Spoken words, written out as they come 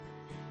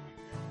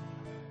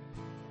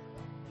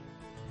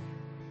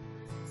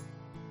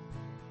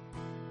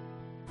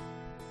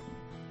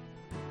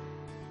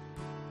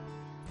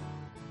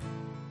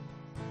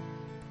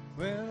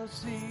We'll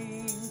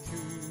sing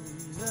to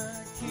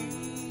the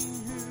King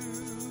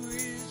who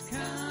is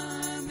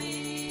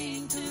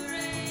coming to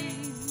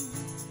reign.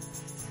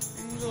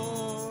 And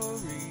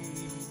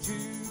glory to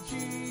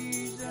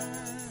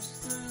Jesus,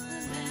 the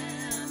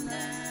Lamb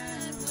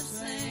that was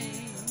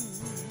slain.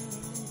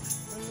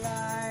 For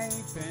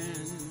life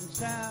and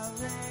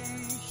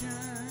salvation,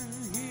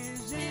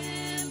 his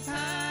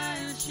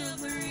empire shall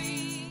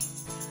bring.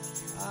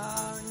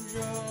 On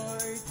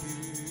joy to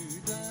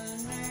the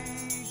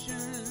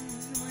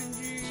nations when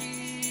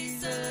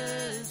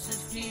Jesus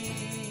is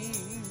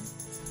King.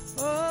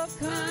 Oh,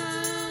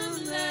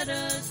 come, let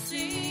us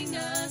sing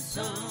a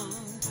song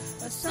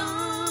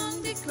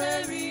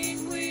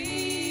declaring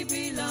we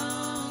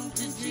belong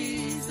to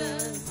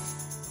Jesus.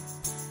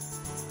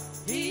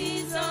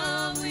 He's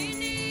all we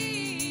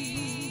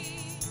need.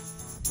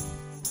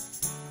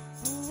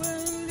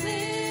 We'll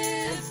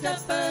lift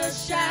up a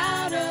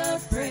shout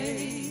of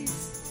praise.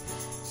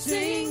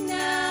 Sing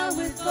now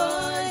with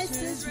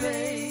voices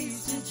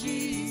raised to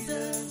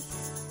Jesus.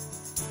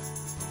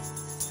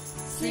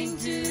 Sing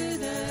to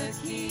the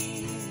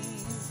King.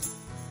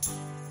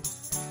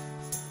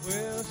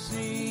 We'll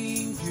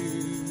sing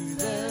to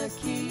the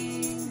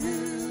King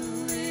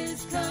who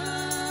is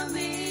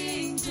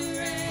coming to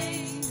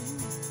reign.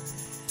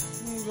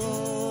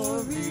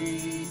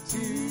 Glory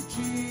to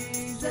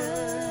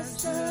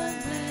Jesus, the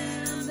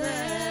Lamb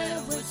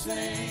that was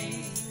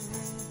slain.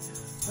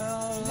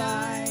 For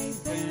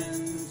life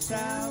and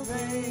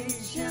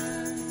salvation,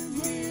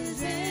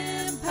 his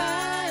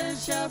empire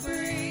shall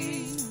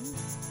bring.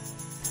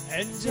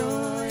 And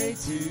joy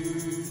to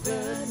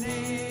the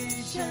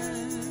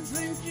nations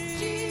when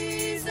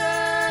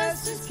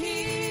Jesus is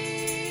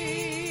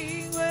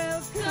King.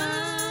 Well,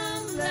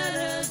 come, let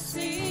us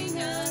sing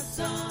a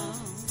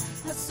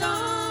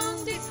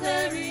song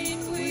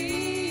declaring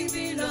we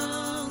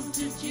belong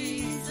to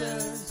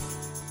Jesus.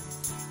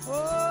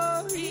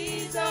 Oh,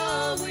 he's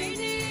all we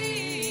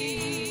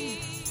need.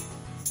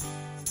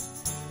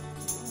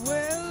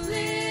 We'll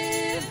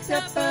lift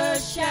up a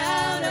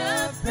shout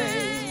of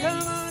praise.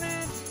 Come on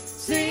and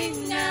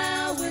sing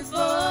now with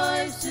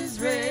voices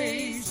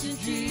raised to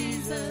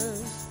Jesus.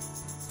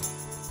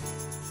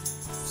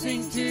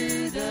 Sing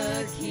to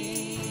the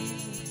King.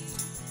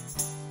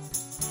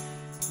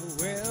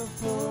 Well,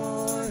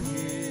 for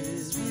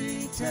his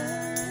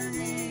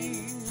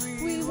returning,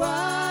 we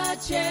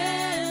watch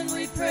and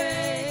we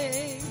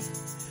pray.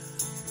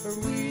 For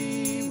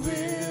we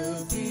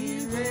will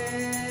be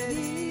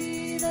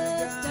ready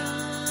the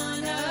dawn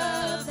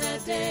of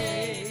that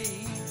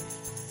day.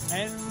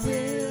 And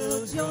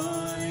we'll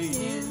join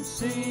in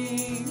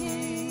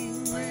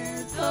singing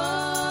with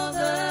all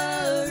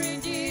the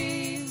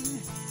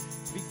redeemed.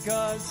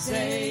 Because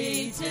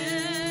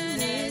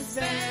Satan is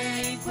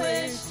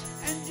vanquished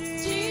and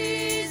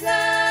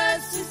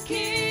Jesus is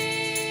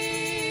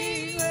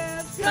King.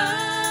 Well,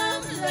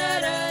 come,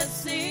 let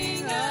us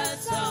sing a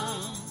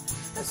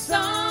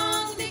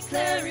song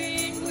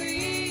declaring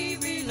we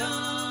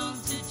belong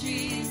to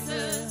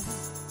Jesus.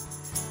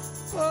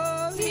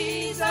 Oh,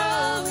 he's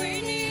all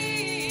we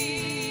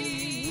need.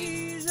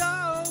 He's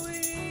all we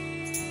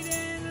need.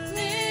 And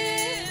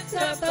lift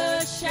up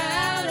a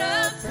shout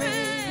of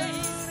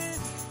praise.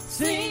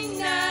 Sing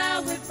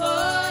now with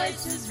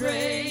voices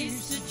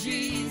raised to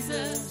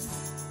Jesus.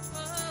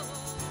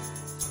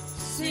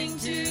 Sing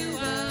to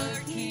our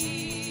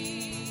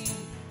King.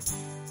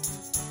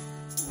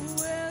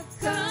 Well,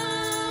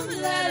 come,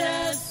 let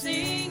us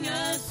sing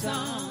a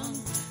song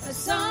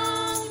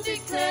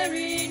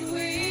declaring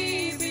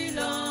we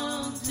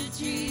belong to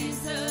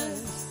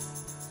Jesus.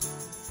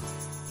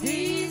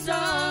 He's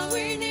all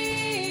we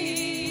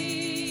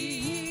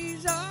need.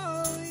 He's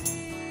all we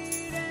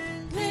need.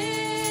 And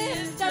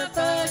lift up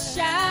a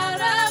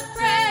shout of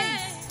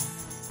praise.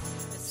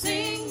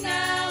 Sing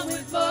now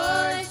with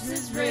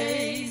voices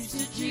raised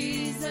to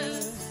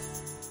Jesus.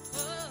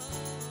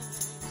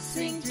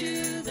 Sing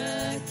to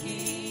the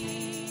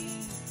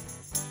King.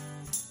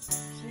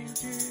 Sing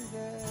to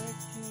the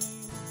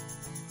King.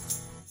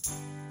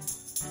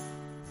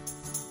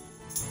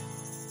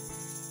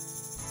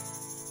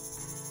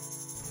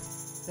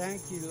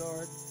 Thank you,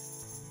 Lord.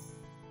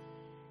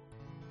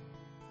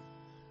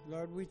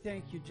 Lord, we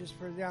thank you just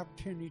for the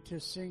opportunity to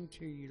sing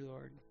to you,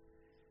 Lord.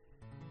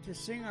 To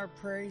sing our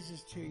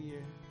praises to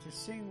you. To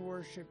sing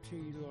worship to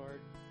you,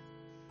 Lord.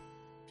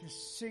 To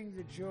sing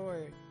the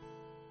joy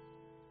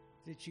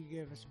that you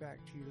give us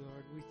back to you,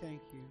 Lord. We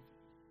thank you.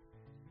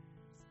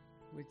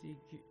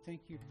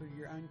 Thank you for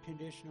your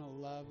unconditional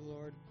love,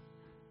 Lord.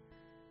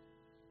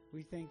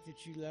 We think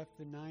that you left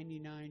the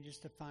 99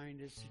 just to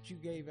find us, that you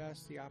gave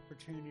us the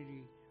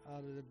opportunity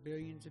out of the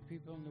billions of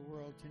people in the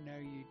world to know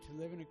you, to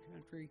live in a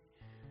country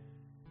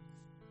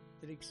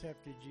that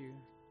accepted you,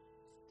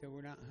 that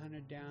we're not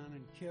hunted down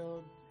and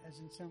killed as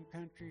in some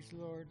countries,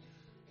 Lord.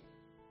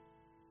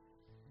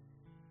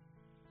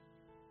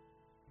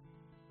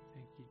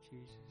 Thank you,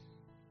 Jesus.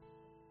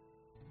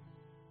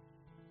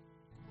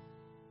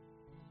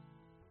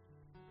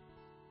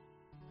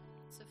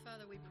 So,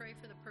 Father, we pray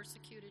for the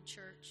persecuted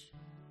church.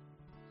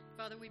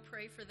 Father, we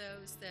pray for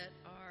those that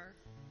are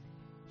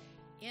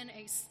in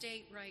a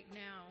state right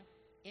now,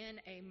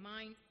 in a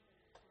mind,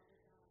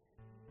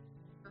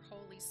 your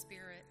Holy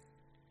Spirit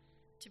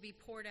to be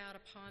poured out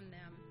upon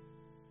them,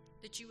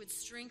 that you would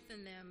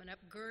strengthen them and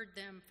upgird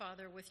them,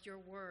 Father, with your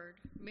word.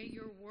 May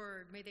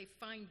they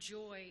find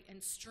joy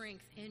and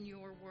strength in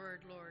your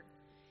word, Lord.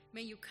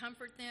 May you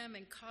comfort them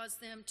and cause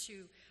them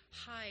to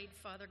hide,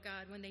 Father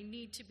God, when they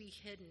need to be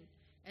hidden,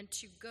 and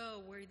to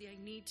go where they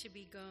need to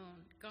be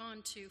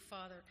gone to,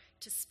 Father,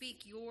 to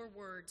speak your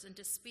words and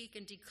to speak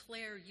and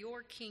declare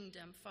your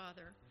kingdom,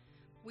 Father.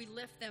 We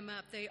lift them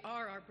up. They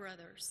are our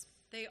brothers.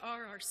 They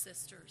are our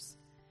sisters.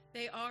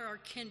 They are our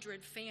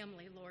kindred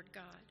family, Lord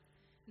God.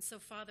 And so,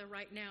 Father,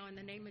 right now, in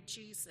the name of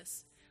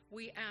Jesus,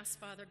 we ask,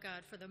 Father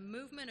God, for the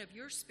movement of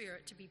your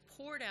Spirit to be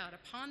poured out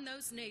upon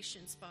those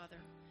nations, Father.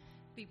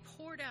 Be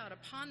poured out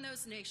upon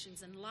those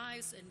nations, and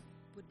lives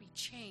would be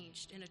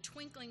changed in a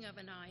twinkling of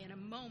an eye, in a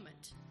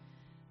moment,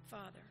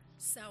 Father.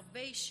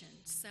 Salvation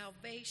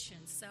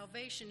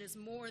is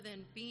more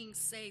than being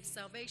saved.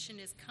 Salvation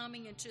is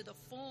coming into the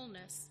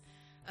fullness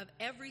of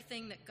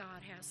everything that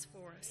God has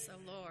for us, so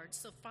Lord.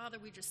 So, Father,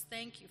 we just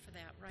thank you for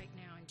that right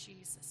now in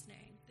Jesus'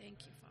 name.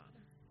 Thank you, Father.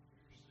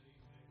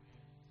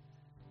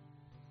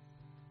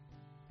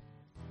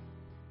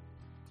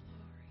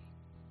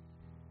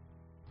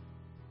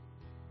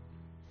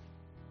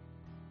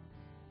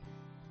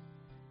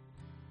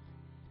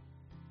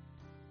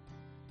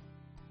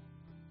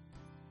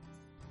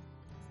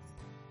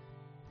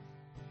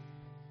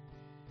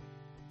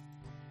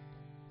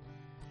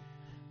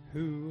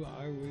 Who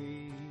are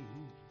we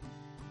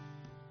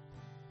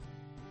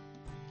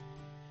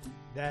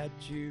that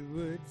you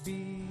would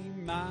be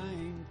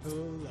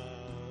mindful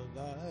of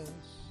us?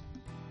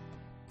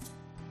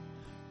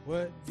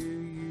 What do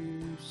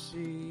you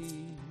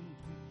see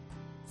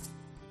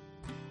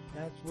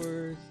that's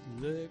worth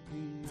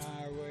looking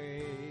our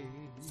way?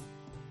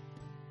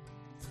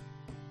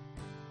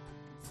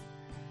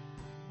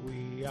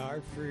 We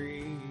are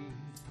free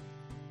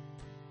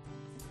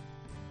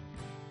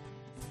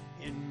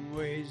in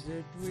ways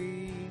that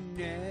we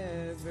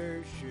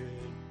never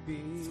should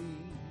be.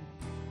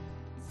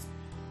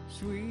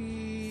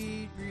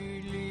 Sweet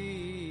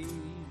relief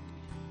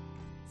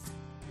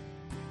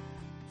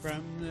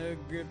from the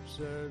grips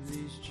of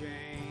these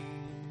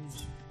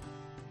chains.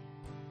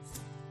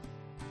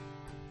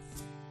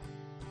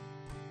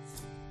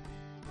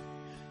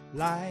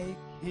 Like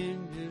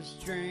hinges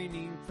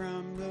straining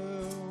from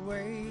the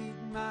weight,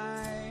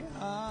 my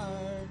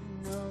heart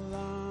no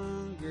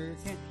longer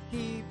can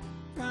keep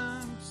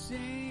from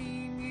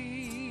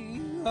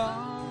singing.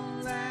 All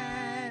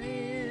that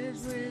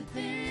is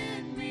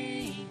within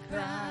me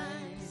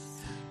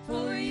cries,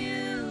 for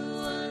you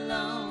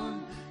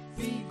alone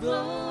be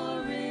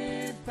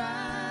glorified,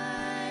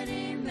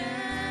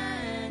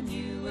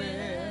 Emmanuel,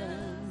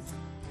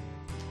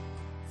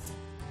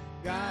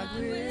 God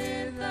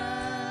with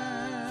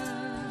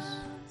us.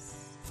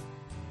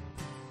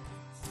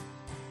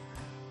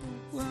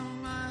 Well,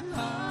 my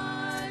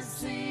heart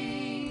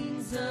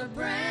sings a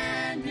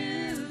brand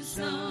new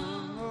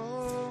song.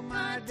 Oh,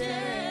 my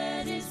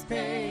debt is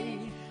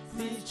paid,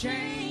 these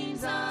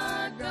chains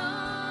are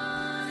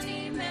gone,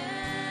 Emmanuel,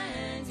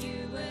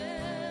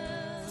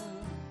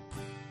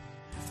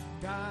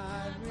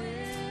 God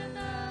with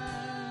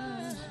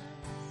us.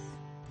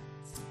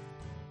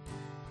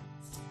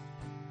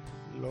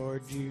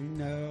 Lord, you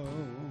know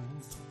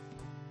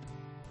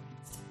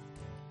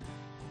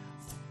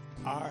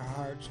our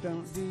hearts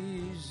don't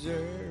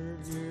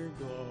deserve your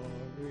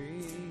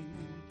glory.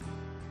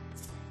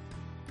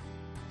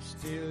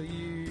 Still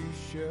you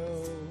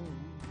show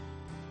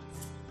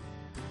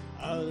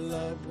a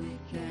love we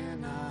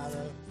cannot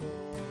afford.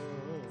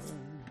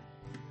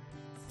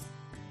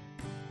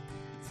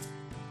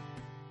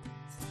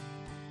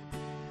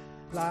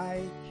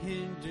 Like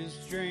hinges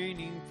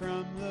straining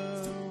from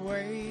the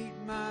weight,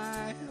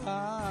 my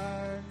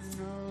heart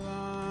no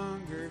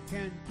longer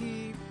can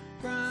keep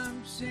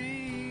from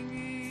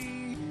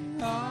singing.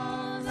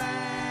 All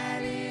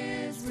that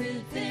is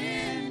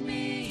within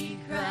me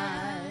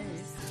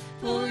cries,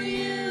 for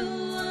you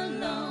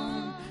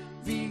alone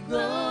be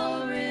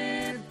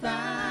glorified,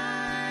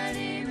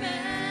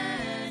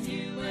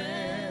 Emmanuel,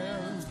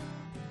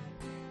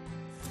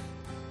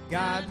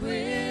 God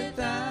with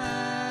us.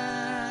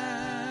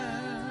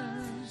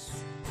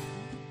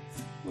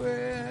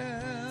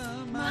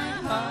 Well, my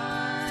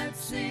heart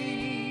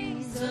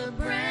sings a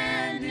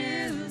brand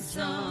new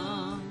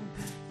song.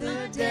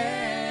 The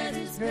debt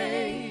is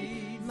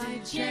paid, my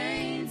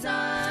chains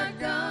are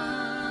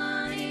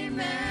gone,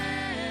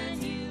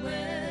 Emmanuel,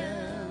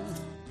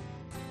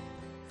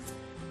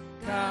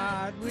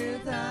 God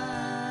with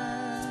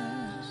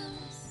us.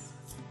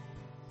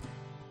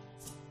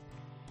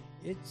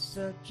 It's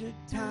such a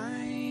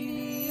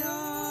tiny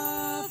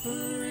offering,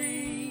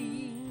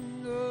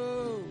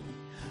 oh,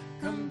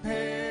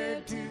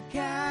 compared to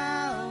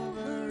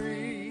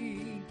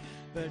Calvary,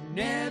 but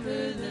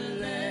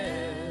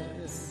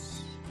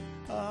nevertheless,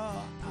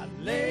 oh, I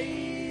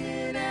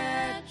lay it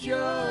at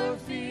your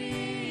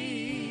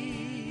feet.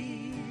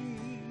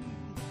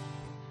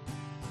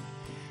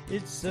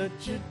 It's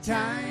such a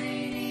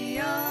tiny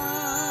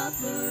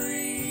offering,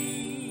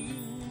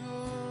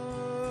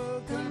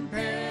 oh,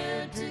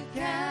 compared to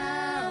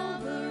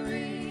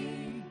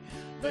Calvary,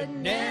 but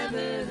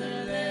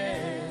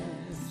nevertheless,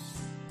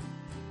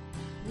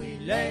 we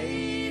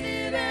laid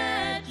it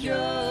at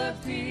your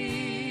feet,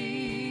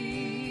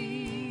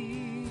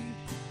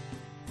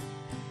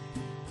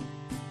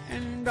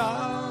 and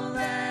all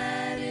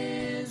that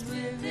is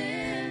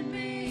within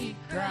me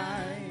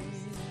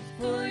cries,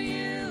 for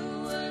you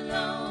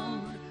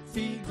alone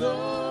be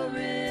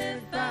glorified,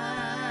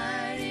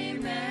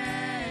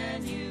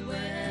 Emmanuel,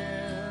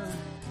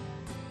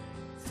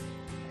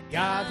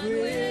 God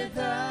with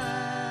us.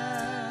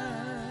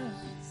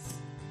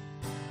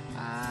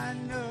 I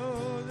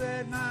know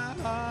that my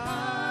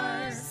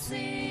heart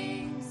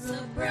sings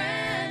a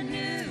brand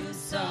new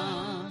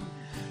song.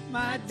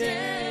 My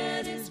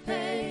debt is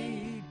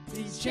paid,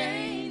 these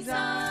chains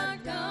are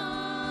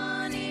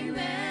gone,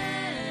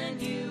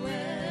 Emmanuel,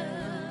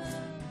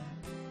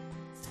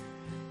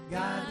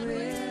 God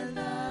with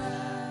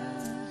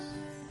us.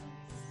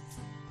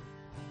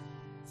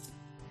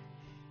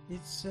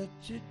 It's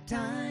such a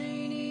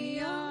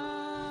tiny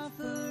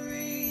offering,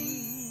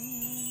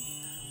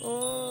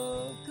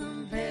 oh,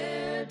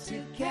 compared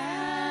to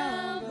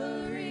Calvary,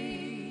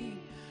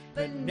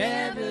 but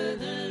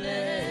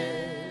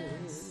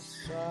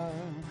nevertheless,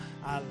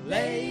 I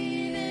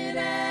laid it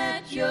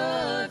at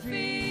your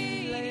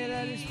feet. Lay it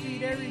at his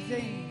feet,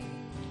 everything,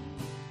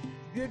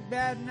 good,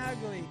 bad, and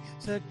ugly.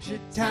 Such a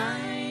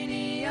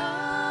tiny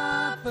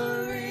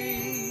offering,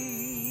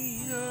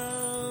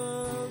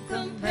 oh,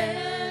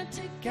 compared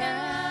to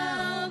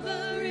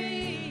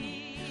Calvary,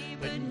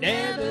 but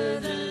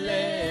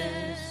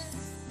nevertheless,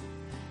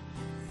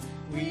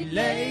 we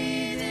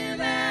laid it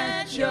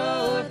at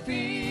your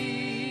feet,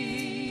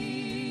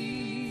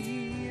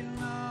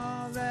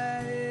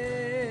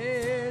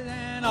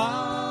 and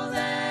all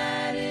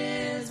that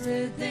is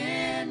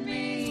within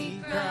me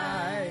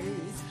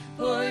cries,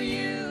 for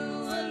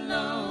you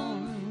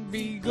alone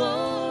be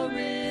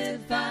glorified,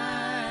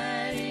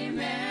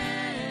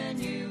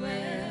 Emmanuel,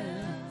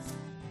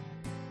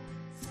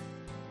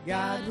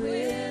 God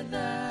with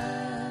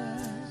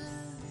us.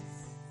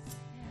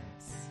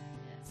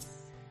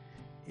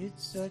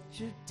 It's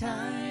such a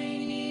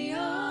tiny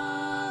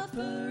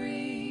offering,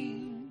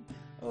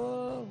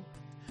 oh,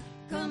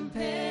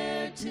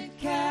 compared to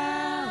Calvary,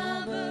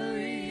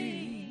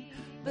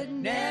 but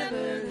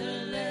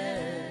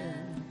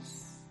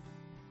nevertheless,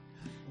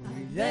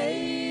 we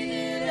laid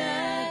it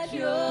at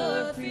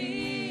your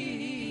feet.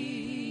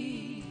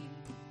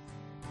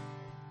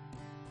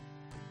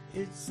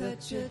 It's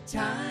such a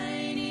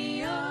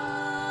tiny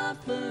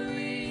offering,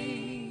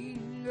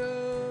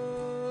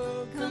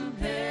 oh,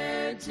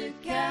 compared to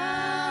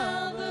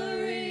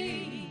Calvary,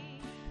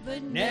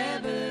 but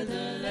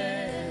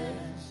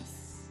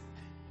nevertheless,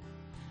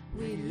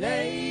 we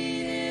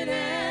laid it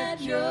at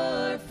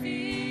your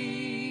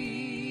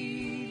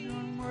feet.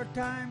 One more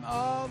time,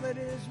 all that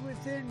is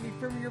within me,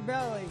 from your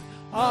belly.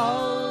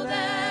 All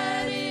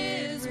that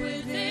is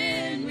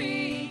within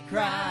me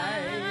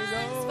cries,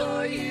 oh,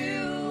 for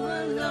you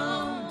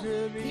alone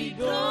to be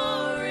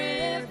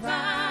glorified,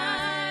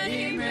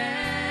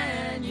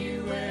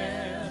 Emmanuel,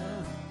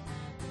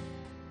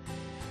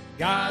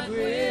 God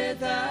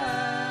with us.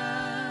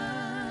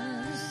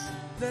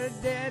 The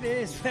debt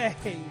is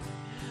paid.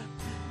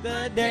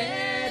 The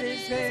debt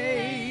is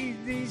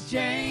paid. These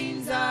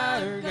chains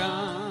are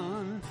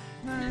gone.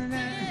 The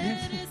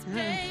debt is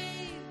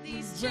paid.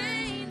 These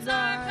chains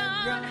are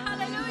gone.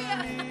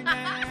 Hallelujah.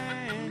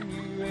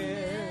 Emmanuel,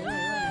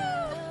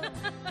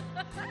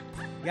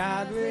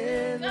 God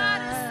with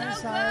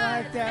us. So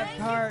I like that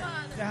part.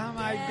 How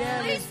my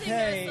debt is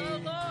paid. Oh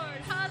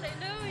Lord,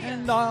 hallelujah.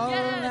 And all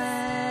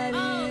that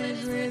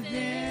is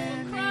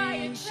within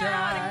me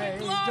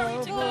shines.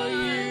 Oh, for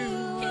you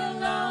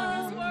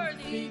alone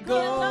be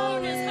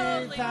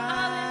glorified,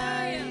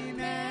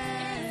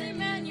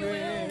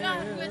 Emmanuel,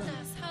 God with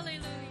us.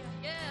 Hallelujah.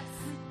 Yes.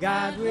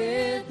 God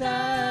with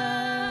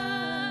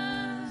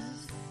us.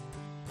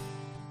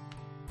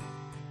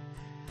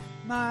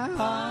 My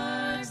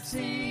heart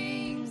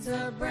sings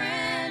a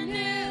brand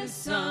new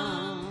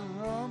song.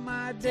 Oh,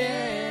 my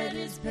debt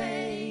is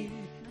paid.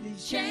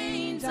 These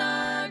chains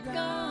are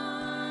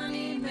gone,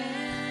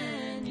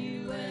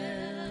 Emmanuel,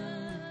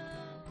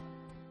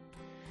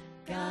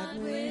 God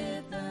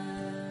with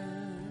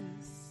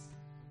us.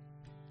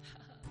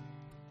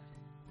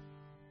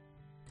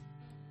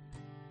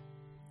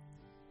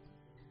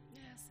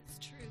 Yes, it's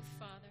truth,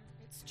 Father.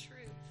 It's truth.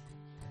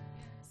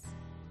 Yes.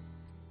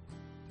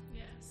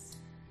 Yes.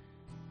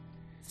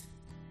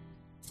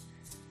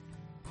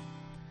 Thank you, Father.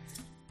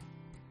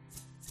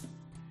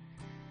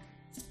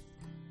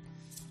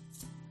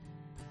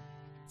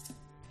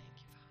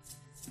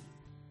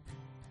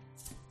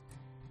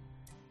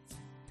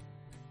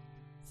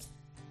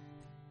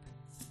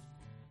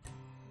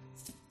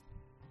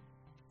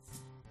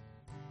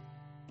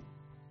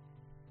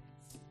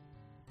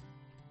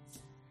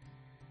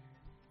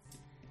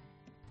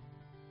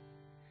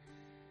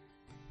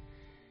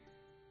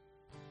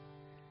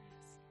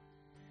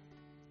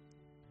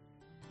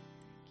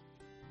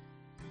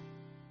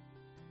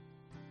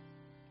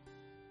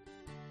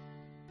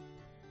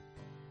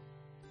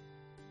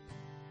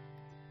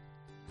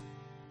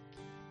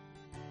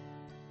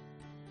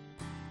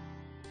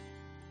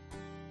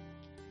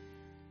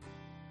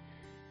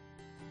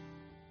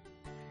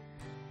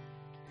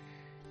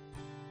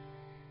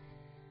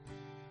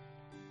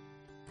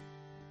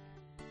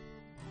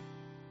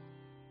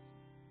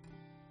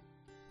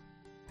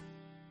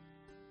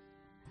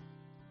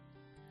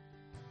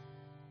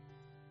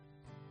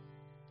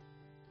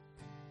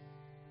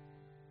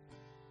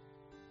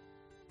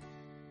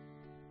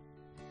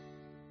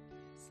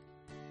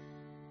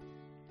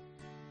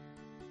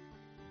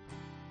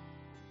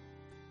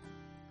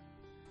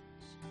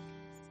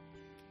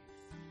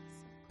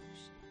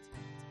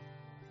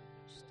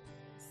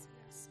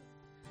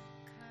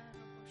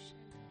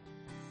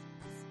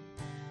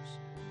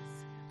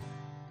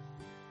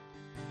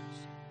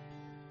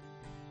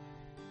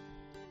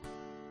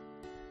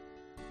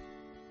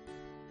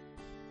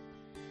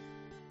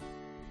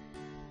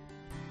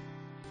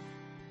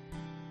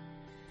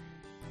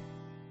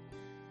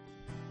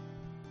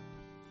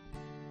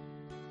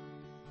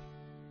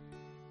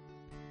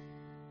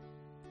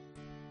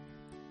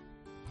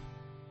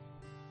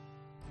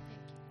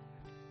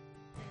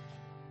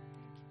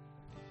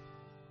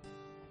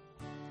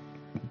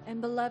 And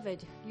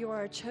beloved, you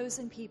are a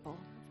chosen people,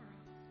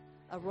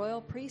 a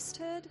royal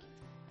priesthood,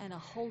 and a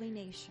holy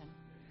nation,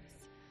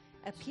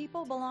 a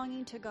people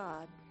belonging to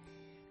God,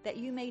 that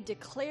you may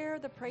declare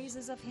the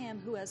praises of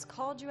him who has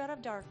called you out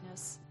of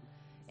darkness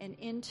and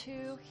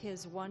into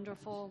his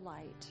wonderful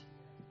light.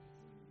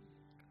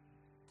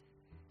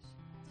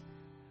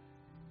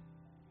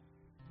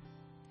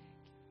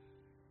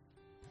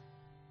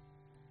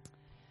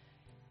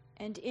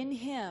 And in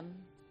him,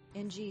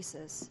 in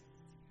Jesus,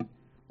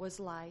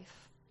 was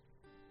life.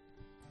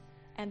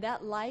 And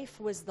that life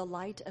was the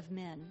light of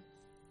men.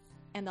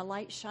 And the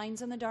light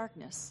shines in the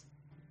darkness,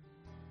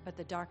 but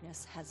the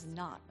darkness has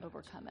not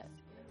overcome it.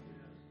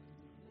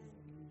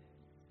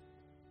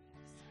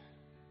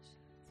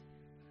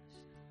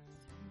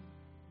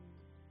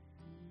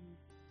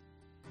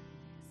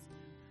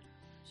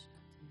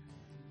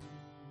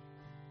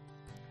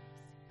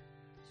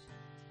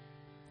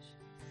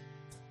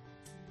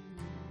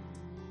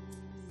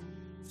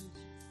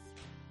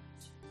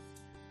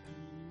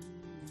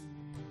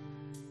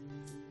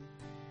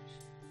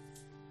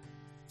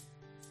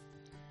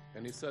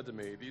 And he said to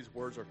me, these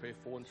words are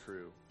faithful and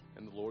true.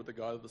 And the Lord, the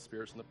God of the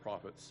spirits and the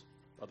prophets,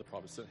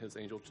 sent his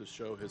angel to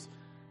show to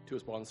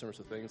his bondservants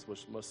the things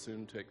which must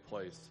soon take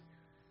place.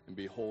 And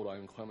behold, I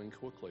am coming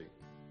quickly.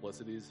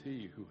 Blessed is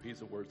he who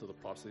heeds the words of the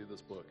prophecy of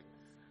this book.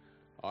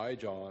 I,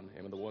 John,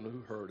 am the one who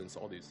heard and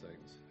saw these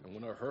things. And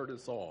when I heard and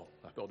saw,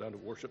 I fell down to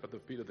worship at the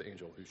feet of the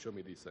angel who showed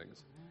me these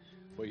things.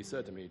 But he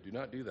said to me, do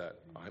not do that.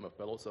 I am a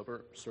fellow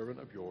servant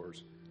of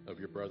yours, of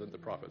your brethren the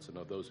prophets, and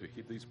of those who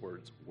heed these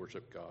words,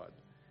 worship God.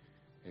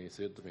 And he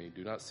said to me,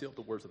 do not seal up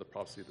the words of the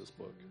prophecy of this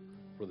book,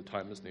 for the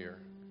time is near.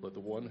 Let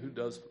the one who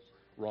does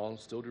wrong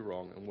still do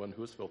wrong, and one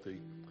who is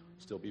filthy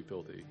still be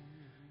filthy.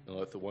 And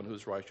let the one who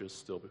is righteous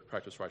still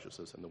practice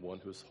righteousness, and the one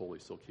who is holy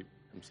still keep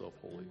himself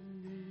holy.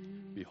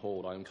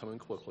 Behold, I am coming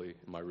quickly,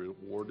 and my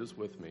reward is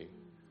with me,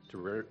 to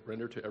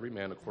render to every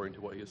man according to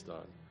what he has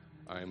done.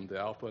 I am the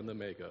Alpha and the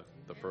Omega,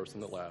 the first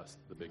and the last,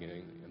 the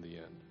beginning and the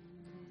end.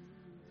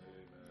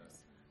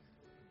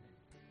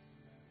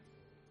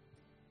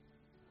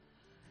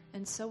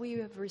 And so we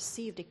have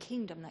received a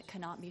kingdom that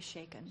cannot be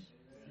shaken.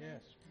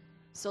 Yes.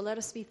 So let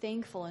us be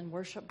thankful and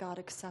worship God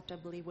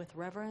acceptably with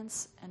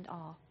reverence and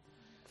awe,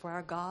 for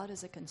our God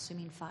is a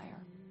consuming fire.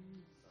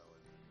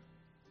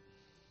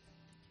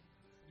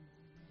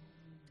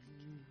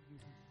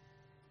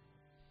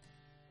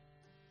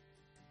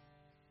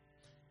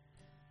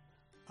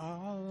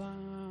 All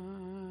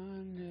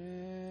honor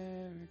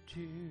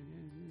to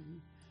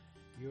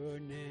your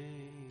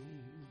name.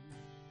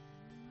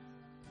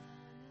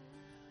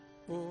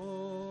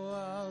 Oh,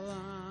 all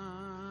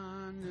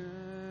honor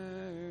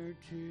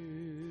to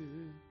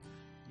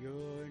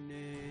your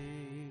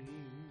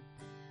name.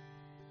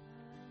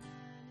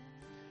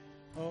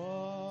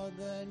 Oh,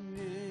 the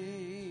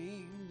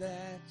name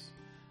that's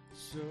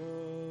so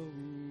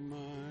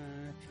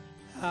much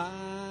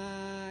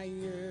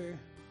higher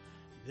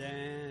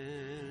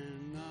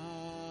than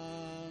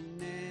all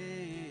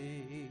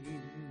names.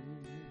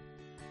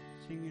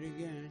 Sing it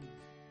again.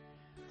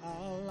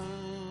 All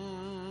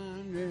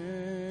honor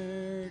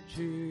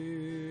to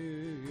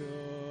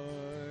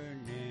your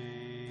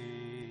name.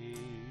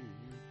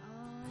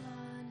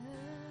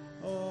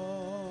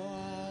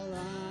 All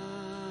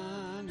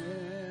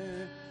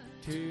honor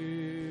to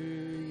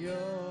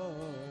your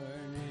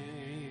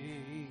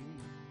name.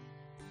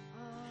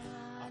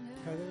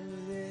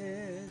 'Cause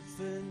it's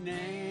the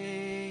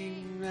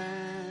name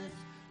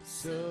that's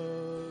so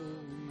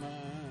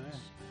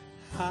much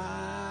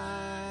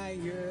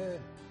higher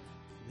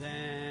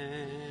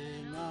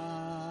than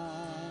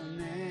all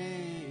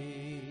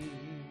names.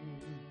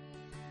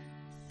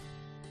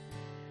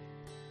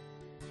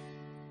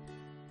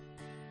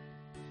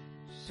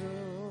 So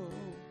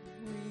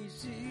we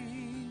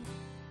sing,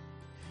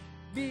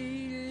 be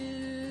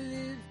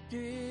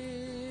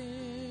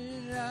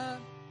lifted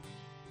up.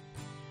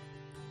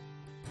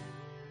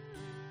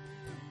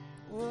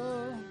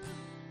 Oh,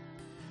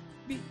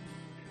 be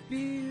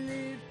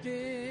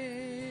lifted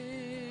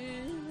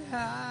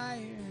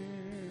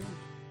higher.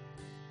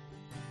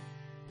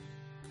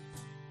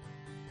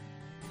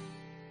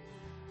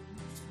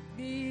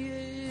 Be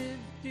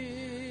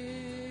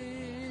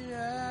lifted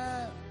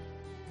up.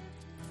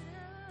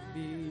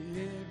 Be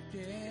lifted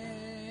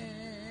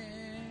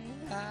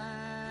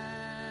high.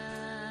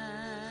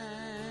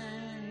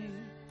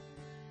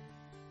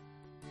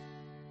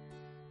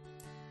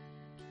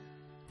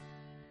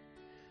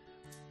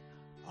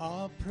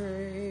 All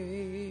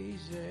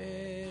praises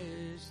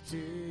to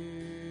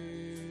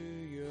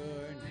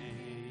your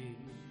name,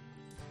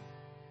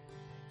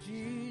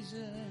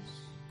 Jesus.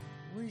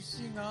 We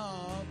sing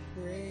all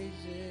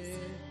praises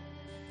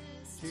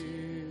to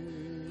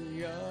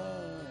your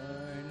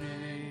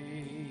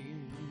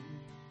name.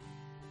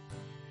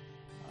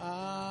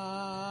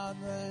 Ah,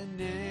 the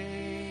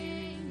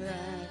name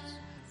that's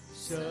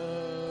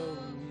so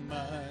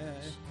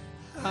much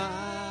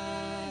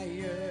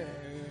higher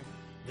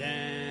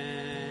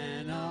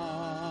than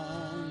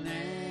all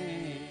names.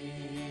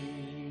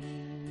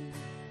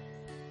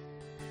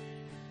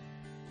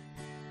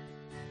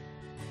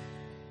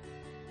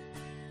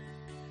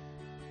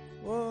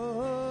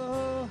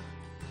 Oh,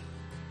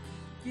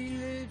 be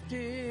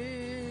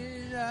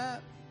lifted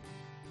up.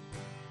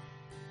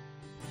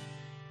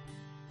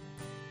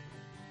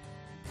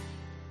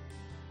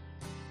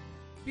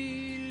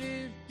 Be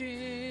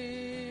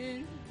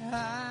lifted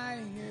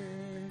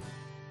higher.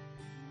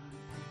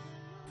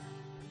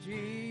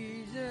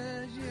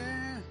 Jesus,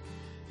 yeah.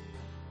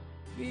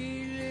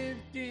 Be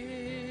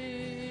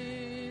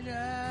lifted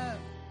up.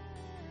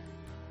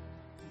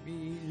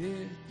 Be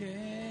lifted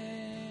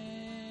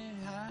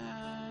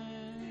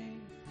high.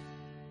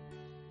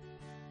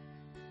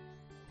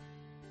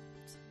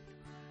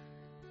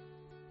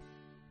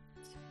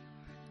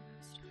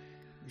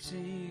 We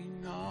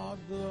sing all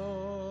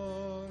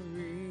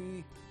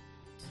glory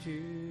to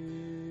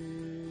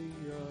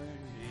your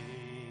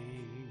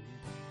name.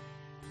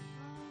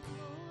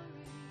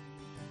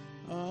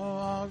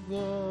 All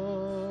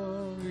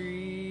glory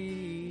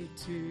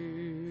to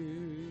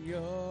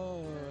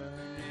your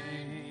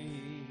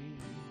name.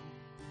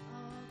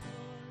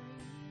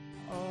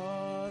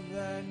 Oh,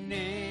 the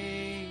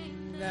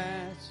name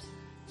that's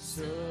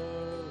so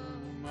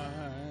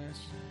much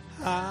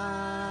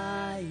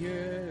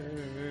higher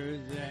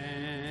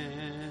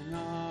than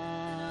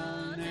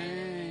all names.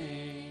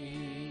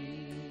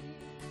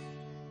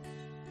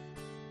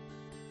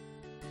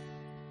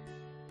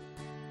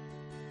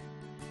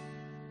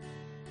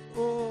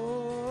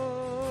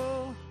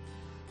 Oh,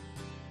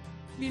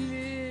 be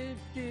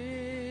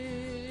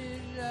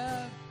lifted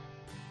up.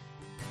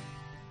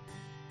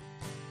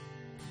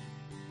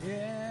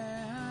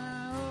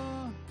 Yeah,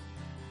 oh,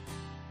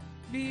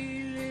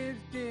 be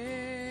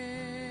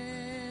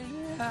lifted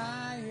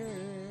higher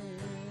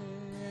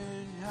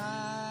and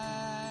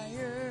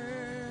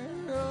higher.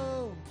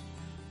 Oh,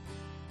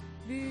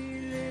 be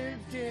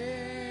lifted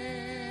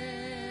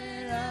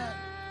up.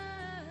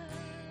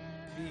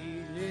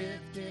 Be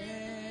lifted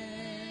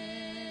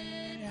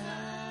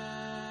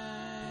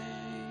high.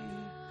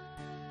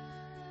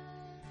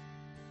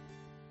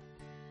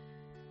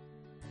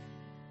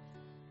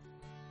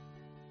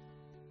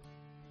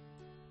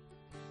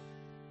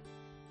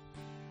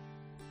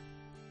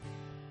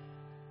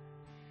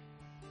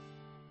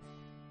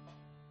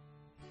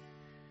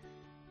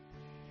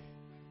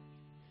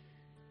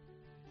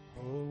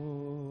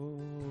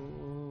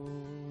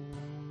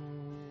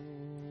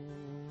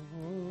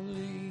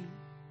 Holy,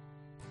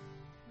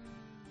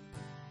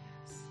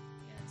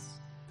 Yes.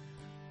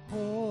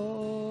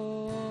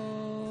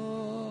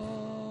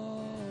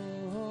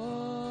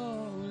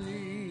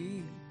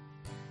 holy,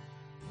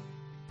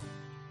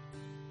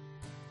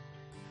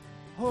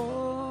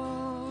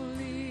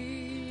 holy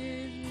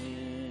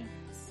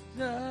is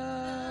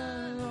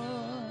the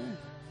Lord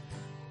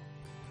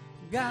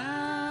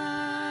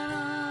God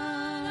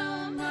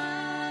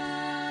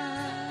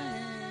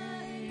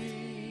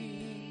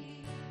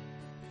Almighty.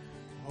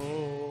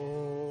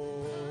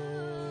 Holy,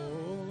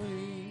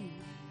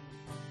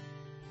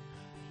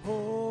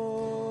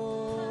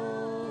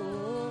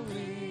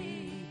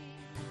 holy,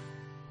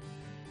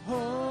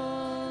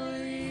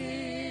 holy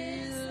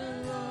is the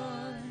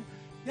Lord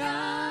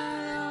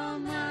God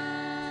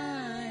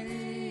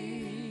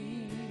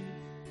Almighty,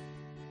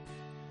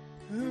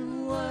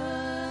 who was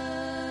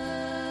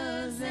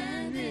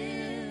and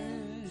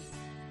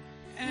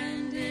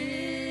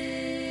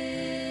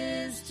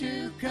is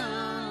to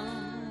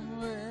come.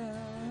 Well,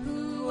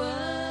 who was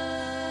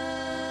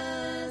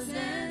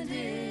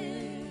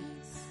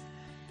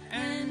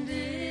and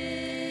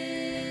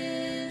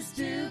is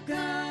to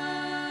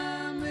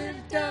come.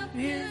 Lift up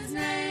his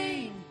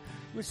name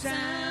with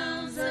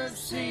sounds of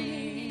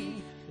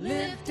singing.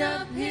 Lift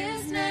up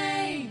his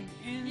name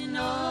in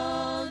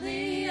all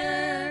the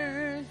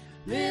earth.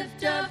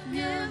 Lift up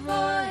your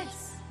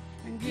voice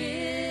and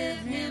give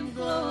him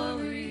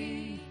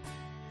glory,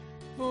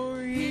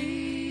 for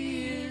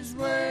he is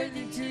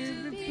worthy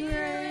to be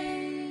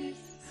praised.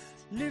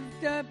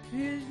 Lift up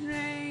his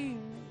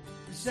name,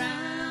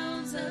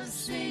 sounds of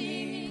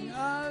singing.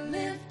 Oh,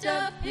 lift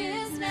up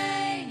his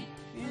name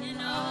in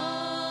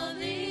all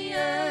the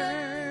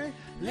earth.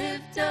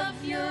 Lift up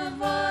your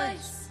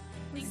voice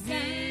and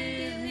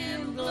give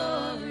him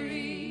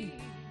glory,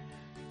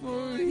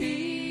 for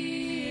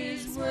he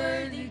is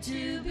worthy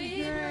to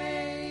be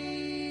praised.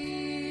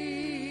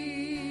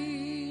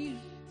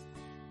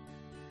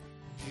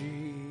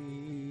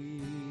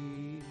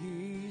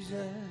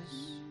 Jesus,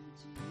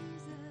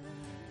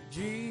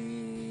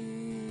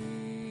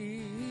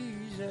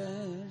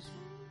 Jesus,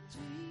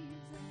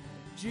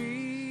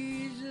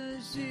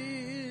 Jesus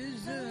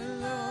is the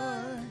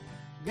Lord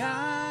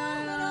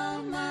God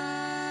Almighty.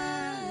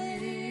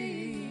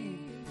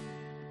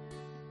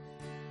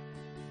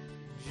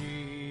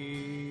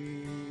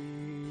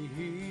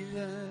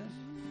 Jesus,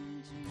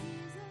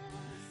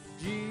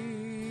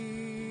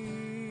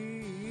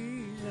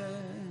 Jesus,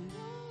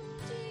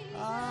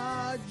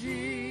 ah,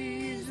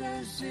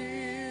 Jesus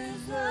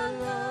is the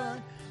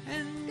Lord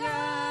and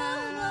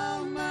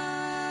God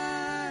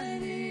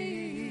Almighty,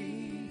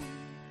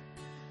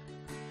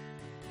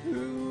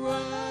 who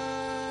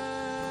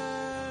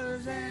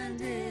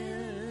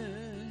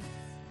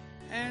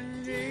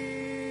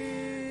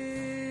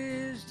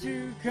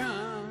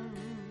come,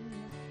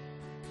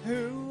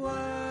 who was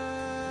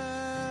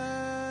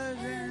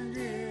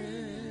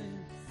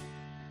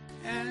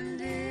and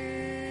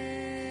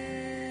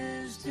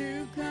is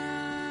to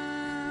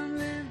come.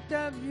 Lift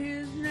up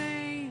his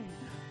name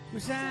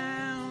with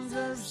sounds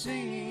of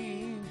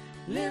singing.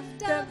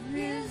 Lift up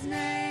his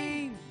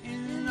name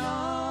in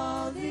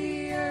all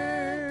the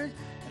earth.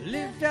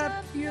 Lift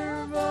up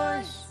your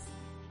voice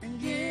and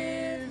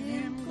give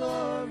him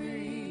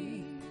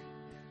glory,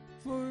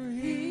 for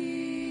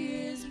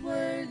he is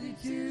worthy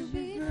to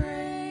be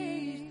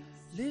praised.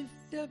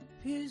 Lift up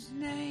his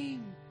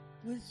name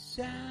with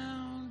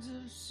sounds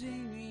of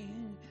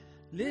singing.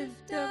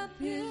 Lift up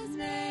his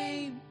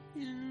name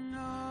in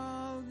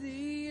all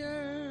the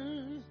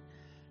earth.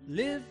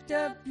 Lift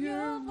up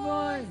your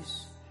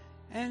voice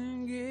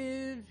and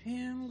give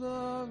him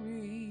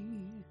glory,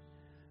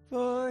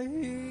 for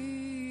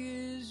he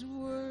is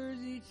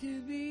worthy to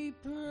be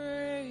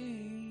praised.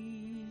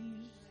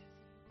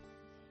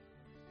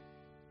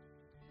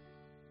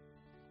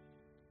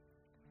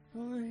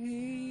 For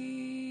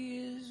he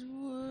is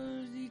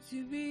worthy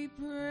to be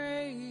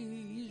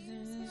praised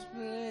in this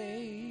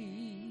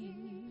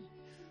place.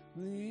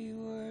 We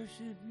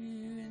worship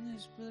you in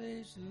this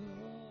place,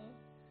 Lord,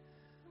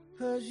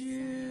 'cause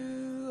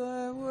you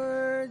are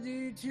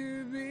worthy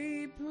to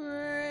be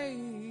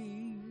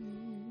praised.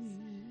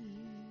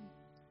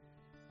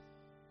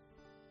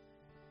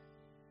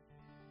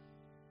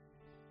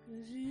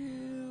 'Cause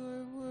you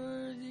are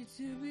worthy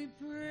to be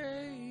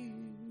praised.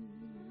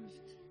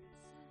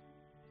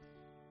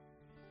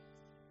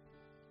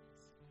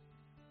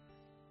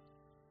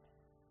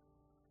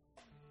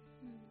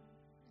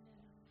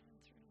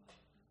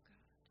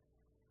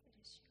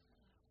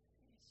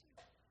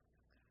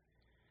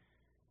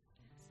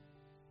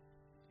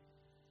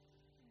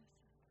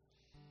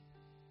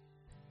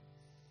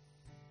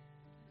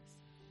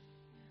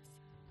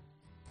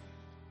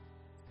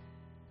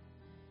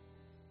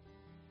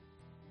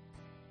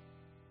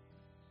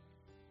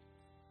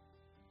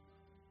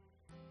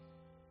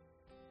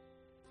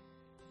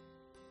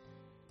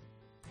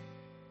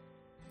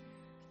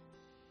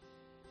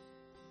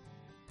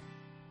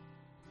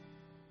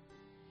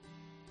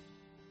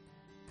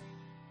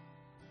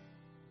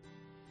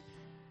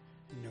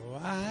 No,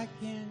 I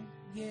can't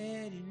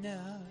get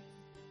enough.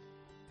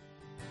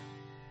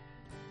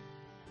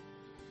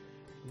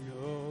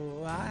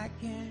 No, I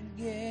can't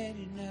get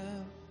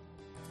enough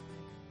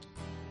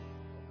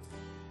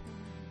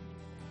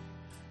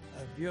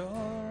of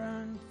your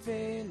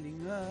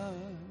unfailing love.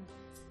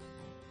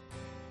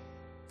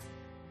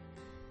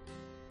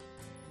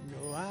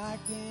 No, I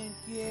can't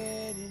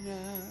get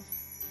enough.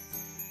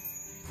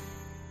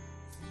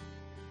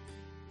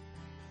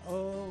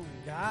 Oh,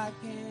 and I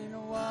can't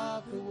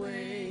walk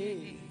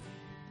away.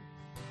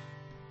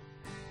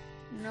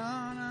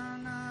 No, no,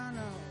 no,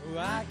 no,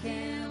 I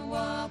can't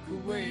walk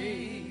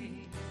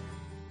away.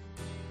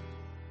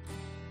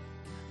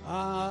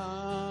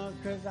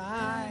 'Cause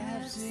I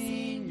have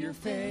seen your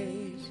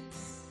face.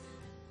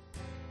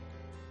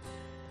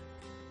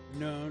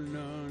 No,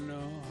 no,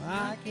 no,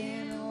 I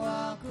can't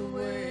walk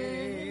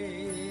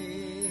away.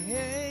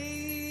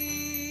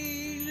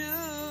 Hey,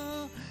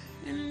 no,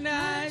 and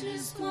I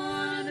just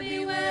want to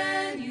be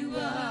where you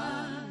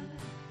are.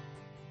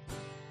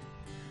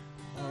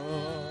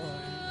 Oh,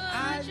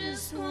 I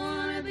just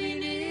want to be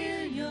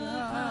near your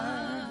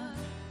heart.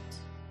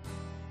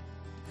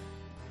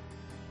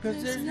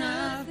 'Cause there's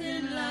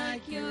nothing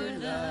like your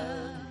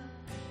love.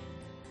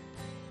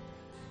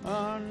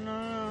 Oh,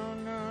 no,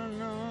 no,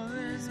 no,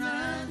 there's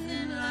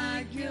nothing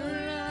like your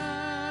love.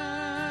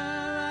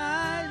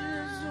 I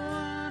just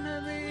want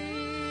to be,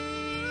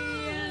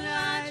 and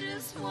I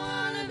just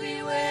want to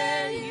be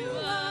where you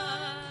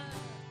are.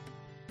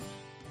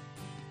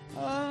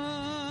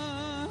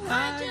 Oh,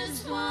 I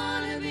just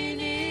want to be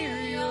near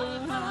your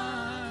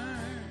heart.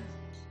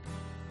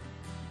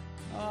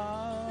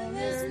 Oh,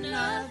 there's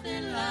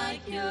nothing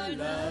like your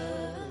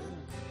love.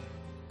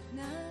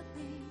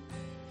 Nothing,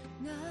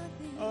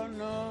 nothing. Oh,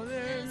 no,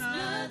 there's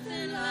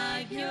nothing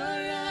like your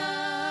love.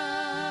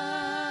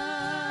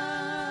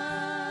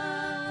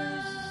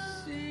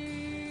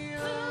 See,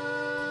 oh,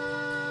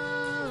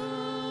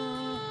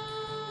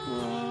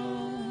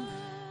 oh,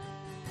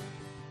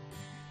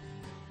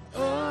 oh,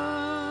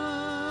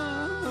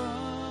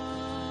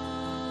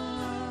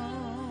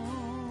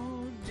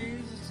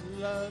 Jesus,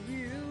 love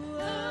you.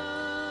 Oh,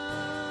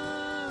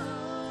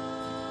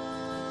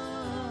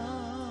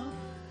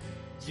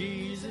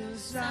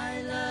 Jesus,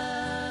 I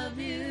love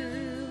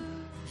you.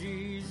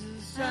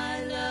 Jesus,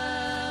 I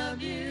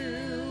love you.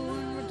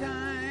 One more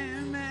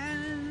time,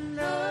 and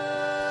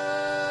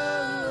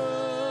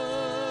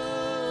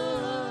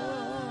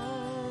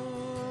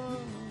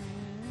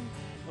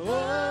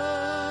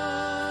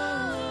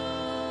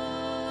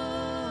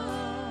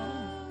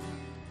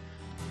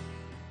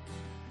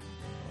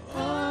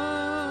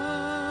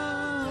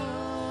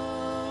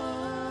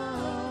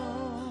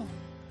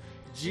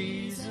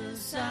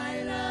Jesus,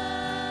 I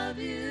love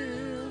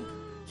you.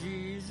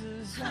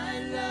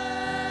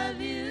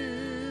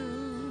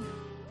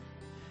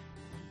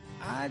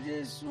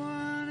 just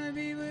want to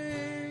be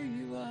where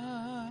you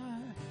are.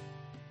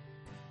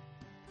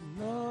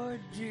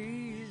 Lord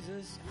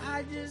Jesus,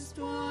 I just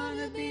want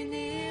to be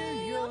near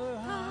your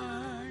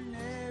heart and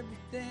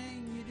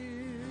everything you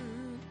do.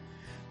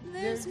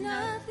 There's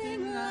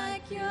nothing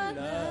like your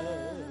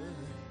love.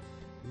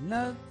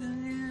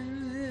 Nothing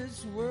in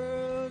this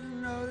world,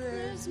 no,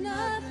 there's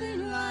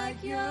nothing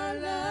like your love.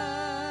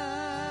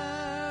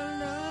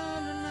 No,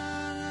 no,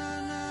 no, no,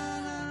 no,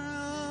 no, no.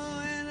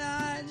 And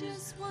I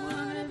just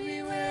want to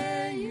be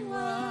where you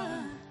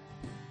are.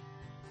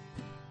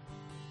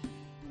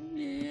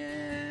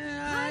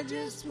 Yeah, I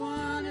just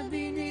want to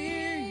be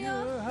near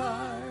your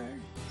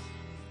heart.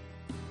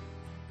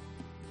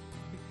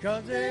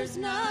 Because there's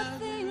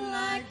nothing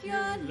like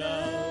your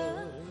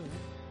love.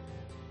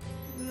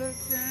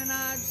 Looked and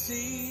I've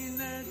seen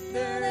that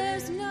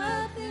there's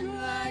nothing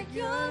like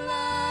your love.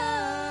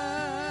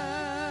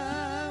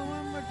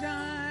 One more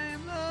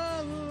time.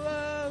 Oh,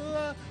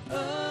 oh, oh, oh,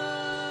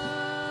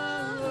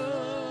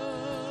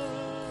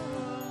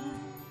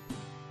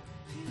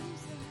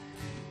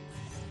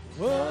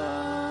 oh. Oh.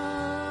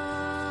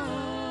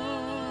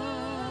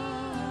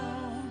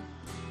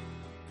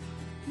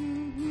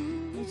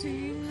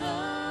 See,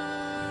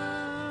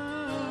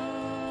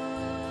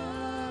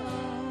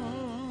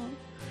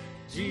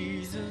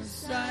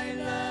 Jesus, I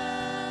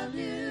love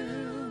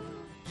you.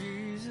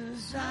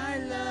 Jesus, I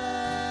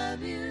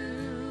love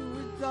you.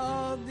 With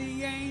all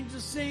the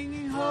angels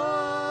singing holy,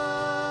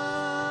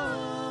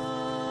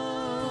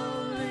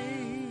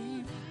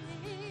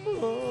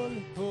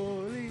 holy,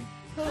 holy,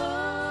 holy,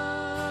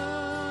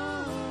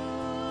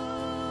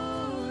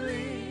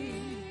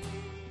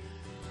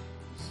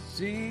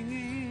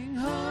 singing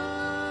holy.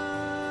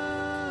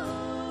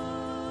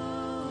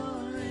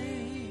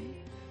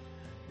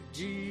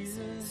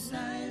 Jesus,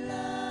 I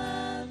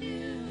love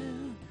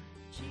you.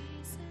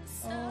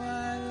 Jesus, oh,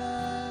 I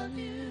love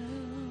you.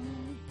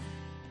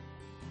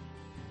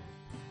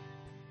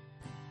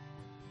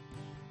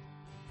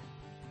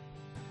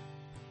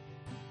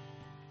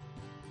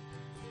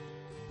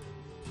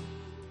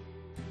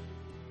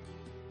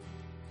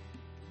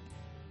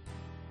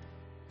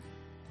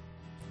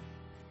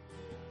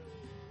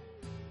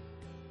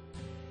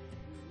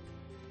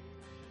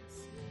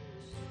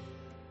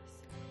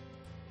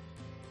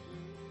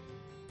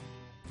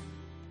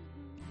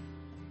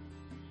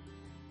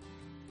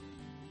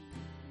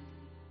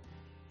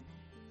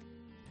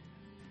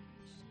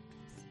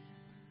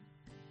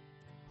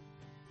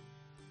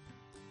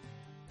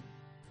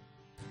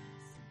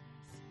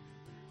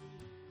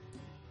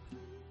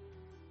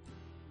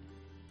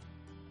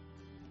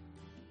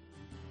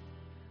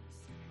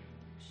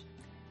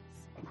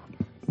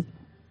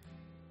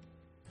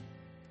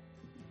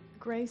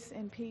 Grace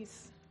and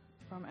peace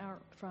from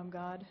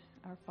God,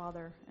 our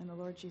Father, and the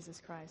Lord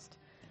Jesus Christ.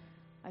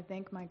 I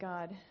thank my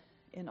God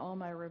in all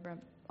my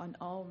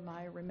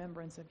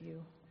remembrance of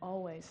you,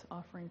 always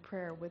offering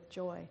prayer with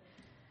joy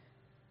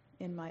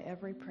in my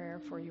every prayer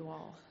for you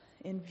all,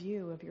 in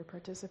view of your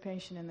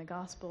participation in the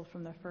gospel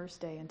from the first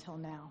day until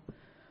now.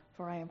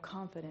 For I am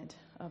confident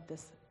of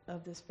this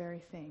very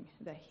thing,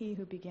 that he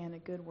who began a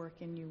good work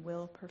in you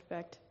will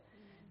perfect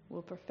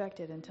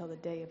it until the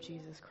day of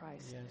Jesus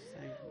Christ. Yes,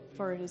 thank you.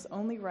 For it is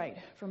only right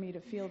for me to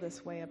feel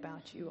this way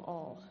about you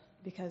all,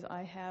 because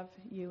I have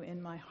you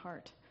in my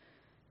heart,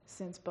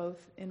 since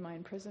both in my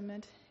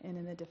imprisonment and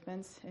in the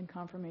defense and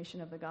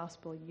confirmation of the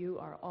gospel, you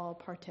are all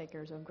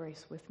partakers of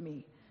grace with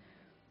me.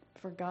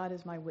 For God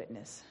is my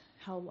witness,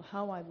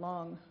 how I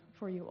long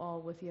for you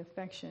all with the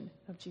affection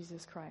of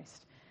Jesus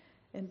Christ.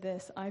 In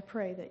this, I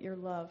pray that your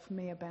love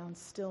may abound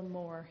still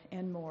more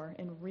and more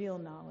in real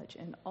knowledge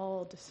and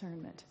all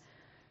discernment,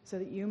 so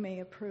that you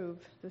may approve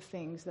the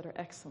things that are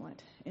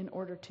excellent, in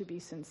order to be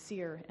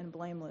sincere and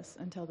blameless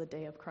until the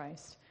day of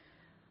Christ.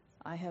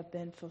 I have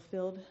been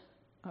fulfilled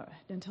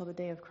until the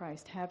day of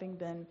Christ, having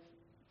been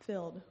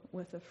filled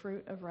with the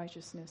fruit of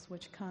righteousness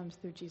which comes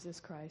through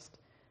Jesus Christ,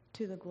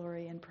 to the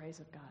glory and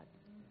praise of God.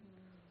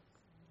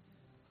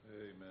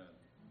 Amen.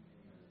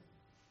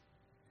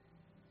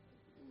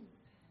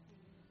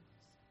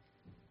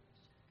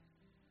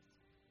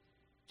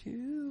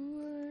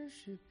 To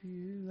worship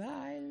you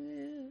I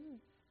live.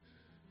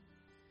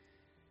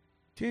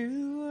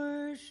 To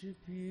worship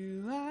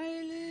you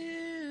I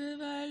live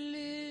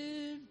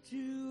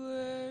to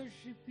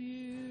worship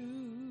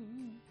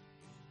you.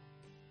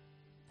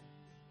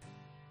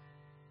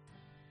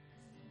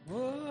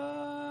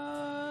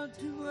 Oh,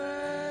 to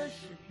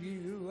worship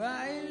you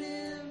I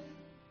live.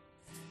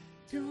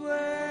 To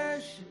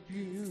worship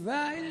you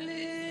I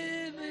live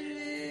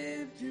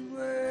to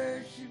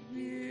worship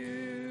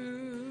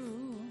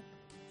you.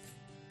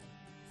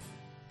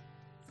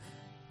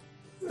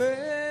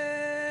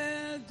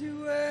 Well,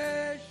 to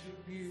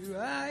worship you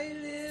I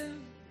live.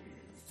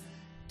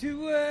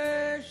 To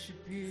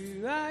worship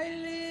you I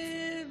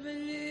live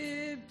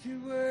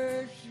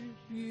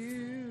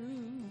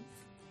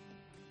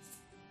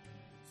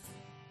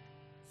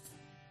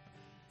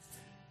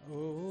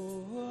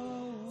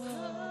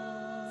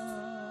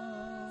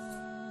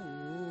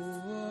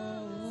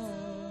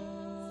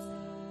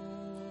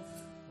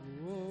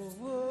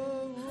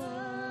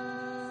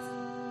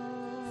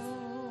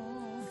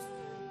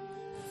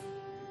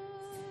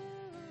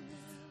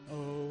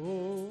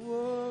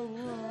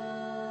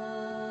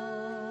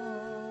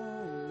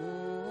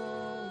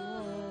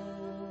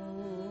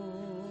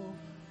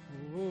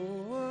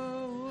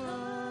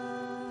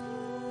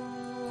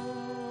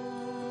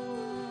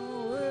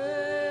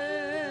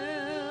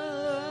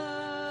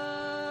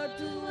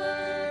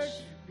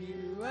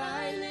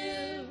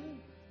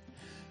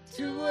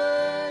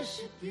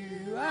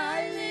you.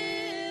 I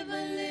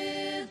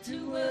live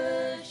to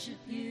worship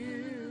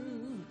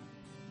you.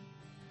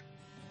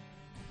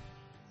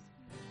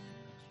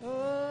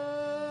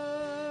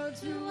 Oh,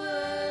 to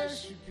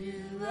worship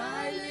you.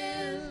 I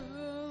live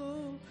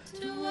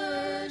to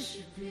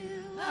worship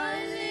you.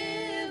 I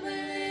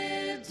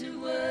live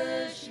to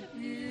worship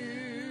you.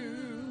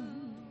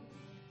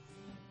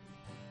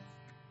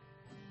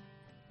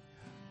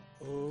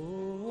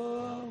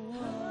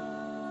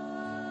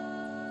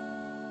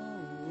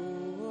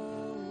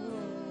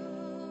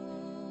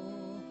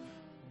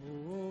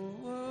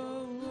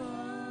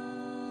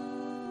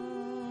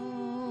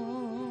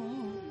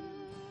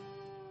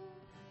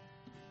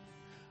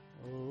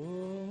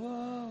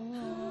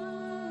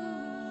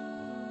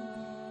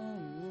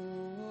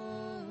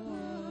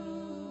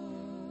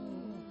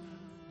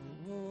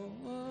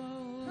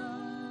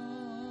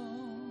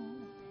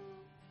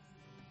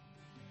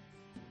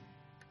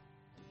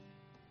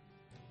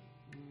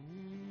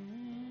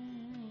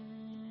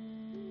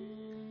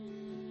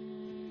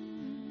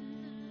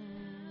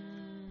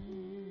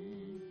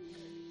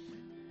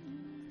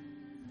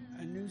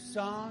 A new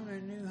song, a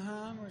new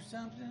hum or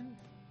something?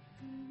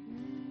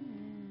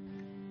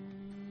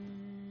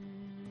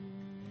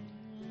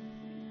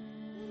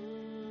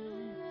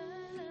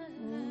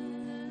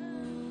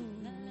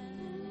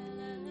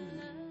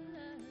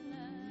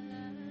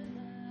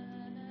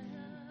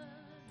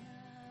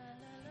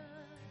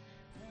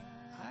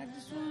 I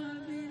just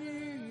want to be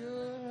near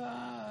your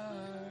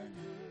heart.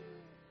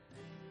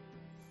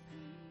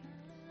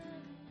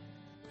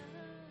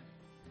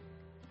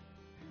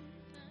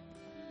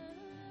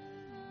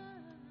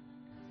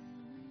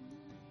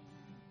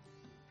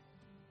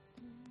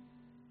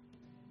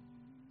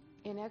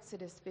 In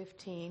Exodus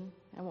 15,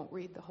 I won't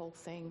read the whole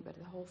thing, but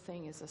the whole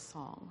thing is a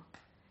song.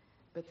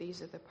 But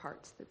these are the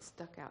parts that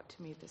stuck out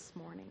to me this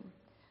morning.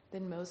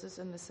 Then Moses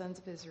and the sons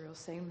of Israel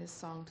sang this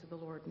song to the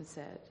Lord and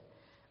said,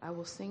 I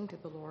will sing to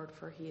the Lord,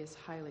 for he is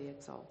highly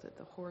exalted.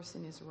 The horse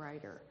and his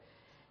rider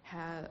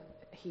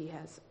he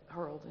has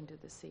hurled into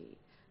the sea.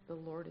 The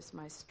Lord is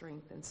my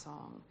strength and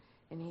song,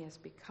 and he has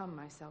become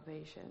my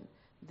salvation.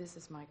 This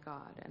is my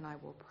God, and I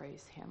will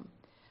praise him.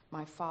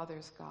 My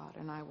Father's God,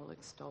 and I will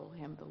extol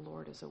him. The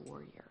Lord is a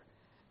warrior.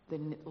 The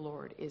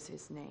Lord is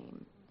his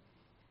name.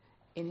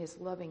 In his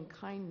loving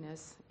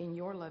kindness, in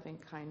your loving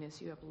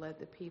kindness, you have led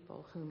the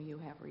people whom you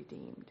have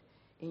redeemed.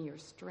 In your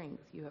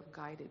strength, you have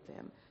guided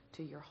them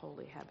to your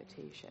holy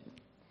habitation.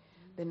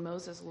 Then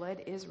Moses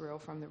led Israel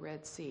from the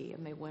Red Sea,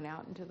 and they went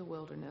out into the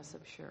wilderness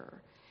of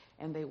Shur.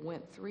 And they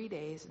went 3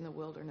 days in the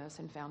wilderness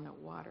and found no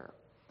water.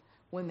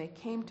 When they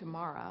came to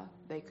Marah,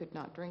 they could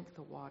not drink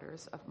the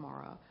waters of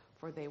Marah,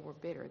 for they were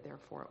bitter,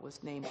 therefore it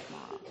was named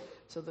Marah.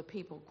 So the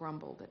people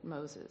grumbled at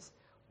Moses,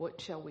 what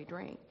shall we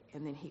drink?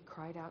 And then he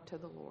cried out to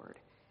the Lord,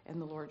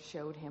 and the Lord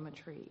showed him a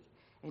tree,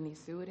 and he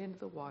threw it into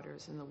the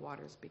waters, and the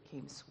waters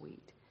became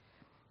sweet.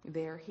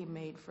 There he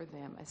made for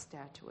them a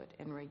statute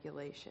and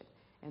regulation,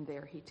 and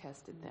there he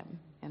tested them.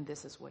 And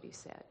this is what he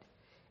said.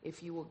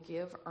 If you will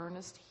give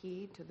earnest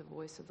heed to the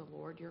voice of the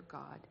Lord your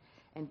God,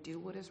 and do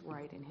what is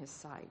right in his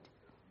sight,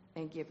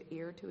 and give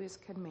ear to his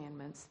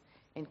commandments,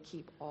 and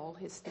keep all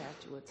his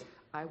statutes,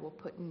 I will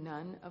put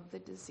none of the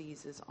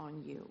diseases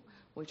on you,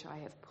 which I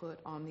have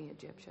put on the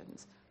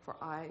Egyptians, for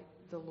I,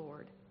 the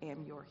Lord,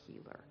 am your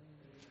healer.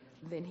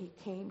 Then he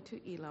came to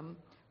Elim,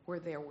 where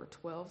there were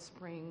 12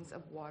 springs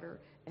of water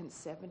and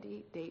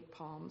 70 date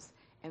palms,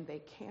 and they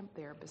camped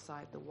there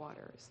beside the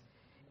waters.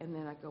 And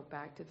then I go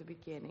back to the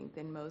beginning.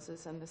 Then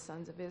Moses and the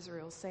sons of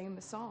Israel sang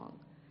the song.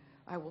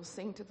 I will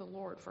sing to the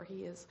Lord, for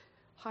he is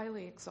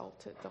highly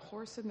exalted. The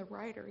horse and the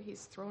rider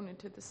he's thrown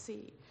into the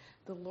sea.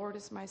 The Lord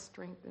is my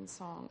strength and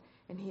song,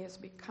 and he has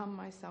become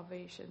my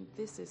salvation.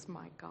 This is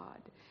my God,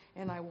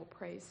 and I will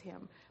praise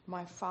him.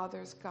 My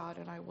Father's God,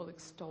 and I will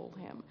extol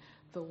him.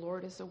 The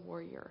Lord is a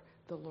warrior.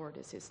 The Lord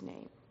is his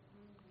name.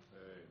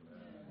 Amen.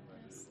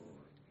 Thank you,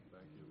 Lord.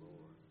 Thank you,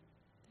 Lord.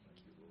 Thank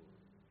you, Lord.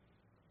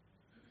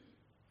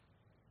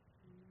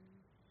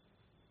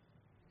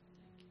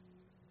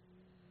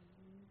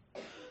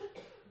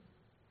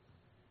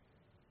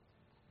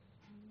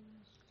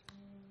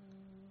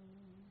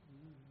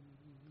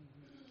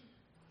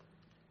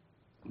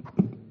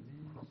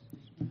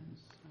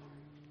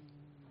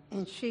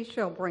 And she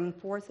shall bring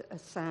forth a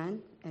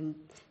son, and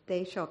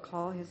they shall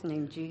call his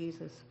name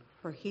Jesus,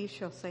 for he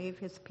shall save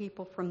his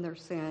people from their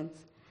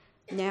sins.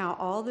 Now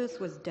all this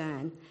was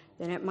done,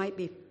 that it might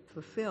be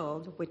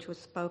fulfilled, which was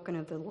spoken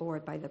of the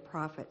Lord by the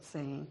prophet,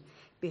 saying,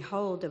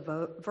 Behold,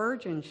 a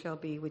virgin shall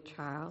be with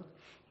child,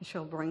 and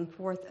shall bring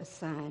forth a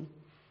son,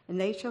 and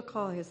they shall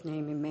call his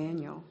name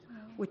Emmanuel,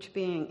 which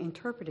being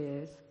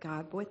interpreted is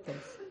God with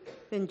us.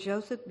 Then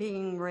Joseph,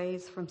 being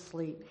raised from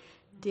sleep,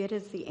 did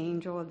as the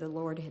angel of the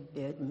Lord had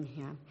bidden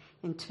him,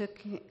 and took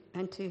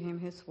unto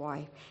him his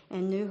wife,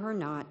 and knew her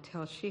not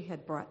till she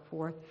had brought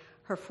forth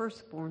her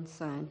firstborn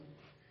son,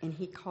 and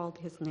he called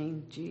his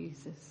name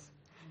Jesus.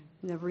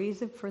 And the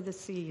reason for the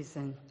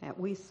season that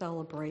we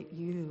celebrate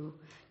you,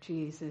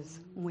 Jesus,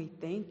 we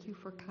thank you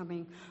for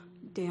coming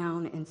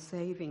down and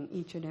saving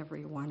each and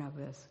every one of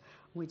us.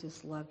 We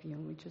just love you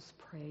and we just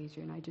praise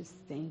you, and I just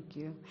thank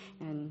you,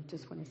 and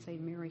just want to say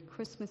Merry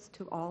Christmas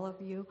to all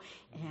of you,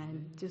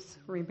 and just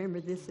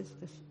remember this is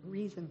the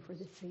reason for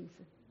the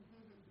season.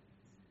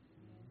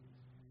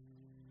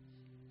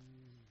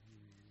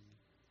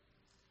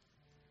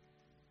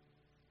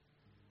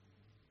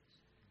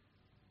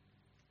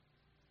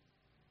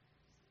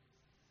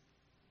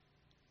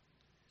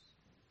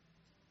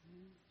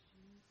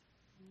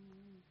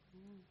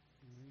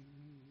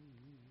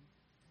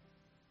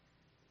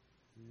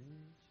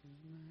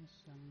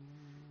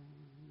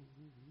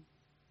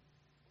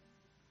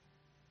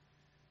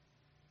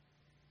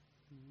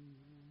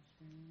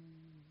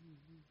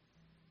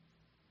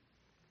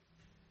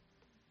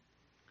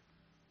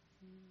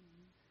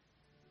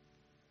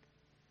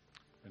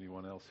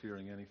 Anyone else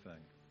hearing anything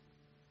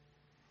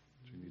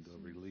that you need to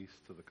release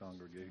to the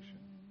congregation?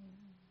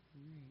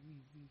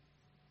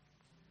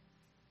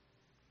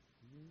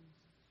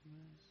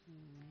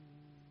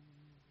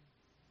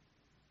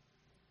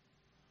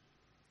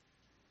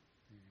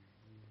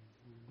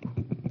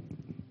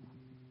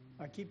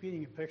 I keep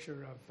getting a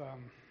picture of,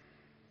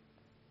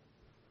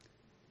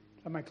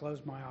 I might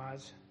close my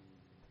eyes,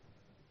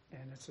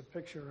 and it's a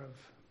picture of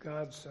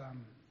God's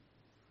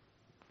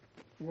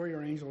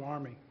warrior angel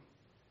army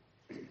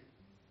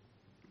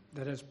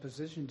that has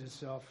positioned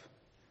itself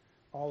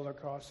all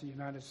across the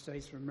United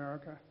States of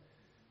America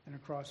and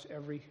across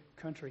every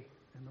country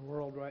in the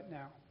world right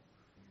now.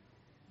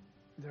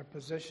 They're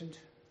positioned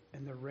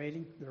and they're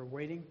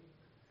waiting,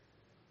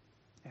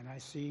 and I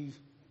see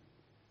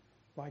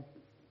like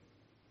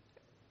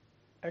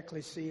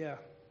Ecclesia's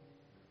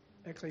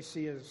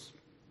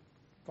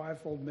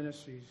fivefold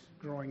ministries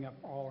growing up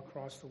all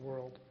across the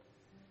world,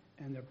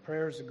 and their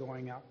prayers are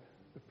going up.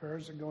 The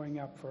prayers are going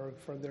up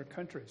for their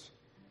countries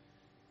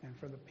and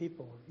for the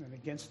people, and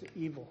against the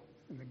evil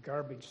and the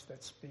garbage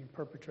that's being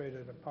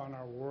perpetrated upon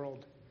our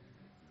world.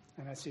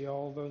 And I see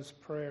all those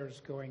prayers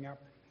going up.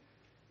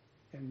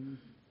 In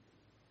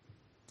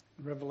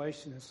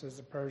Revelation, it says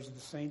the prayers of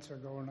the saints are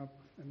going up,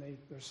 and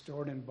they're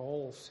stored in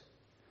bowls.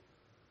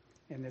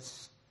 And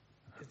it's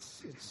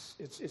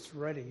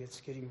ready. It's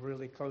getting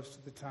really close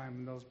to the time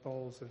when those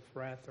bowls of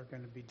wrath are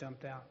going to be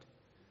dumped out.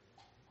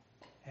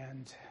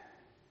 And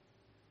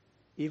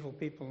evil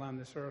people on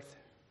this earth,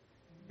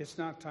 it's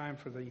not time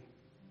for the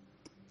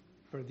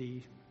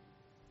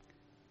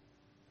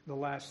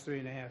last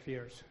 3.5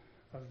 years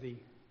of the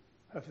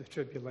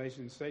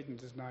tribulation. Satan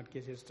does not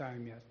get his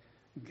time yet.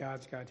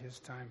 God's got his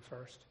time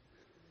first.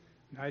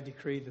 And I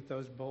decree that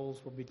those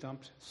bowls will be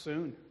dumped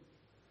soon.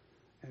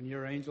 And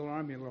your angel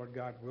army, Lord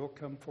God, will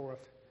come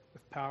forth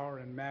with power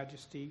and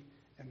majesty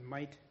and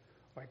might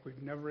like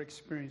we've never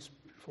experienced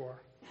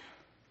before.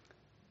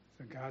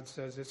 So God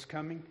says it's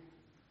coming.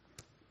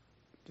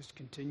 Just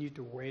continue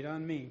to wait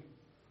on me.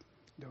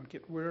 Don't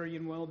get weary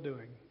in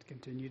well-doing.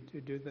 Continue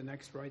to do the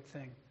next right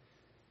thing.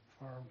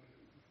 For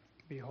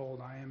behold,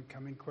 I am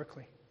coming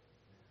quickly.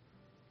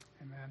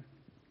 Amen.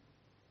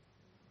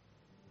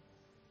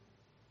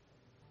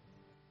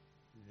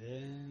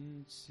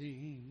 Then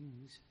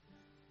sings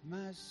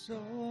my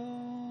soul,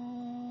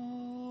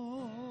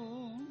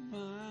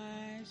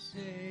 my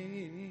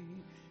Savior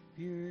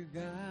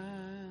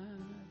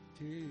God,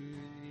 to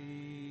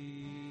thee.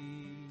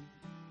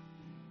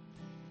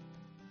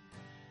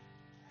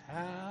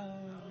 How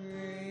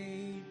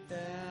great thou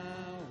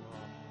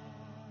art!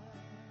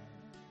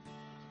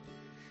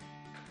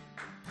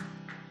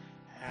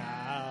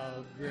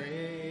 How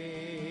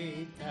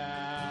great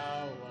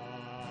thou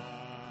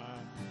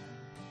art!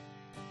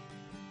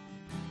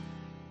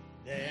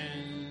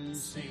 Then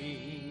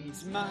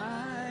sings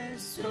my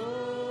soul,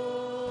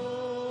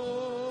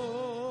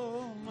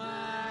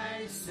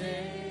 my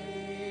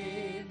Savior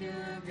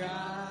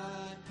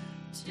God,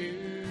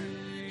 to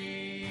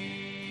thee.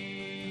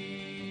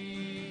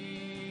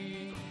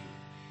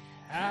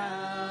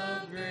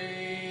 How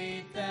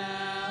great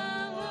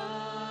thou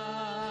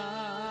art!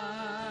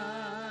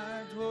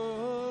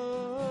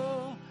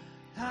 Oh,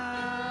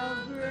 how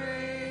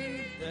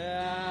great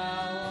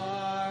thou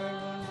art!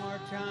 One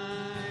more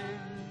time.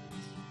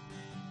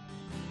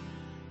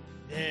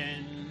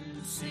 Then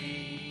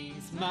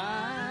sings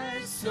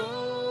my soul,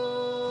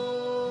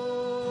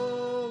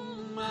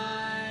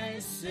 my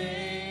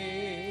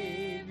Savior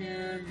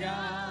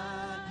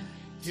God,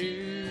 to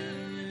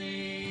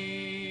thee.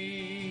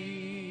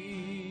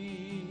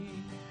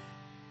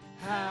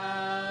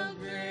 How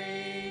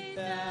great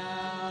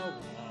thou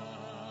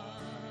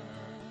art!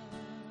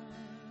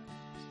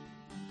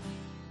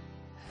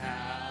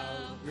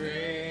 How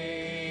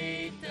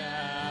great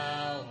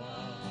thou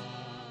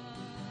art!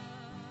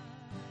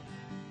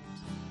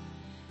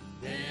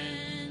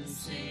 Then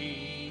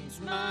sings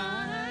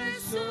my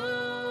soul,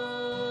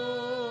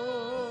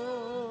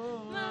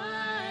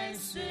 my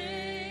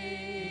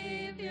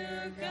Savior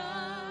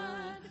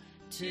God,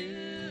 to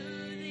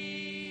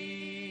thee.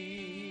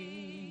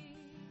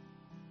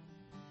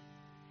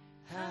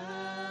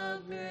 How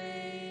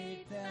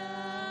great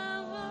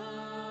thou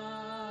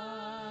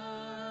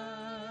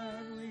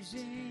art! We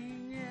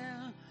sing,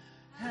 yeah.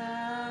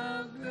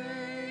 How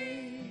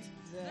great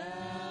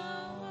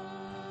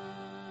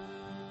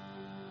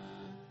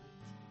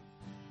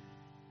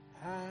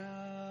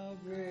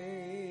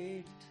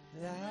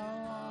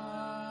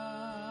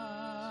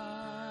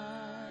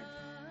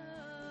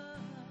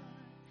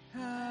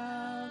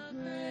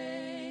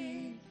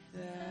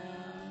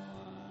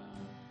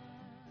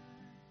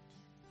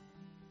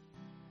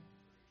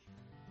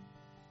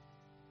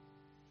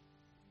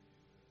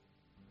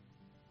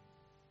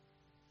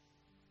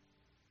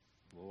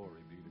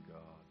Glory be to God.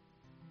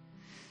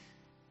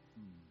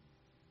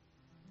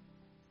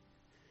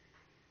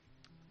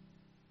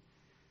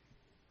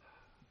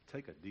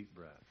 Take a deep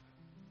breath.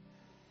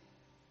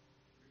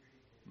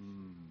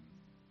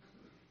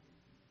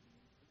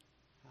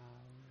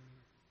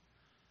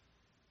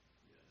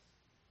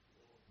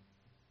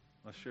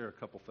 I'll share a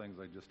couple things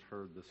I just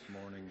heard this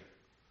morning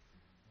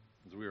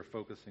as we are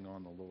focusing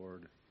on the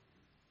Lord.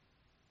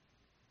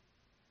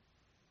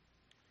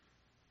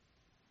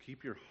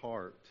 Keep your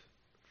heart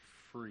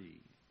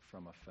free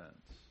from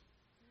offense.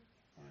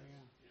 Oh,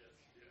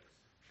 yeah.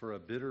 For a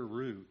bitter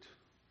root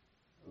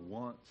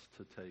wants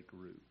to take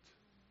root.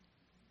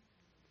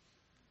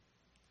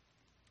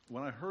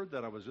 When I heard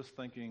that, I was just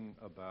thinking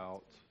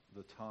about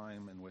the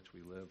time in which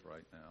we live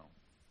right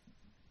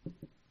now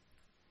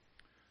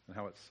and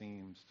how it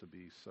seems to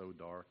be so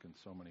dark in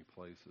so many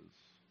places.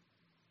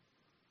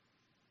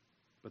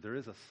 But there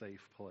is a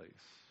safe place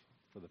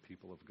for the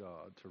people of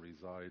God to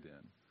reside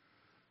in.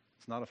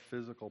 It's not a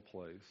physical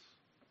place.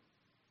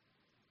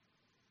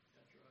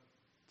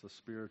 It's a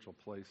spiritual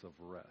place of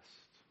rest.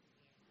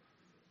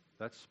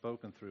 That's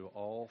spoken through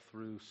all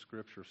through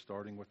Scripture,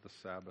 starting with the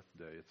Sabbath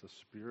day. It's a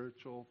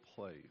spiritual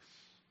place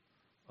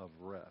of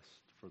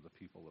rest for the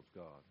people of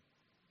God.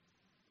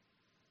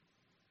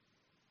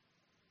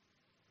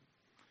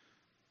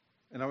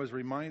 And I was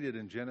reminded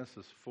in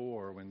Genesis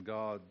 4 when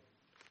God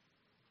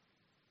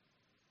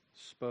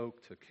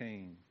spoke to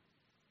Cain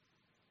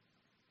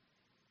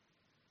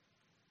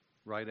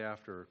right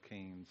after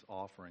Cain's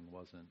offering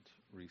wasn't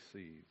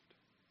received.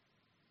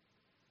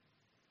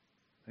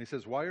 And he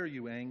says, "Why are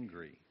you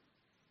angry?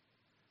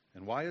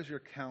 And why is your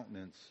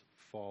countenance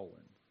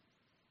fallen?"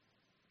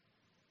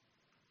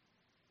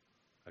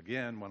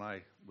 Again, when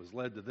I was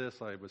led to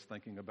this, I was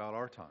thinking about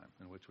our time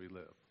in which we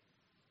live.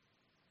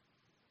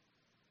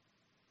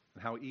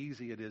 And how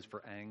easy it is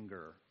for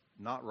anger,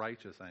 not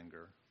righteous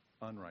anger,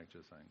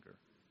 unrighteous anger,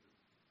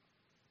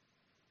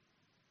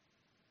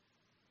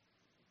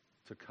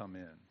 to come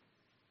in.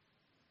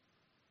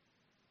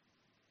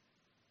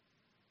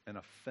 An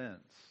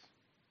offense.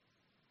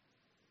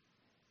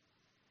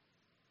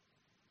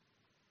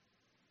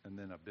 And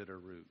then a bitter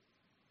root.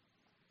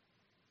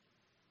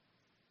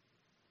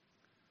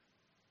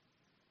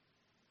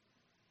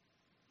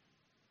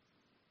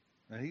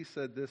 And he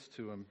said this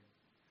to him.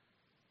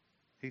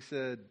 He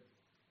said,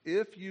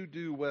 if you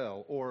do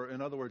well, or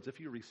in other words, if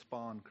you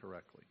respond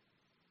correctly,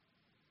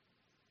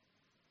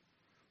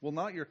 will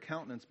not your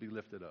countenance be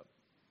lifted up?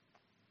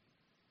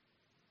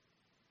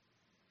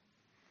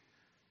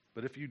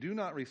 But if you do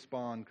not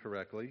respond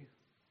correctly,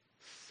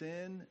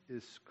 sin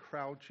is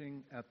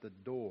crouching at the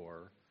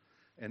door,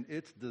 and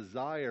its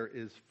desire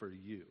is for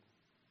you.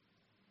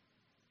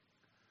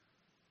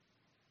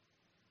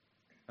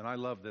 And I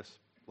love this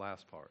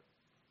last part,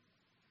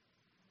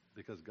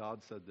 because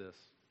God said this,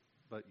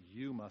 but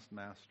you must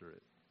master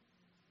it.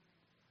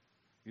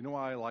 You know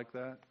why I like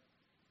that?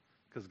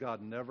 Because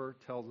God never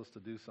tells us to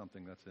do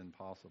something that's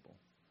impossible.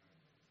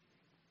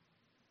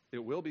 It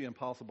will be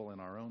impossible in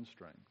our own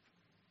strength.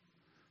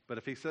 But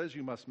if he says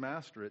you must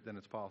master it, then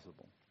it's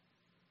possible.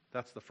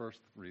 That's the first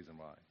reason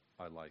why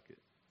I like it.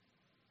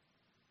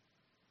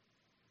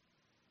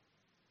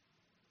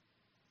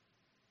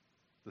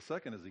 The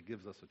second is he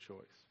gives us a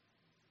choice.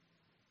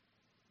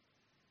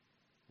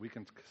 We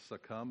can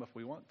succumb if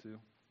we want to,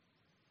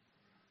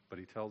 but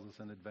he tells us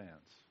in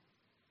advance.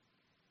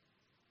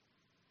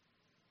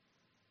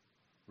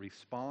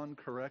 Respond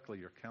correctly,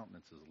 your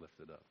countenance is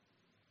lifted up.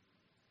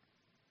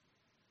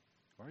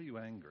 Why are you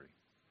angry?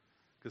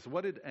 Because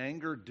what did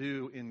anger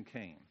do in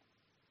Cain?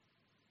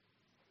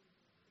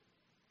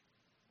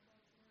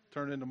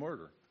 Turn into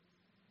murder.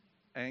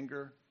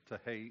 Anger to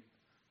hate,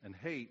 and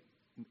hate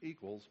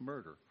equals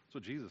murder. That's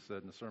what Jesus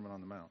said in the Sermon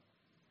on the Mount.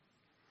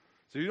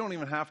 So you don't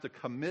even have to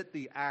commit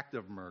the act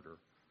of murder.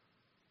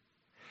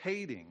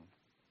 Hating.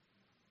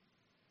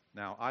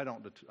 Now, I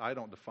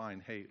don't define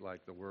hate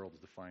like the world's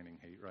defining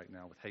hate right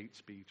now with hate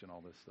speech and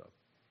all this stuff.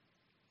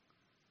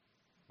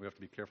 We have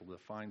to be careful to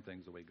define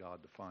things the way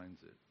God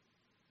defines it.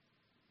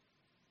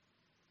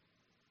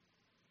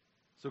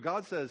 So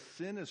God says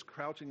sin is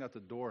crouching at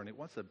the door and it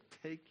wants to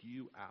take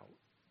you out.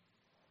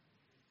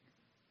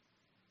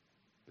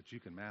 But you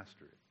can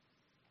master it.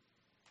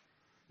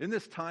 In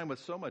this time with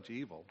so much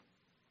evil,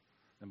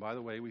 and by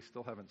the way, we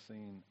still haven't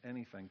seen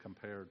anything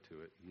compared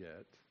to it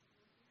yet.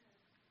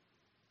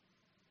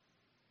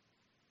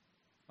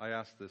 I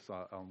asked this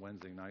on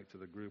Wednesday night to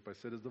the group. I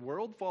said, is the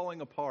world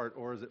falling apart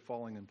or is it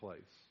falling in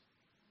place?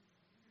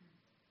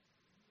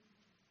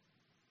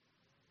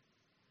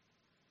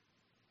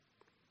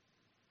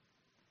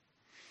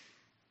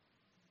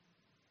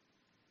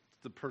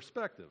 It's the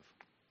perspective.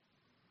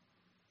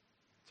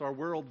 It's our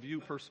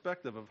worldview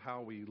perspective of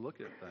how we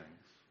look at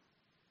things.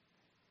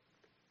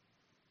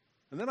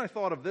 And then I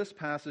thought of this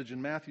passage in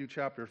Matthew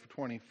chapter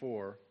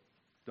 24.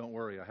 Don't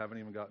worry, I haven't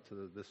even got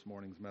to this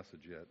morning's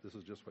message yet. This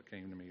is just what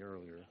came to me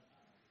earlier.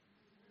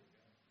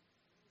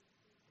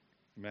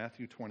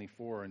 Matthew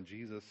 24, and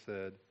Jesus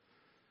said,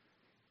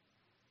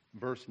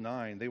 Verse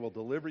 9, they will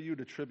deliver you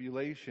to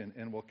tribulation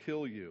and will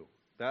kill you.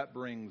 That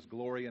brings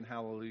glory and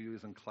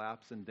hallelujahs and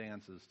claps and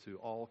dances to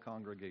all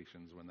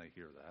congregations when they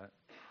hear that.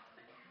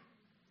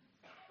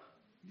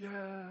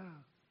 Yeah.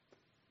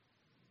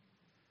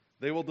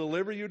 They will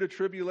deliver you to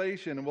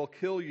tribulation and will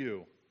kill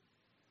you.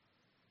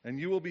 And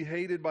you will be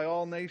hated by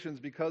all nations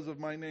because of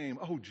my name.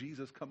 Oh,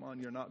 Jesus, come on,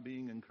 you're not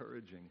being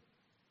encouraging.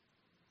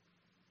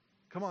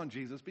 Come on,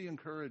 Jesus, be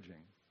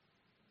encouraging.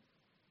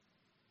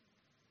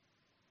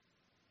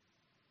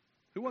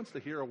 Who wants to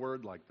hear a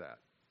word like that?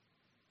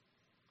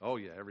 Oh,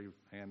 yeah, every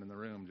hand in the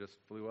room just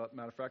flew up.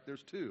 Matter of fact,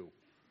 there's 2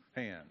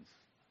 hands.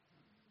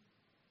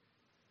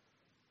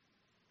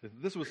 If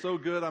this was so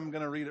good, I'm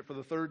going to read it for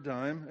the 3rd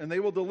time. And they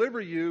will deliver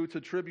you to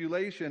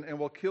tribulation and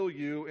will kill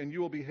you, and you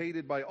will be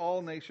hated by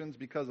all nations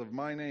because of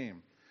my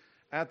name.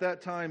 At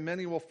that time,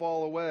 many will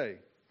fall away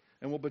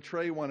and will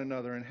betray one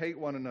another and hate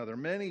one another.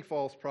 Many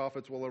false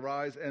prophets will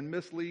arise and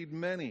mislead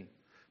many.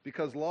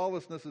 Because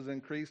lawlessness is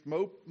increased,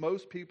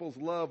 most people's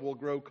love will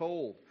grow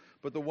cold.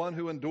 But the one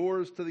who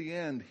endures to the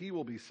end, he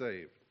will be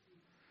saved.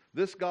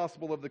 This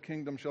gospel of the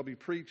kingdom shall be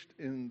preached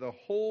in the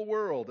whole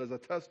world as a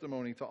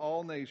testimony to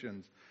all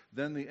nations.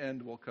 Then the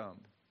end will come.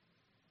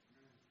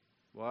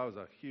 Well, that was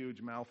a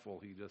huge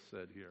mouthful he just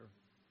said here.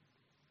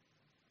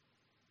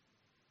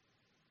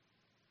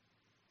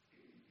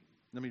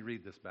 Let me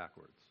read this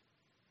backwards.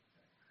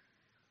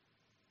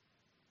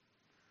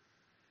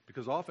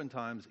 Because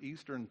oftentimes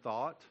Eastern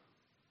thought,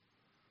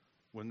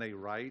 when they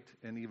write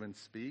and even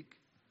speak,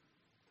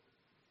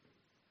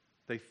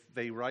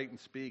 they write and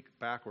speak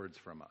backwards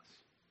from us.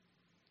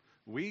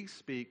 We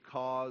speak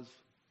cause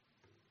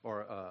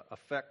or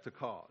effect to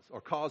cause, or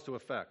cause to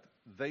effect.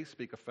 They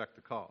speak effect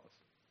to cause.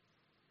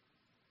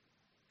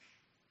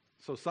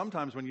 So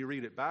sometimes when you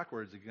read it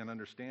backwards, you can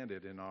understand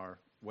it in our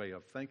way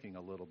of thinking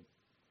a little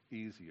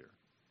easier.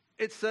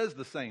 It says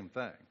the same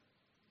thing.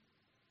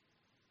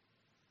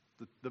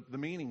 The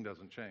meaning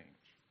doesn't change.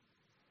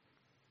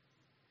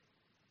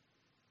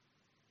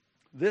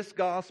 This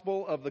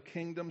gospel of the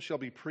kingdom shall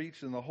be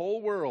preached in the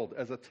whole world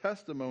as a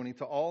testimony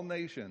to all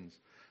nations.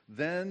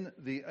 Then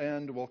the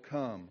end will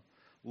come.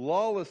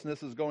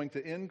 Lawlessness is going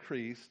to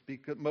increase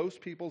because most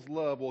people's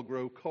love will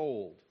grow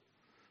cold.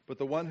 But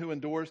the one who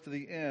endures to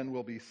the end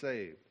will be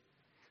saved.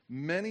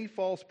 Many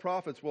false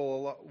prophets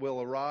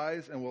will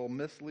arise and will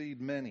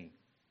mislead many.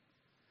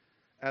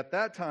 At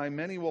that time,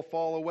 many will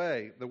fall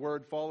away. The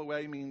word fall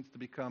away means to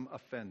become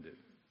offended.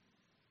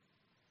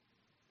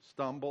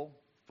 Stumble,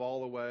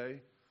 fall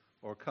away,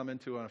 or come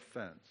into an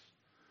offense.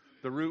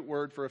 The root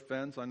word for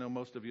offense, I know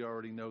most of you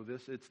already know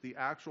this, it's the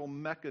actual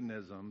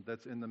mechanism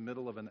that's in the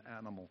middle of an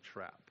animal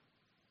trap.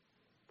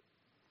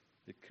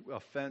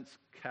 Offense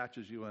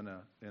catches you in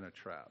a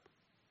trap.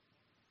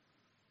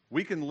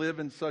 We can live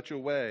in such a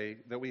way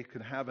that we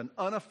can have an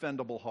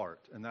unoffendable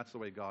heart, and that's the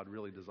way God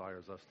really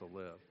desires us to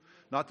live.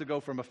 Not to go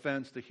from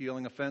offense to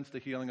healing,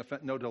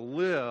 no, to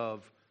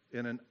live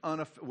in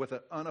with an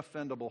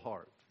unoffendable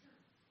heart.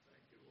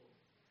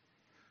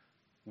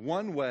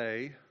 One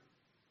way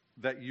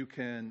that you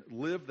can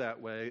live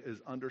that way is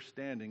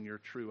understanding your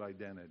true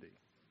identity.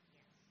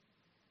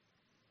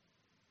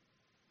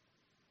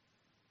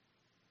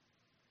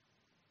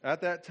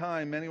 At that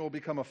time, many will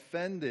become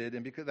offended,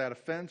 and because that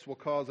offense will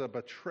cause a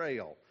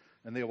betrayal,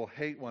 and they will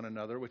hate one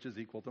another, which is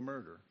equal to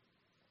murder.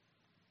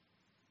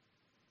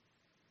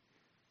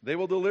 They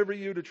will deliver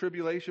you to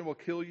tribulation, will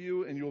kill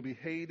you, and you will be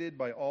hated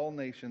by all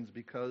nations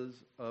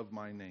because of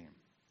my name.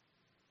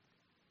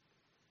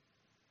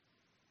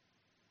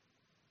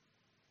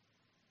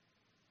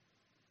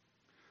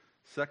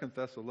 Second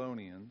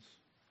Thessalonians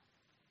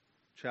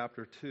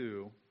chapter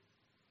 2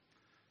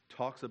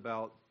 talks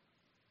about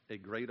a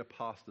great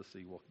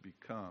apostasy will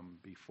become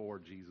before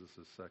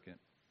Jesus' second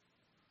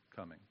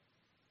coming.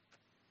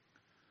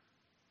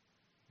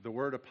 The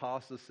word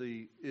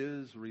apostasy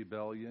is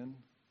rebellion.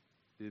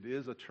 It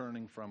is a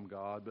turning from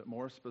God, but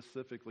more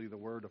specifically, the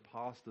word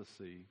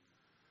apostasy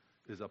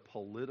is a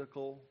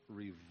political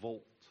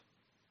revolt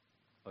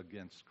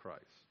against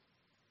Christ.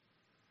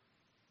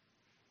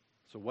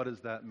 So what does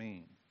that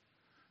mean?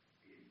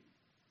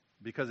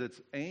 Because it's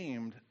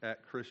aimed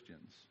at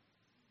Christians.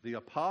 The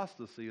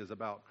apostasy is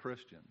about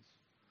Christians.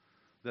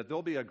 That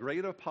there'll be a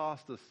great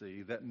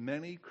apostasy that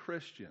many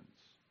Christians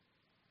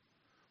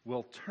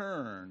will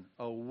turn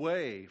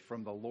away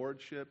from the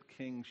lordship,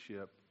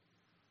 kingship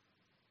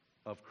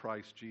of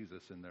Christ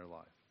Jesus in their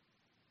life.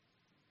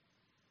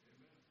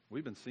 Amen.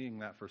 We've been seeing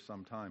that for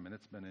some time, and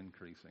it's been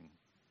increasing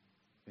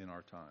in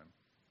our time.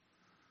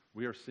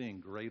 We are seeing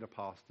great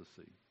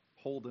apostasy.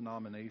 Whole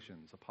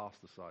denominations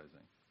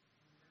apostatizing.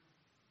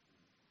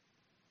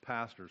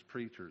 Pastors,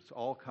 preachers,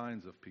 all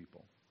kinds of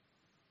people.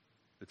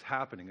 It's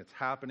happening. It's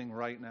happening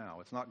right now.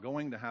 It's not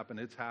going to happen.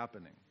 It's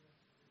happening.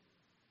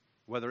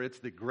 Whether it's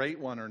the great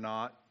one or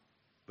not,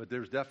 but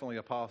there's definitely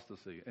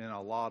apostasy, and a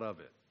lot of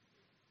it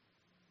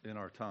in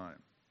our time.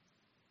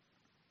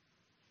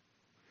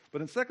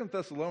 But in 2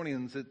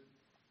 Thessalonians,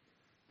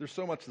 there's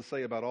so much to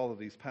say about all of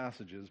these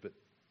passages, but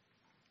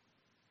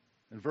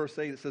in verse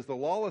 8 it says, the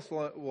lawless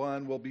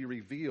one will be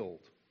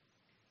revealed,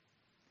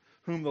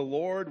 whom the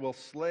Lord will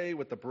slay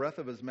with the breath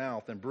of his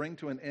mouth and bring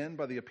to an end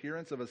by the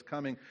appearance of his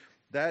coming.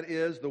 That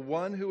is, the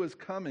one who is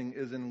coming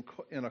is in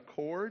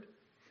accord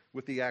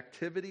with the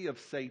activity of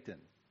Satan.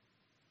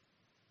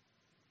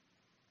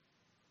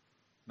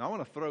 Now I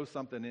want to throw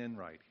something in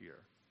right here.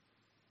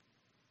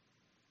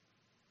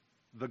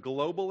 The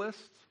globalists,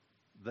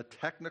 the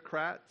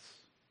technocrats,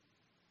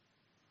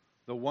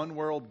 the one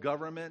world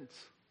government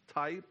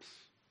types,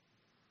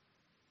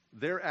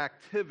 their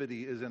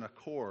activity is in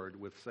accord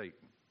with Satan.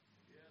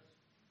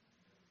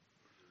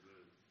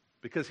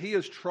 Because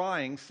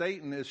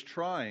Satan is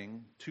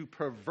trying to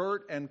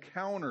pervert and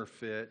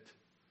counterfeit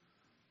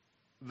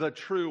the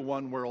true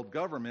one world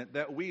government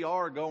that we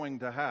are going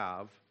to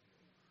have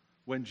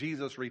when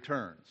Jesus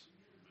returns.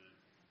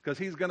 Because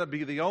he's going to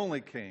be the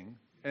only king,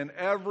 and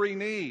every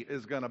knee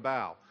is going to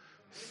bow.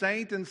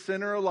 Saint and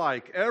sinner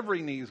alike,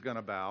 every knee is going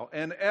to bow,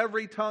 and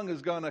every tongue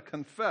is going to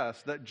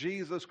confess that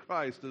Jesus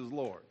Christ is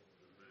Lord.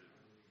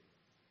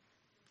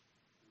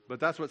 But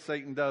that's what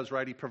Satan does,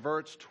 right? He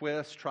perverts,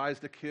 twists, tries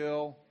to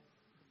kill.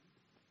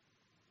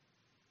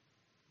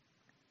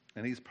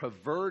 And he's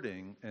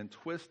perverting and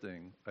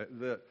twisting.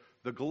 The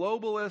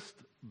globalist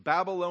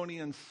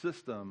Babylonian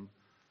system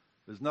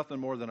is nothing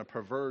more than a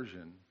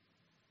perversion,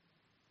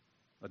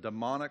 a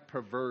demonic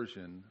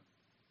perversion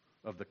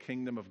of the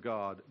kingdom of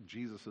God,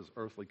 Jesus'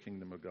 earthly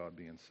kingdom of God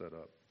being set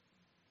up.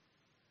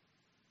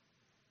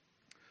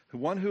 The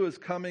one who is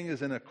coming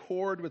is in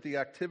accord with the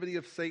activity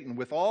of Satan,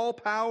 with all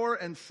power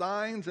and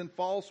signs and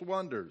false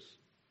wonders.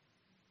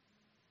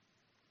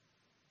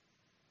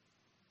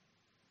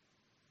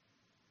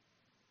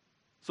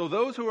 So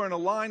those who are in a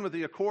line with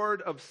the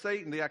accord of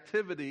Satan, the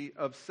activity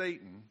of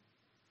Satan,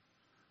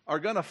 are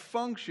going to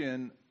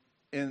function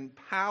in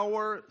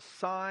power,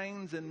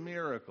 signs, and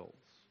miracles.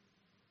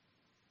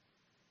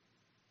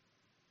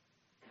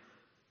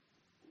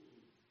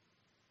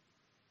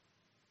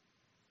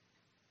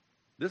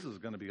 This is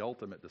going to be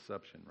ultimate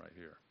deception right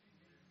here.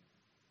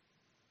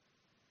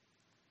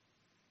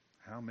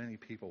 How many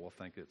people will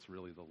think it's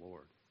really the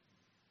Lord?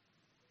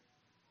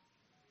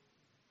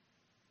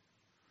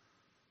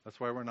 That's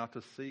why we're not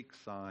to seek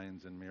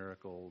signs and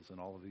miracles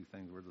and all of these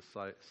things. We're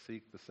to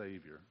seek the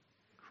Savior,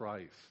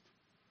 Christ.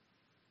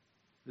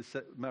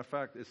 Matter of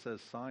fact, it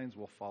says signs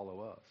will follow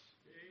us.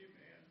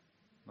 Amen.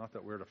 Not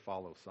that we're to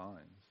follow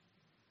signs.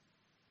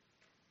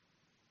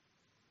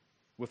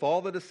 With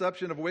all the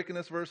deception of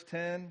wickedness, verse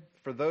 10,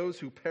 for those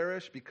who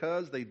perish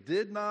because they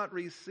did not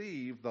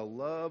receive the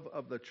love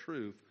of the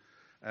truth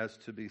as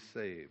to be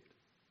saved.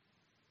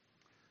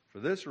 For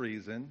this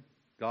reason,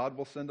 God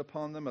will send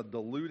upon them a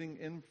deluding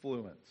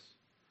influence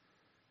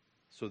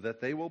so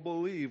that they will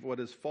believe what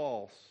is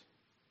false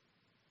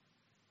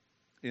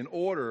in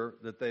order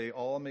that they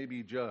all may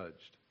be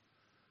judged.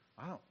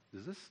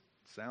 Does this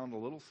sound a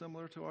little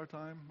similar to our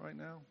time right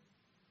now?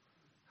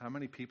 How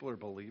many people are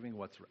believing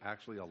what's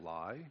actually a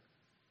lie?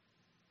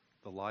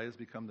 The lie has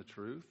become the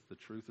truth. The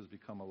truth has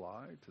become a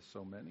lie to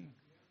so many.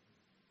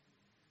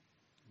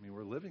 I mean,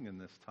 we're living in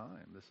this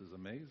time. This is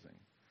amazing.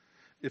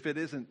 If it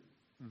isn't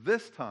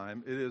this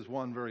time, it is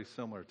one very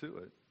similar to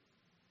it.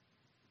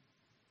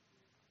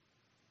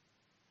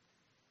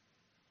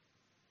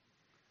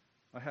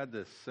 I had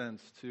this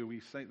sense too. We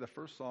sang the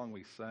first song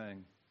we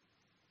sang.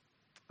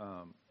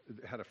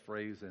 It had a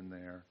phrase in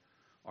there: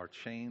 "Our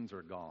chains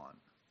are gone."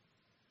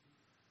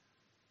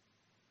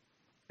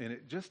 And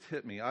it just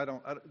hit me.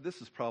 This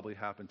has probably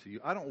happened to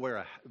you. I don't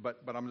wear but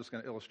I'm just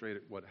going to illustrate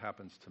what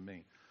happens to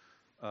me.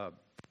 I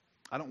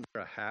don't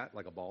wear a hat,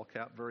 like a ball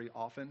cap, very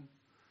often.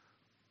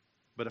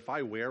 But if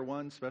I wear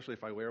one, especially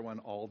if I wear one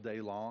all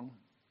day long,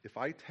 if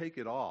I take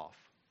it off,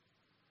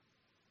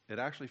 it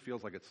actually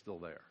feels like it's still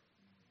there.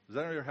 Does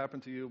that ever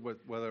happen to you?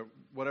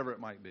 Whatever it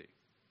might be.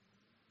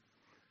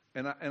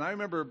 And I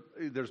remember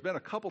there's been a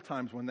couple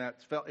times when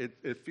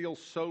it feels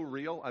so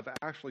real, I've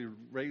actually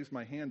raised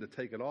my hand to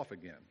take it off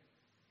again.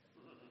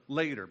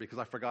 Later, because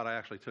I forgot I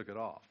actually took it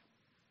off.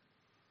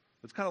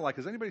 It's kind of like,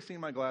 has anybody seen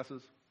my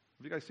glasses?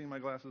 Have you guys seen my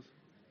glasses?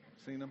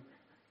 Seen them?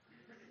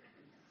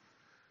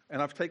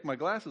 And I've taken my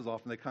glasses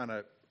off, and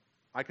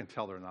I can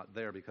tell they're not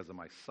there because of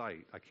my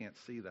sight. I can't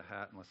see the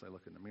hat unless I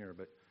look in the mirror,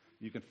 but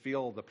you can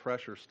feel the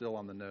pressure still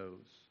on the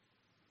nose.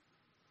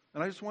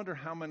 And I just wonder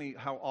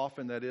how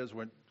often that is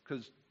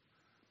because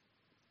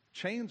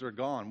chains are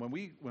gone. When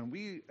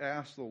we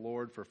ask the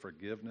Lord for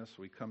forgiveness,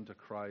 we come to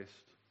Christ.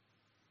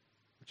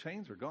 The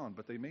chains are gone,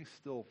 but they may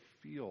still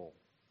feel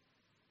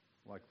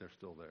like they're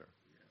still there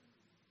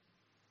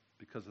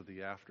because of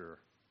the after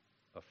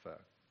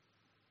effect.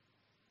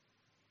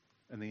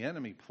 And the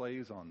enemy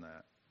plays on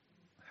that,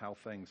 how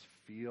things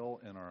feel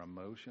in our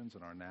emotions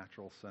and our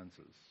natural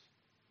senses.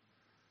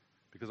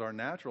 Because our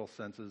natural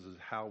senses is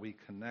how we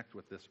connect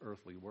with this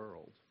earthly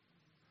world.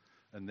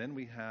 And then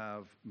we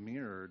have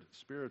mirrored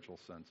spiritual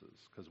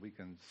senses, because we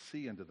can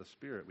see into the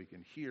Spirit, we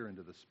can hear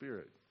into the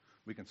Spirit,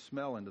 we can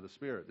smell into the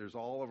Spirit. There's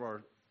all of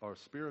our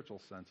spiritual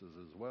senses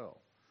as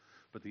well.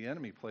 But the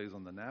enemy plays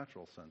on the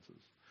natural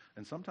senses.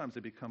 And sometimes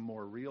they become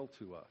more real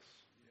to us.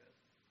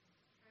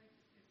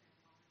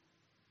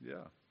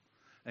 Yeah.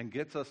 and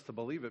gets us to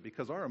believe it,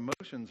 because our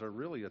emotions are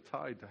really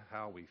tied to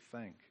how we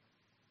think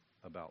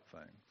about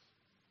things.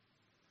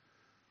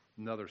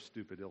 Another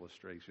stupid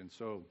illustration.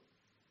 So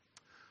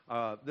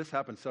this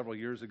happened several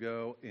years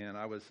ago, and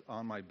I was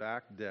on my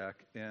back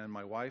deck, and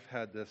my wife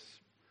had this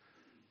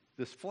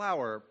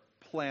flower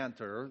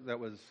planter that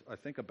was, I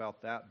think,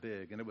 about that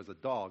big, and it was a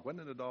dog.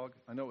 Wasn't it a dog?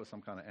 I know it was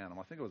some kind of animal.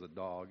 I think it was a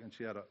dog, and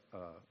she had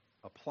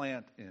a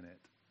plant in it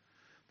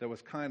that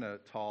was kind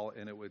of tall,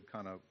 and it would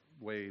kind of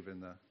wave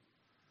in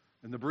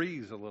the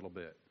breeze a little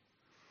bit.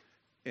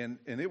 And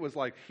it was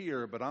like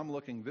here, but I'm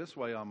looking this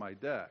way on my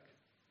deck.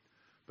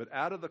 But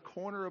out of the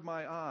corner of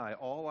my eye,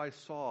 all I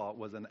saw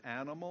was an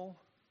animal,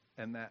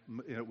 and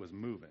it was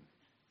moving.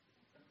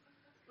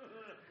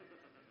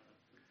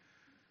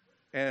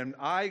 And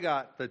I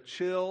got the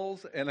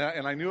chills, and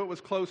I knew it was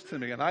close to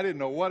me, and I didn't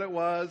know what it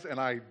was, and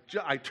I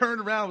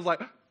turned around and was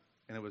like,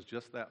 and it was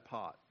just that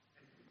pot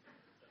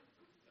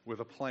with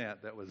a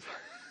plant that was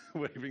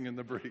waving in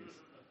the breeze.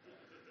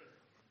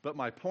 But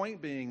my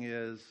point being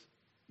is,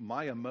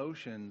 my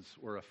emotions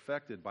were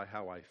affected by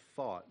how I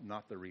thought,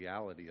 not the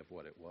reality of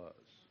what it was,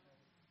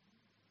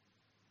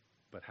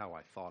 but how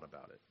I thought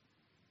about it.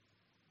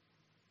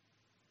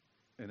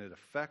 And it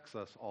affects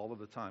us all of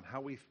the time,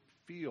 how we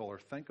feel or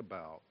think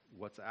about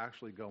what's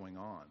actually going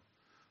on.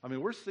 I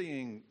mean, we're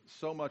seeing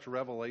so much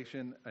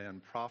revelation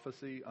and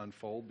prophecy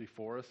unfold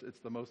before us. It's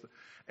the most,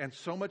 and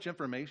so much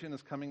information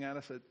is coming at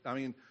us. I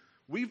mean,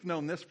 we've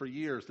known this for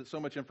years, that so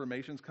much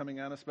information is coming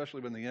at us,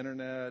 especially when the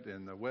internet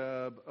and the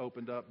web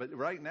opened up. But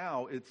right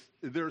now, it's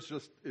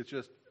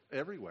just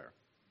everywhere.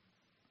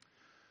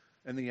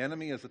 And the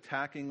enemy is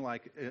attacking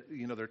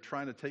they're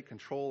trying to take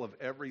control of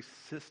every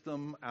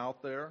system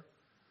out there.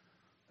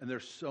 And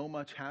there's so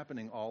much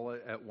happening all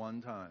at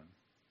one time.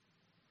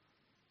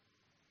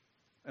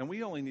 And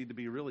we only need to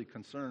be really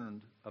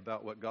concerned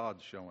about what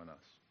God's showing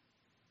us.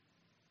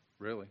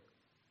 Really.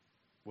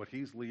 What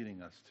He's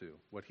leading us to.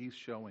 What He's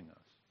showing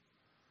us.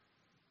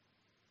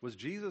 Was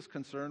Jesus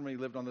concerned when He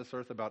lived on this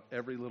earth about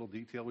every little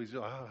detail? He's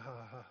just,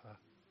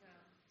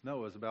 No,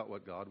 it was about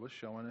what God was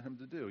showing Him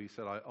to do. He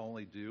said, I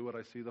only do what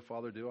I see the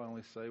Father do. I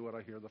only say what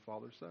I hear the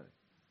Father say.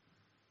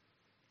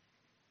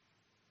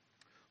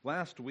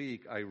 Last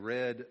week, I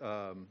read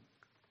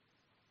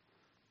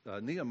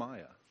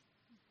Nehemiah,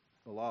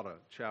 a lot of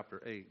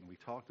chapter 8, and we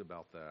talked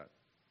about that.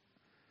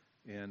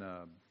 And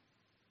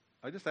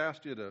I just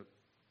asked you to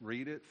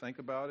read it, think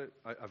about it.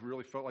 I've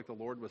really felt like the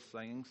Lord was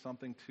saying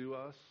something to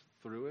us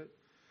through it.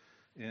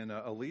 And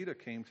Alita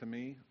came to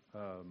me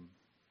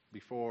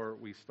before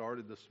we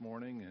started this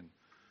morning,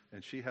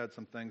 and she had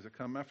some things that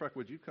come. Matter of fact,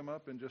 would you come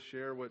up and just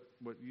share what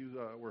you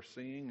were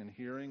seeing and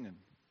hearing? And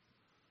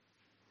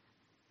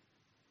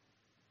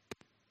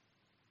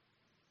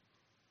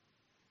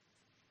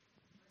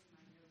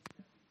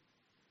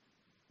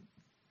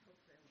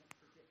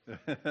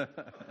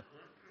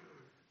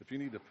if you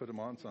need to put them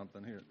on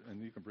something here,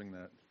 and you can bring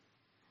that.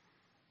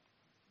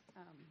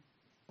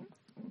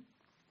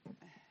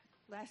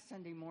 Last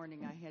Sunday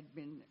morning, I had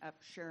been up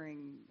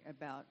sharing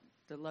about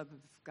the love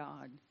of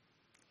God,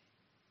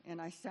 and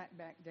I sat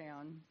back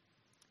down,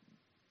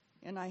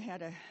 and I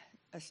had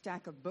a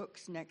stack of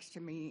books next to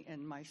me,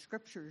 and my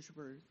scriptures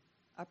were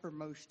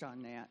uppermost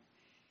on that,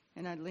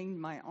 and I leaned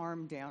my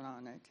arm down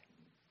on it.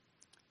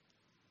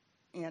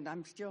 And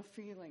I'm still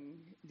feeling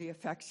the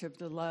effects of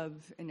the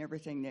love and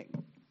everything that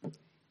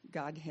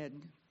God had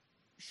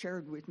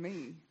shared with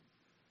me.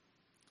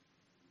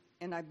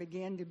 And I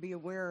began to be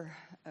aware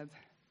of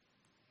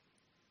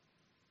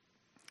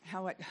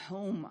how at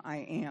home I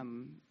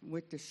am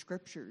with the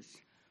scriptures,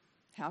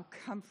 how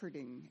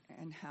comforting,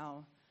 and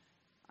how,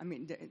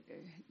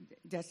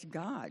 that's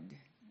God.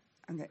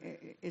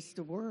 It's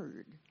the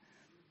Word.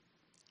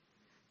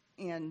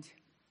 And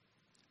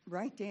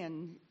right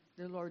then,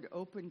 the Lord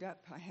opened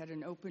up. I had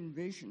an open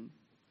vision.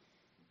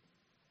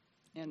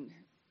 And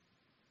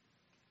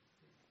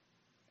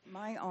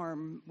my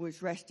arm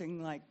was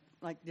resting like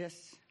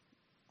this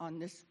on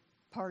this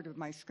part of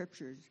my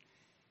scriptures.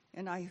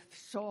 And I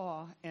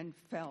saw and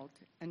felt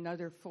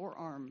another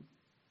forearm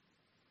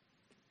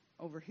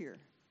over here,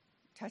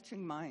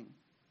 touching mine.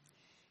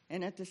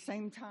 And at the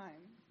same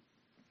time,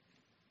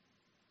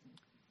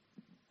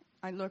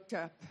 I looked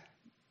up,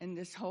 and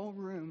this whole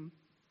room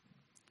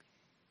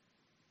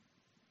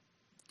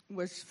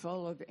was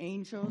full of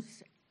angels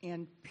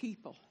and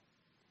people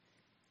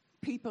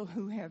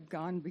who have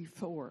gone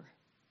before.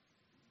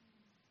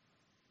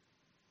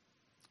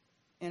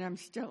 And I'm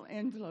still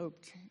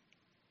enveloped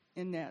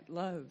in that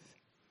love.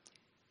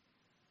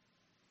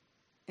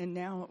 And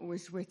now it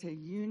was with a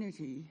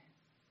unity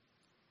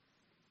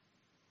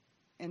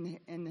and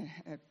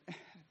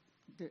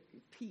the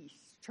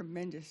peace,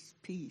 tremendous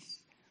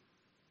peace.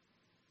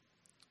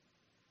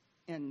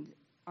 And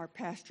our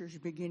pastor's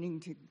beginning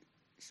to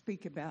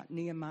speak about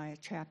Nehemiah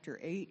chapter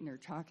 8, and they're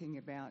talking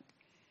about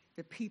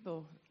the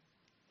people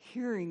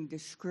hearing the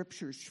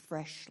scriptures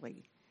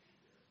freshly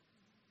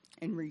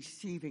and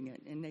receiving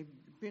it. And they've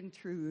been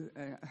through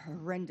a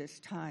horrendous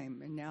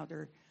time, and now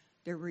they're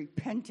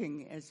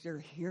repenting as they're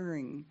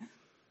hearing.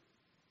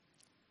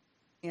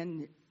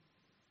 And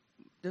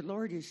the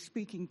Lord is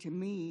speaking to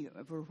me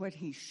over what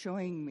he's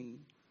showing me.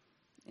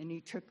 And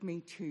he took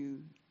me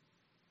to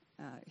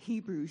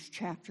Hebrews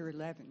chapter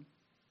 11.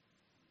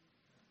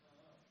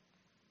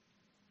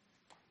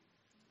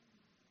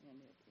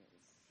 And it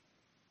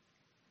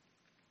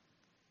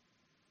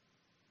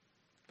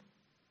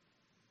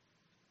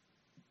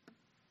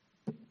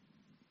is.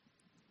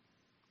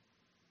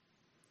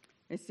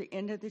 It's the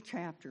end of the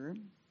chapter.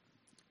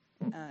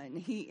 And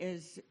he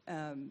is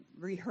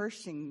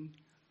rehearsing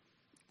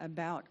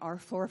about our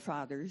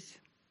forefathers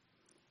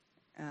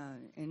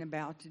and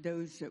about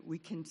those that we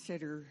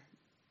consider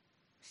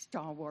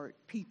stalwart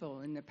people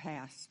in the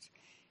past,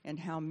 and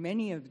how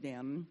many of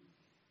them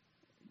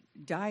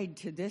died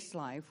to this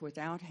life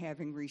without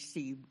having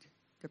received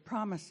the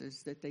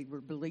promises that they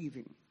were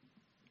believing.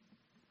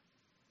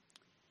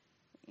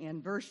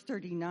 In verse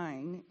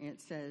 39,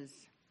 it says,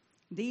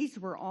 "These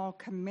were all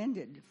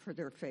commended for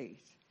their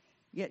faith,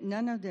 yet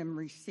none of them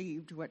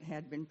received what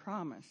had been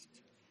promised.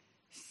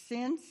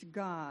 Since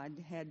God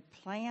had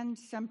planned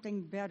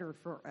something better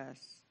for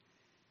us,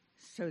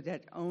 so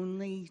that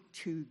only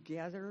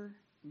together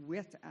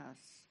with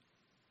us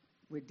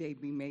would they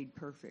be made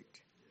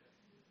perfect."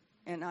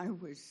 And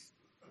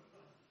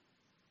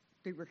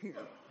they were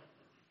here.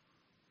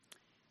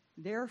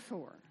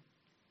 "Therefore,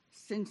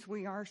 since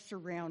we are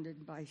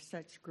surrounded by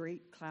such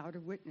great cloud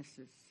of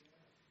witnesses,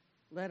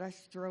 let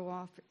us throw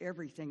off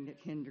everything that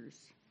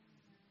hinders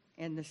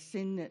and the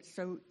sin that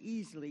so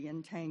easily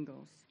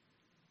entangles.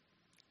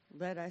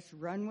 Let us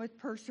run with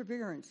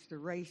perseverance the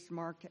race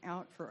marked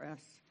out for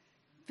us,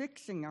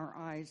 fixing our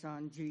eyes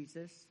on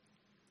Jesus,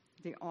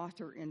 the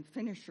author and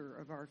finisher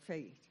of our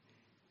faith.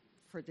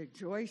 For the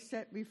joy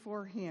set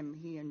before him,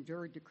 he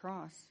endured the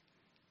cross,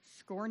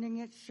 scorning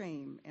its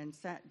shame, and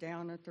sat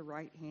down at the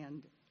right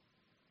hand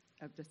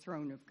of the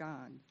throne of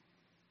God.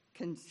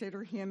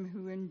 Consider him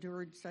who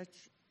endured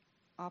such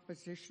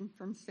opposition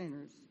from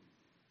sinners,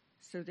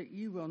 so that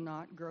you will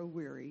not grow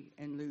weary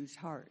and lose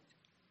heart."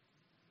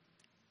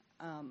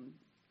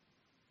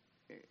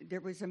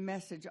 There was a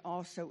message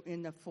also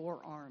in the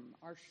forearm.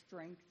 Our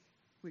strength,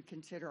 we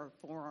consider our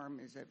forearm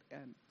as a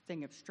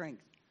thing of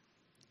strength.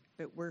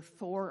 But we're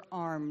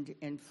forearmed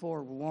and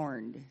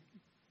forewarned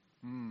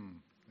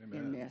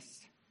in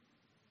this.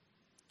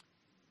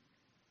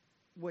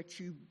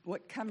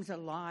 What comes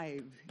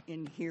alive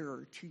in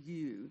here to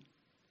you,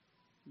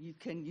 you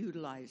can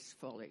utilize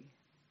fully.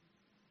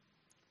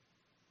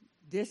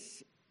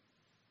 This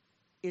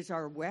is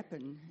our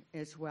weapon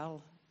as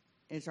well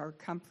as our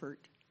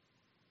comfort.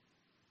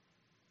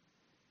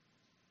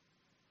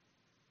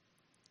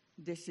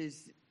 This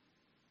is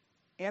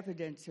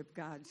evidence of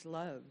God's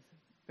love,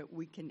 but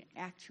we can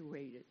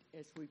actuate it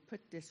as we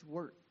put this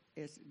work,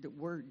 as the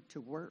word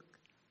to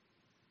work.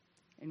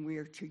 And we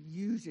are to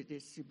use it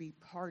as to be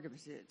part of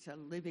it. It's a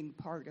living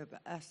part of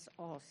us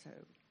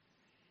also.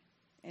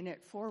 And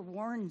it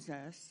forewarns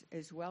us,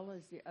 as well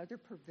as the other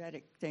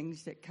prophetic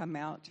things that come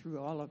out through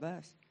all of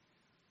us,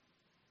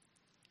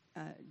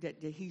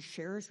 that he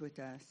shares with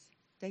us.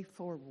 They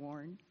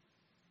forewarn,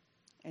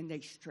 and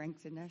they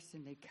strengthen us,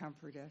 and they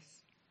comfort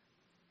us.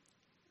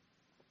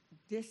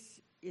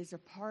 This is a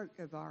part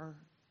of our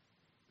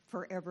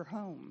forever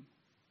home,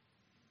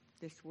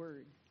 this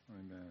word.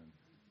 Amen.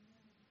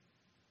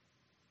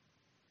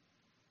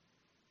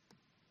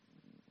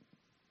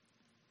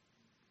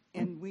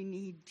 And we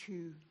need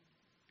to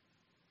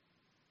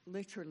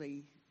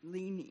literally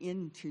lean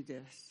into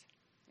this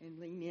and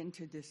lean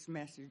into this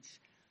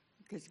message,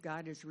 because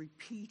God is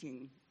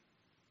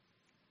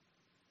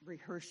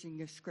rehearsing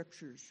the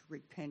scriptures,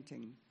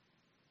 repenting,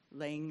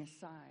 laying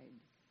aside,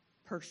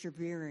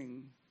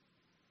 persevering,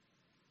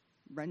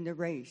 run the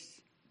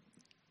race.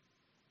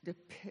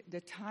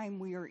 The time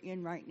we are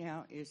in right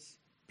now is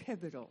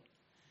pivotal,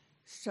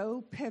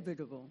 so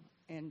pivotal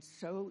and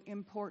so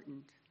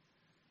important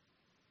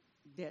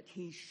that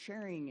he's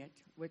sharing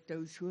it with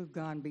those who have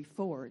gone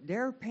before.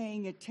 They're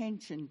paying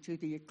attention to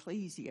the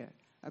ecclesia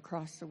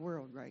across the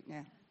world right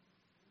now,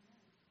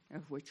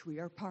 of which we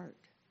are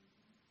part.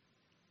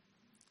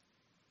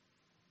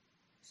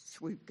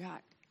 So we've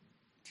got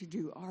to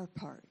do our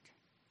part.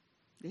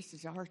 This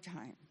is our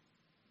time.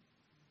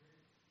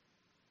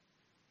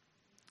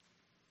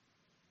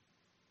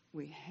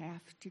 We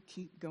have to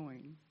keep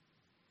going.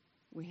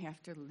 We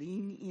have to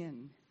lean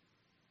in.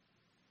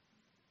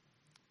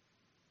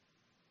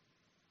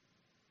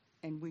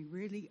 And we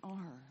really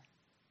are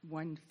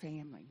one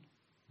family,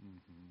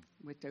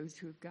 with those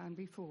who have gone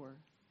before,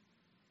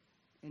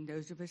 and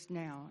those of us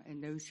now,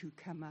 and those who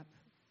come up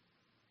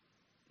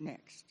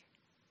next.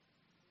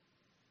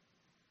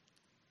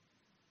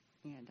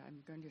 And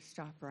I'm going to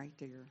stop right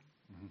there.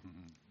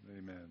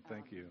 Amen.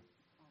 Thank you.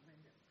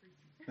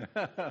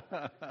 I'll end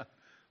up preaching.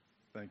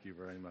 Thank you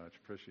very much.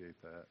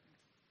 Appreciate that.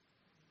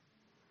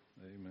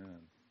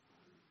 Amen.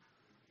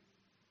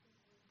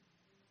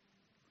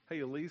 Hey,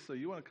 Elisa,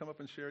 you want to come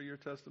up and share your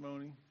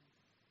testimony?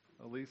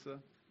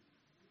 Elisa?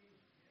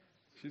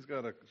 She's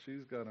got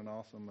an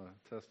awesome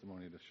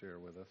testimony to share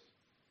with us.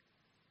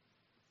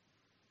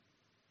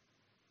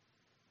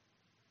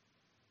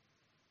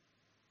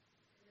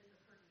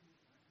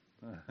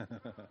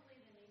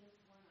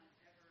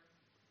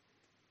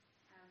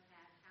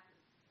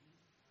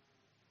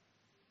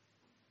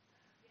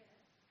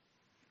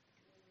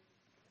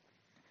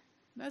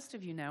 Most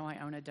of you know I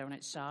own a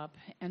donut shop,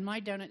 and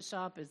my donut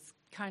shop is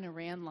kind of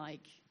ran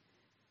like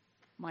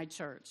my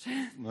church.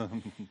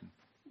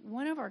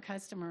 One of our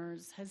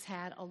customers has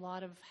had a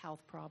lot of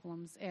health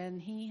problems, and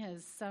he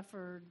has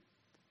suffered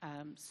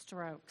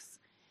strokes.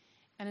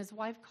 And his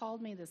wife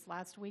called me this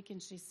last week,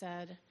 and she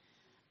said,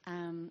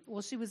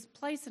 she was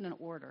placing an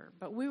order,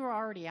 but we were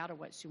already out of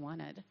what she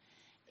wanted.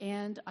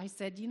 And I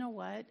said, you know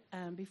what,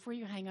 before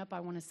you hang up, I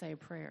want to say a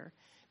prayer,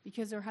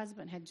 because her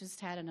husband had just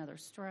had another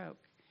stroke.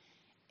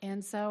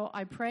 And so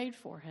I prayed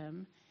for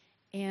him,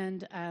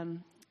 and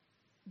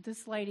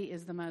this lady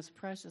is the most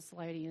precious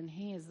lady, and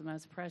he is the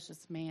most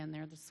precious man.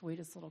 They're the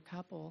sweetest little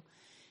couple.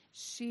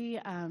 She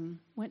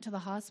went to the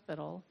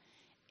hospital,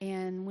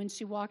 and when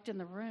she walked in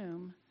the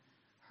room,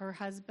 her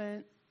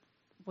husband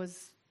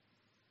was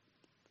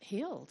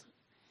healed.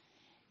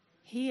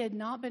 He had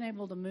not been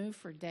able to move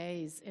for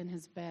days in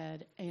his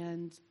bed,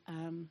 and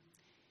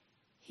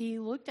he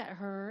looked at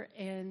her,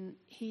 and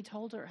he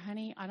told her,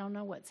 honey, I don't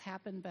know what's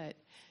happened, but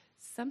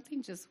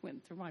something just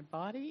went through my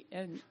body,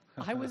 and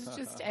I was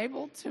just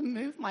able to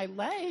move my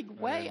leg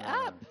way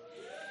up.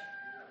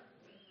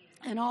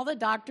 And all the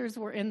doctors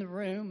were in the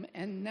room,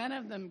 and none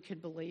of them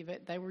could believe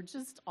it. They were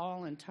just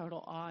all in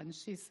total awe. And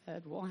she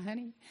said, well,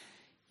 honey,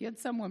 you had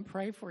someone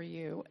pray for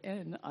you,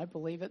 and I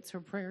believe it's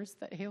her prayers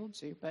that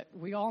healed you. But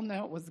we all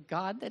know it was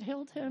God that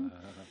healed him.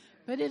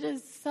 But it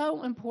is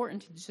so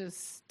important to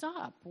just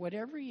stop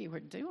whatever you are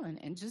doing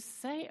and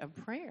just say a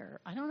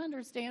prayer. I don't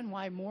understand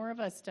why more of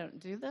us don't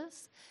do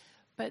this.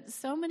 But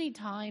so many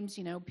times,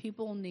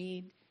 people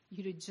need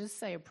you to just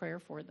say a prayer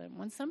for them.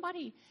 When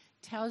somebody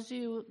tells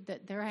you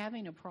that they're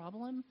having a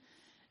problem,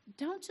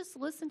 don't just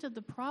listen to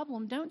the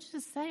problem. Don't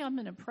just say, I'm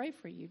going to pray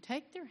for you.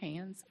 Take their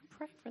hands and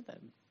pray for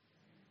them.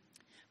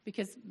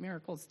 Because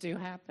miracles do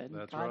happen.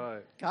 That's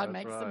right. God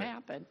makes them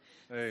happen.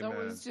 Amen. So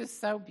it was just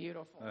so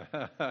beautiful.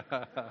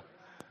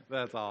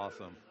 That's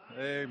awesome.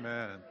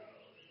 Amen.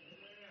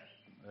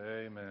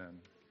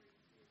 Amen.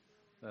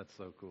 That's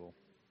so cool.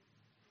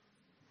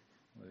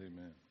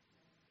 Amen.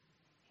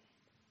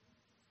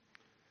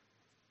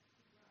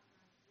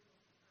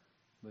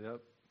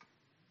 Yep.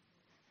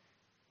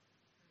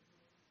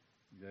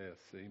 Yes,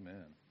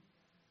 amen.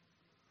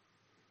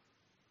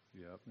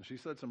 Yep. And she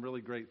said some really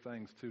great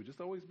things, too.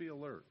 Just always be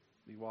alert,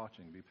 be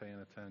watching, be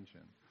paying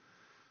attention.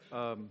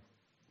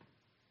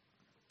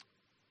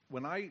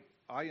 When I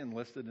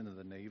enlisted into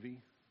the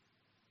Navy,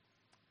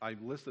 I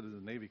enlisted in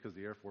the Navy because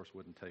the Air Force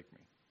wouldn't take me.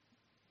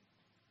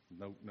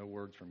 No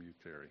words from you,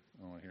 Terry.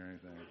 I don't want to hear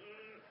anything.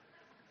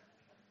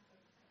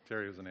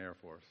 Terry was in the Air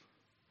Force.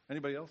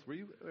 Anybody else? Were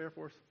you Air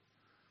Force?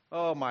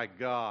 Oh, my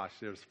gosh.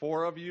 There's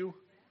 4 of you?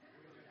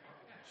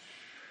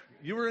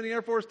 You were in the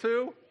Air Force,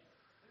 too?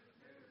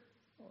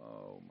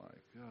 Oh, my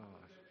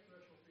gosh.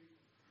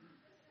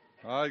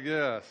 I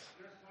guess.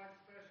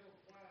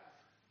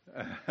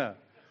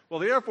 Well,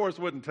 the Air Force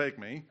wouldn't take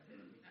me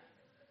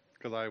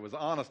because I was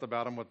honest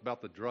about them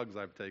about the drugs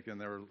I've taken.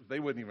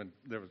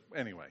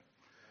 Anyway.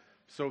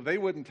 So they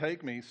wouldn't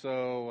take me,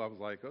 so I was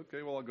like,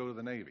 okay, well, I'll go to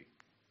the Navy.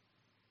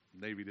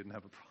 Navy didn't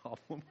have a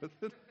problem with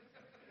it.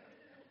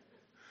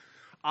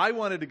 I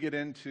wanted to get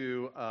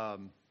into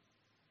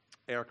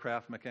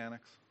aircraft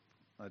mechanics.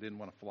 I didn't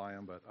want to fly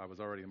them, but I was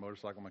already a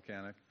motorcycle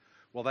mechanic.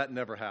 Well, that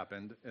never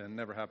happened, and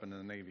never happened in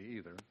the Navy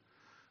either.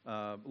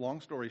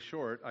 Long story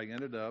short, I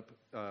ended up,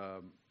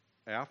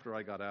 after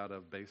I got out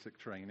of basic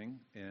training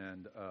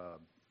and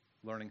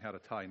learning how to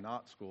tie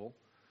knot school,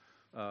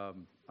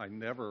 I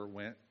never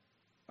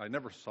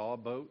saw a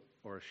boat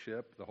or a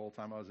ship the whole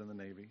time I was in the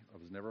Navy. I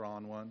was never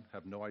on one,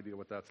 have no idea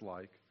what that's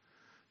like,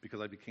 because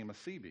I became a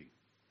Seabee.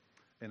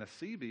 In a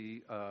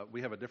Seabee,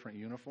 we have a different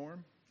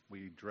uniform.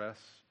 We dress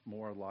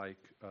more like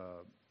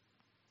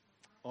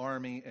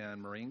Army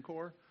and Marine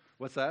Corps.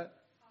 What's that?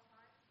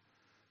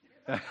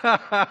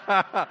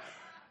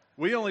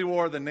 We only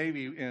wore the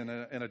Navy in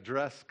a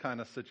dress kind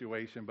of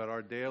situation, but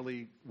our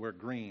daily, we're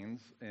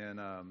greens, and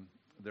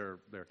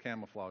they're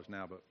camouflage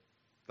now, but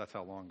that's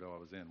how long ago I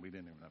was in. We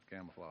didn't even have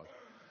camouflage.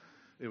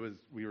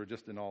 We were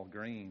just in all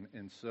green,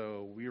 and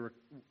so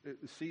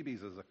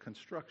Seabees is a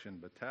construction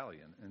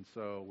battalion, and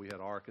so we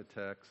had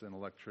architects and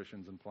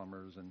electricians and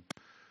plumbers and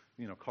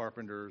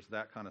carpenters,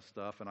 that kind of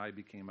stuff, and I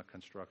became a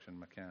construction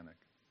mechanic.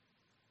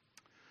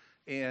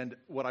 And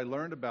what I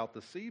learned about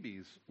the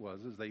Seabees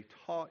is they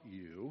taught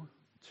you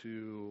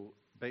to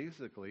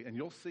basically, and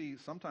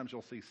sometimes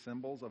you'll see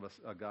symbols of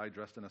a guy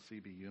dressed in a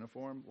Seabee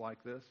uniform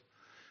like this,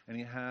 and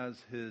he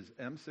has his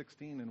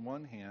M16 in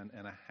one hand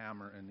and a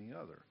hammer in the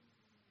other.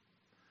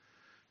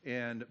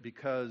 And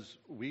because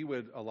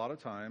a lot of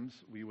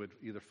times, we would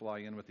either fly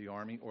in with the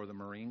Army or the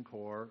Marine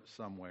Corps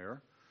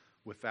somewhere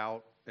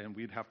and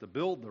we'd have to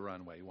build the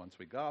runway once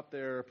we got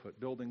there, put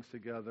buildings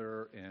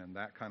together and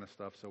that kind of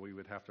stuff. So we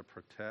would have to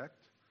protect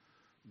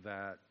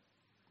that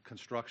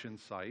construction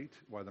site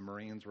while the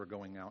Marines were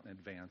going out and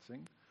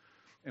advancing.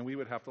 And we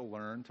would have to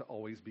learn to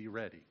always be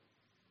ready.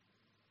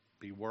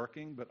 Be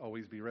working, but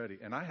always be ready.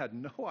 And I had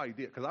no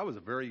idea, because I was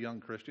a very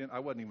young Christian. I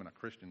wasn't even a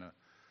Christian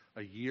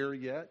a year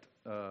yet,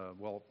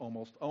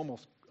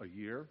 almost a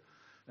year.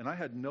 And I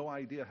had no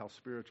idea how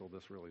spiritual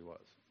this really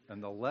was.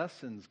 And the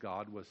lessons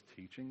God was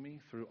teaching me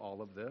through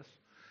all of this.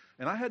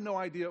 And I had no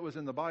idea it was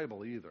in the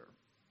Bible either.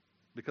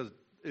 Because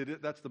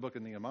that's the book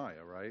of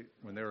Nehemiah, right?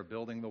 When they were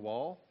building the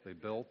wall,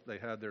 they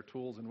had their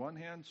tools in one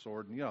hand,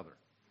 sword in the other.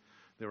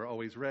 They were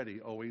always ready,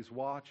 always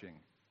watching,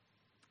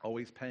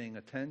 always paying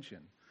attention.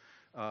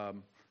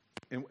 And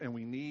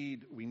we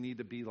need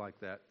to be like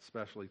that,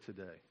 especially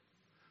today.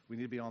 We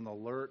need to be on the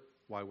alert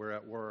while we're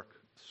at work,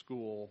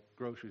 school,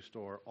 grocery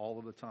store, all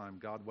of the time.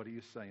 God, what are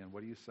you saying?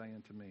 What are you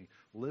saying to me?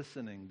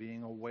 Listening,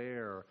 being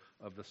aware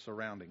of the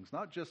surroundings,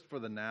 not just for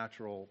the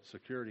natural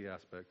security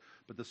aspect,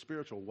 but the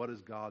spiritual. What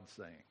is God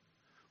saying?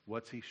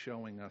 What's he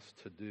showing us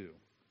to do?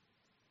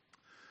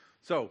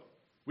 So,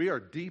 we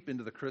are deep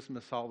into the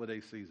Christmas holiday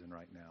season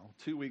right now,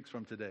 2 weeks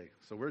from today.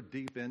 So we're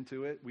deep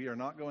into it. We are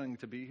not going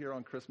to be here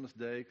on Christmas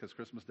Day because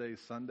Christmas Day is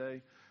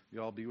Sunday.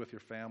 You all be with your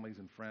families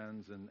and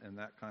friends and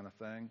that kind of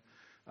thing.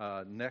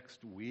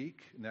 Next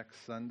week,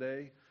 next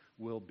Sunday,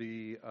 will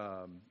be,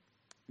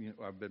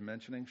 I've been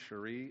mentioning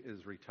Cherie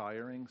is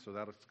retiring, so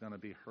that's going to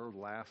be her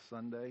last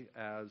Sunday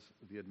as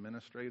the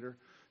administrator.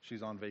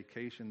 She's on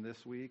vacation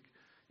this week,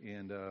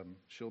 and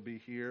she'll be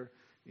here,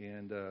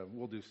 and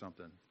we'll do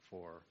something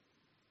for her.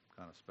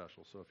 Kind of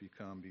special. So if you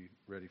come, be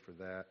ready for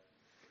that.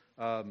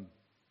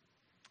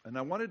 And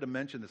I wanted to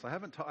mention this.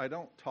 I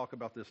don't talk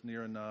about this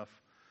near enough,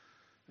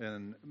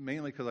 and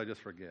mainly because I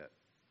just forget.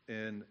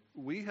 And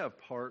we have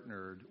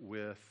partnered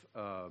with,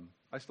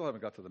 I still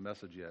haven't got to the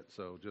message yet,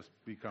 so just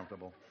be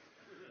comfortable.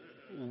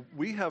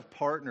 We have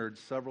partnered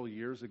several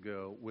years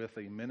ago with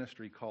a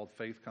ministry called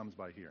Faith Comes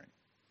by Hearing.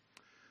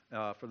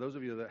 For those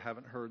of you that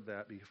haven't heard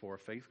that before,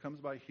 Faith Comes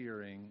by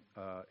Hearing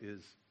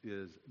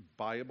is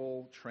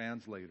Bible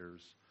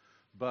translators,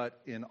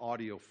 but in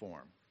audio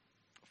form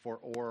for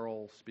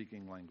oral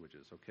speaking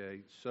languages, okay?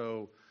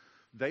 So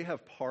they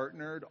have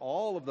partnered,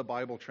 all of the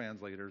Bible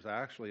translators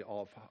actually,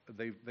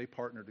 they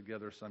partnered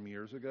together some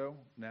years ago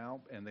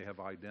now, and they have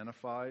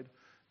identified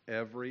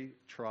every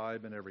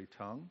tribe and every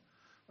tongue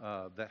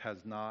that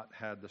has not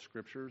had the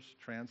scriptures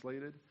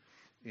translated.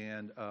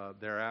 And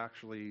they're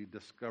actually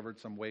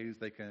discovered some ways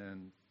they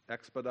can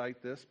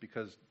expedite this,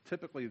 because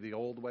typically the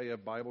old way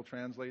of Bible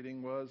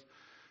translating was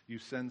you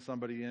send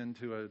somebody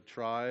into a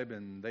tribe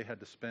and they had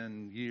to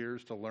spend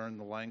years to learn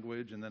the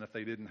language, and then if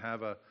they didn't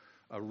have a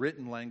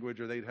written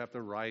language, or they'd have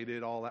to write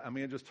it, all that. I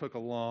mean, it just took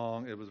it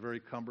was very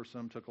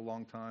cumbersome, took a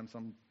long time.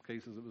 Some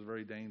cases it was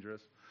very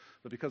dangerous.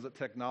 But because of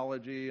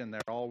technology and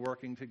they're all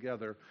working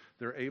together,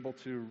 they're able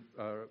to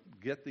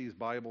get these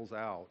Bibles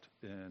out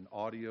in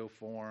audio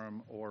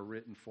form or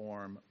written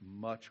form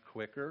much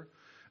quicker.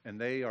 And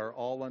they are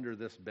all under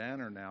this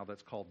banner now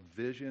that's called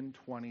Vision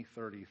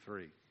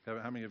 2033.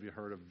 How many of you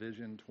heard of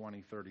Vision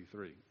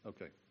 2033?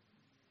 Okay.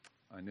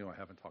 I knew I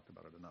haven't talked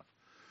about it enough.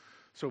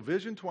 So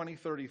Vision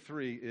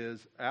 2033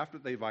 is after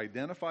they've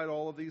identified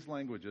all of these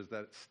languages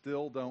that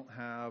still don't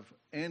have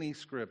any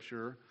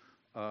scripture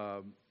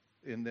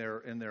in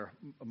their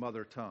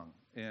mother tongue.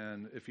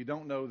 And if you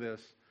don't know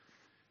this,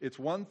 it's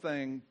one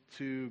thing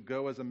to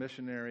go as a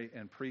missionary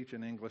and preach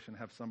in English and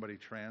have somebody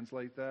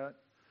translate that,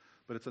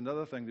 but it's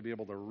another thing to be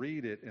able to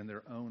read it in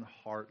their own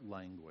heart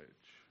language.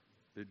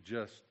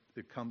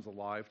 It comes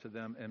alive to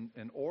them.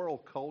 And oral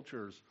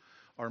cultures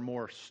are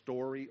more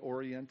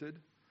story-oriented,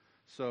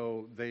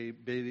 so they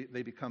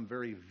become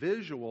very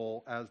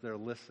visual as they're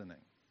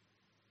listening.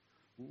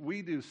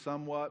 We do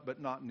somewhat,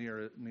 but not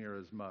near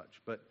as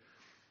much. But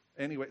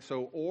anyway,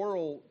 so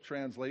oral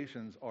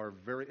translations are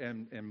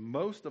and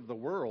most of the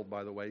world,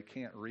 by the way,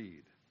 can't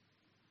read.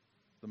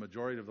 The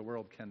majority of the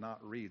world cannot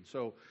read.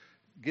 So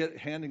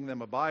handing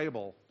them a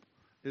Bible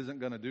isn't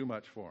going to do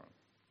much for them,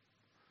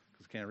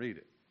 because they can't read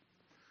it.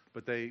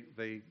 But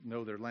they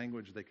know their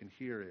language, they can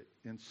hear it.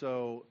 And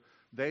so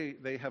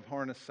they have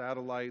harnessed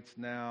satellites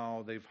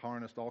now. They've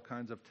harnessed all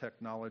kinds of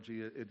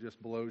technology. It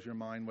just blows your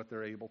mind what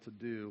they're able to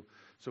do.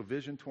 So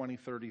Vision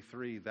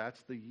 2033,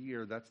 that's the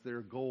year, that's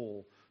their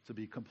goal, to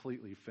be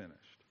completely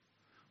finished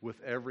with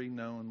every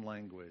known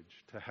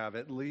language, to have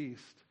at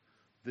least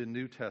the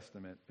New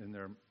Testament in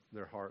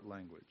their heart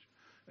language.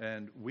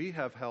 And we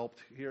have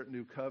helped here at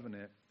New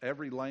Covenant.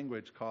 Every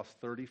language costs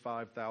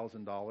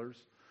 $35,000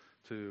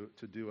 to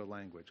do a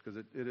language, because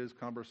it is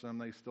cumbersome.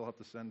 They still have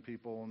to send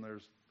people, and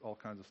there's all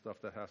kinds of stuff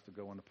that has to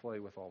go into play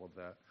with all of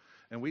that.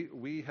 And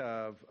we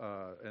have,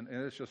 and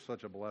it's just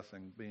such a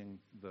blessing being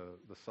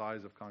the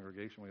size of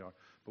congregation we are.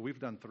 But we've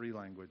done 3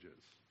 languages,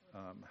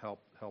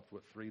 helped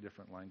with 3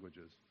 different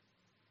languages.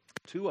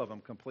 2 of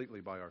them completely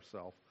by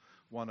ourselves.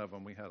 1 of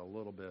them we had a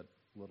little bit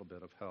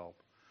of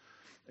help.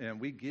 And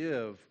we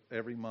give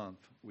every month.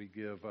 We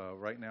give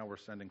right now we're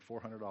sending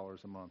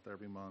 $400 a month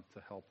every month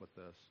to help with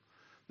this.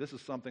 This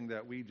is something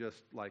that we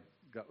just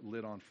got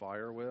lit on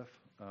fire with,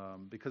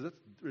 because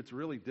it's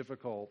really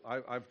difficult.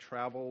 I've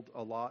traveled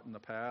a lot in the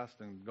past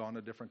and gone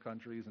to different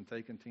countries and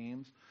taken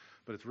teams,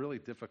 but it's really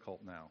difficult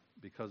now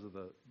because of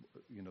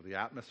the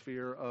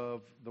atmosphere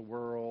of the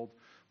world,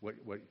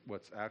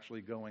 what's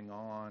actually going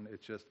on.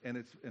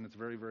 It's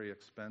very, very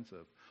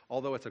expensive.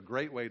 Although it's a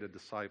great way to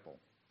disciple.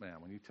 man,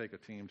 when you take a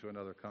team to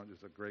another country,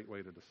 it's a great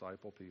way to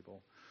disciple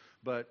people.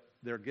 But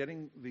they're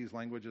getting these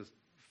languages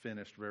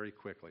finished very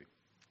quickly.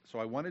 So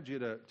I wanted you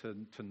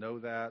to know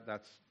that.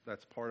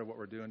 That's part of what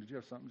we're doing. Did you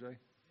have something, Jay?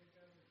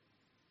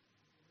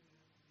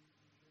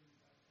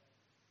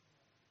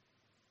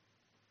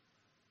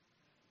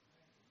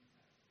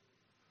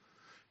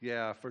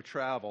 Yeah, for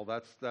travel,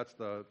 that's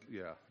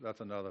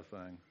another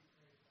thing.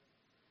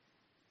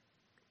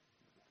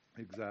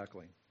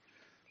 Exactly.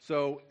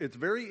 So it's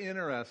very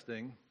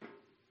interesting,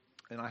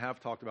 and I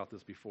have talked about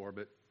this before,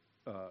 but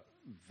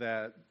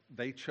that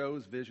they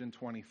chose Vision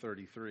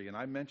 2033, and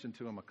I mentioned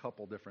to them a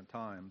couple different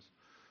times,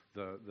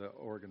 the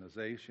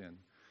organization,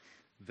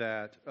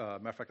 that,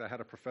 matter of fact, I had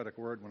a prophetic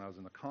word when I was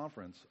in the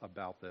conference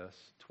about this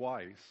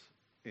twice,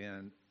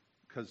 and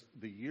because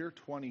the year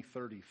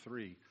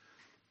 2033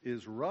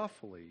 is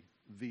roughly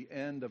the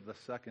end of the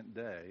second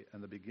day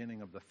and the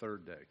beginning of the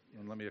third day.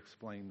 And let me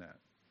explain that.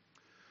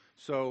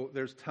 So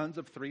there's tons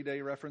of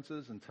 3-day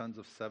references and tons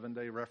of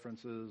 7-day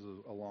references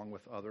along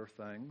with other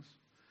things.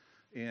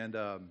 And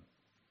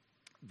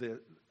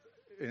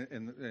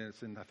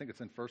it's in, I think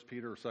it's in 1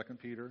 Peter or 2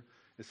 Peter.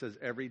 It says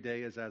every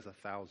day is as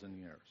 1,000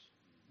 years.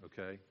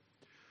 Okay?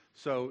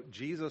 So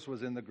Jesus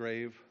was in the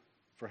grave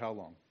for how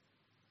long?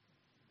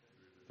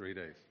 3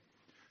 days.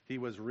 He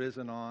was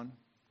risen on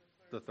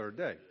the third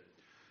day.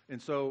 And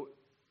so,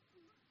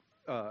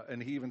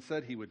 and he even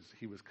said he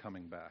was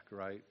coming back,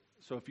 right?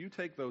 So if you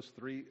take those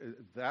three,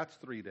 that's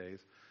 3 days.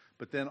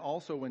 But then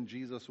also when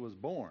Jesus was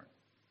born,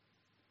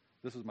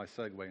 this is my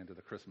segue into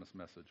the Christmas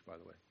message, by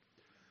the way.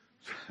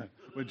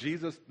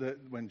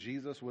 when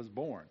Jesus was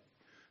born,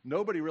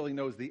 nobody really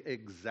knows the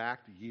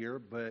exact year,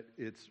 but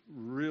it's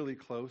really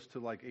close to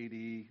like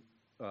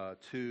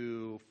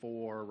 82,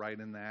 4, right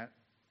in that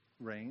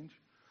range.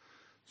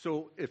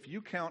 So if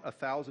you count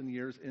 1,000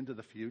 years into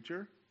the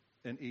future,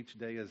 and each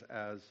day is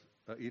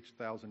each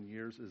 1,000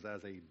 years is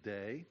as a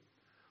day,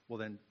 well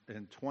then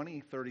in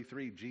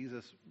 2033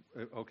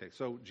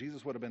 so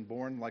Jesus would have been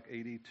born like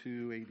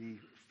 82,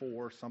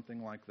 84,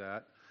 something like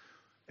that,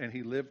 and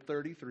he lived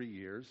 33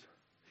 years.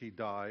 He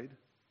died,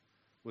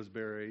 was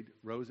buried,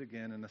 rose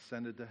again, and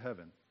ascended to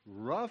heaven,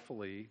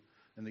 roughly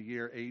in the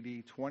year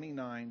AD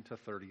 29 to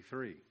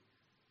 33.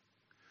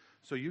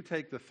 So you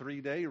take the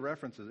 3-day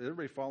references.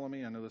 Everybody follow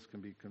me? I know this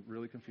can be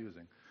really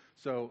confusing.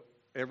 So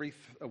every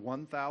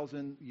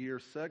 1,000-year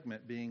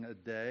segment being a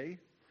day,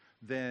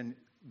 then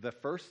the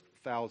first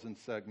 1,000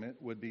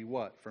 segment would be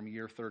what from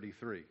year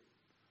 33?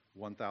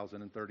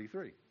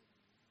 1,033.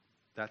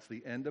 That's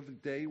the end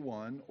of day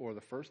one, or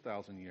the first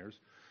 1,000 years,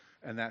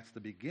 and that's the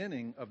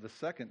beginning of the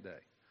second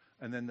day.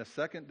 And then the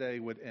second day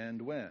would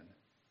end when?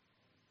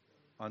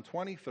 On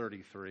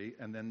 2033,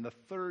 and then the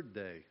third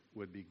day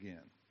would begin.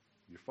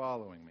 You're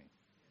following me?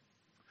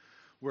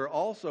 We're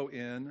also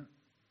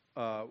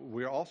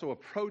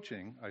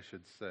approaching, I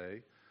should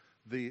say,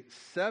 the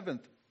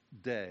 7th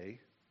day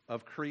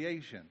of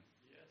creation.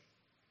 Yes.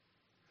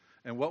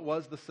 And what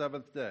was the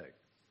 7th day?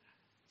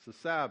 It's the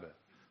Sabbath.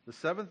 The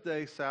 7th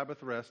day,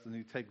 Sabbath rest, and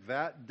you take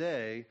that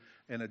day,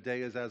 and a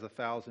day is as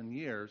 1,000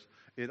 years.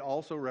 It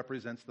also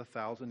represents the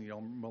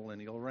 1,000-year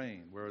millennial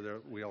reign,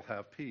 where we'll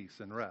have peace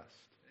and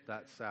rest.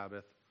 That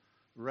Sabbath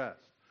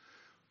rest.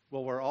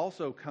 Well, we're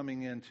also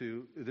coming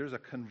into, there's a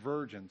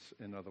convergence,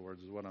 in other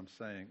words, is what I'm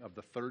saying, of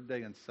the 3rd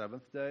day and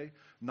 7th day,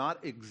 not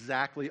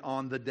exactly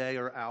on the day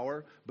or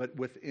hour, but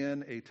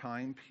within a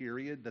time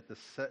period that the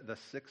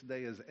 6th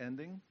day is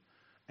ending,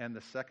 and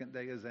the 2nd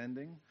day is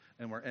ending,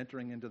 and we're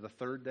entering into the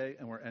 3rd day,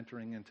 and we're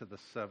entering into the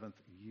 7th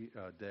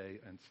day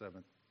and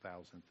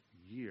 7,000th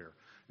year.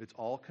 It's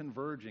all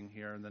converging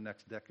here in the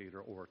next decade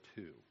or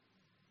two.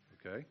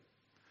 Okay?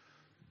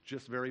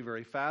 Just very,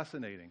 very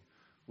fascinating.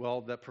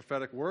 Well, that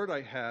prophetic word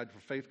I had, for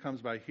faith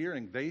comes by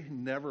hearing, they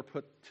never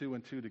put 2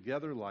 and 2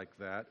 together like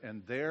that,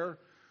 and their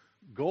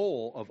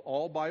goal of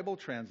all Bible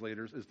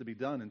translators is to be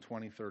done in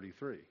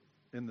 2033,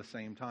 in the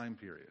same time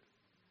period,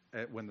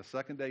 when the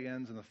 2nd day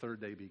ends and the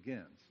 3rd day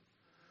begins.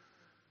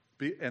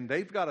 And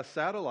they've got a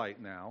satellite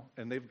now,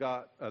 and they've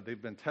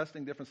been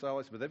testing different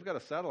satellites, but they've got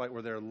a satellite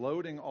where they're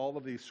loading all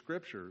of these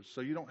scriptures,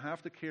 so you don't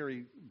have to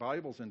carry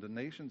Bibles into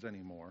nations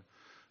anymore.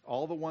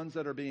 All the ones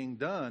that are being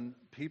done,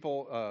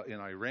 people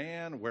in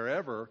Iran,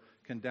 wherever,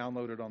 can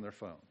download it on their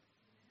phone.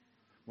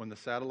 When the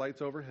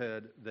satellite's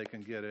overhead, they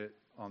can get it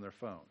on their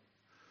phone.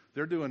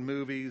 They're doing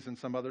movies and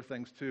some other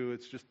things too.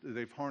 It's just,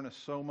 they've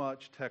harnessed so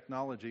much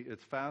technology.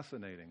 It's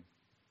fascinating.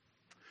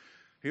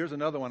 Here's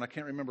another one. I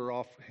can't remember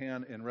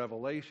offhand in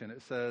Revelation.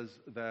 It says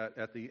that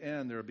at the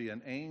end there will be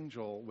an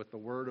angel with the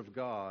word of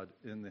God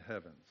in the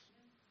heavens.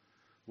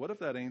 What if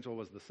that angel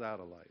was the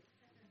satellite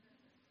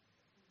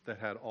that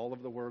had all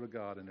of the word of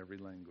God in every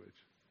language?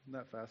 Isn't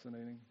that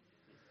fascinating?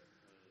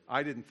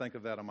 I didn't think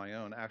of that on my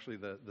own. Actually,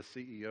 the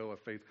CEO of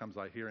Faith Comes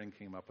by Hearing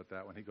came up with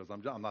that one. He goes,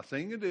 I'm not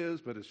saying it is,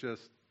 but it's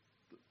just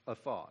a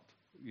thought.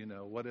 You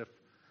know, what if,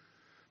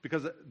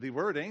 because the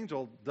word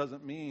angel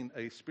doesn't mean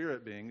a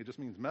spirit being, it just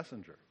means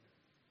messenger,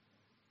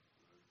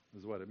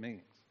 is what it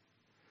means.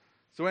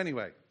 So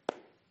anyway,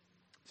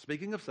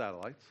 speaking of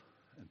satellites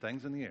and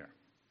things in the air,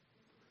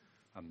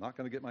 I'm not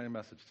going to get my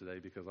message today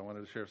because I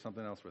wanted to share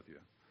something else with you.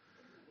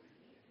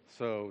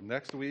 So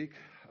next week,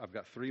 I've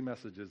got 3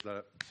 messages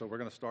so we're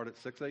going to start at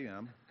 6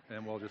 a.m.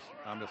 and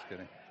I'm just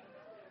kidding.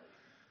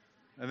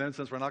 And then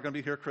since we're not going to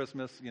be here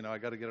Christmas, I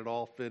got to get it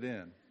all fit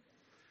in.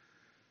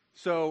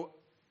 So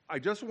I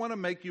just want to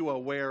make you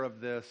aware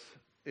of this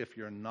if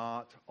you're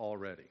not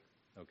already,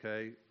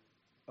 okay?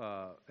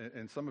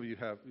 And some of you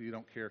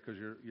don't care because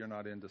you're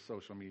not into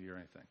social media or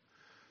anything.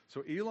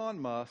 So Elon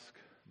Musk,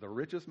 the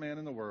richest man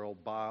in the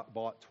world,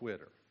 bought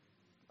Twitter.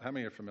 How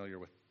many are familiar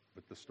with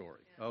the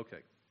story? Yeah.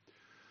 Okay.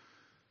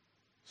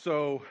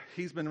 So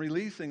he's been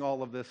releasing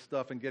all of this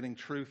stuff and getting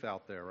truth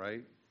out there,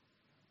 right?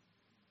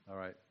 All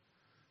right.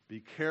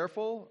 Be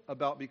careful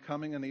about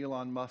becoming an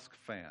Elon Musk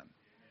fan.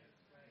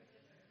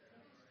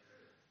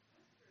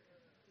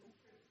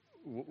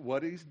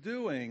 What he's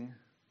doing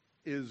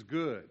is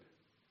good.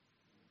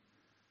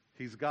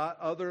 He's got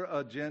other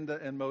agenda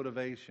and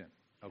motivation,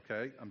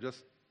 okay? I'm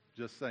just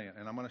saying.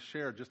 And I'm going to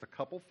share just a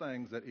couple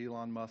things that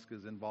Elon Musk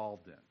is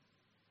involved in.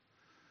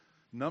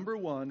 Number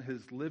one,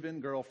 his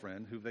live-in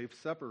girlfriend, who they've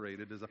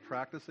separated, is a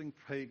practicing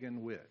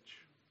pagan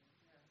witch.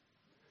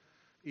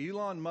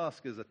 Elon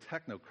Musk is a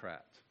technocrat.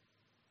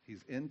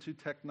 He's into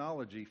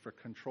technology for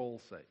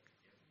control's sake.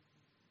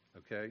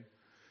 Okay?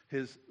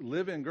 His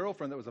live-in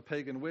girlfriend that was a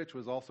pagan witch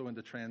was also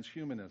into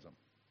transhumanism.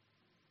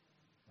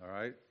 All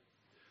right?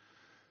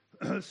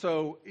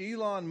 So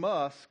Elon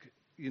Musk,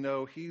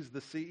 he's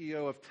the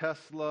CEO of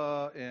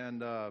Tesla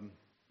and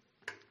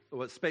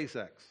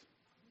SpaceX.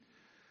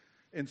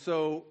 And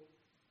so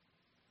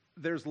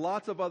there's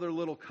lots of other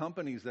little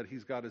companies that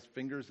he's got his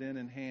fingers in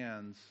and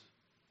hands.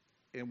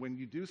 And when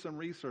you do some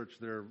research,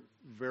 they're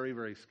very,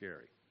 very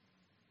scary.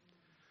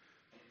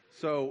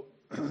 So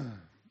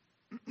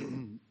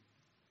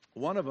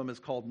one of them is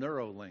called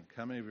Neuralink.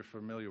 How many of you are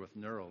familiar with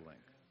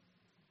Neuralink?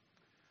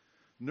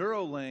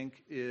 Neuralink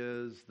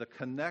is the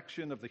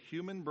connection of the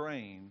human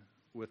brain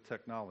with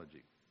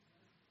technology.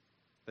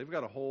 They've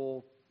got a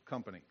whole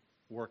company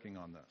working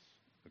on this,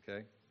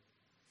 okay?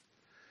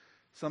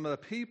 Some of the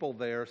people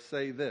there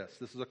say this.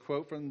 This is a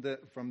quote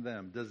from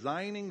them.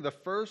 Designing the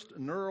first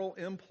neural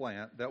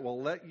implant that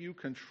will let you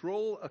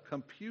control a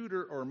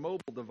computer or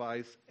mobile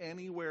device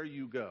anywhere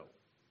you go.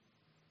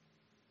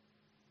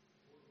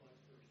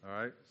 All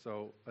right,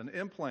 so an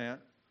implant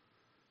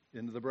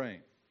into the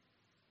brain.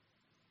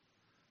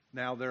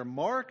 Now, they're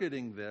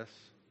marketing this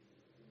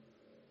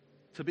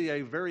to be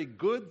a very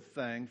good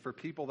thing for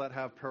people that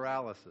have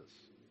paralysis.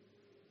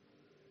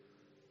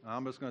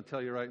 I'm just going to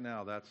tell you right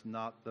now, that's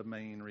not the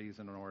main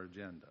reason or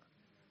agenda.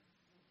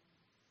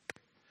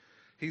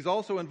 He's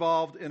also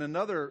involved in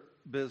another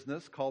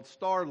business called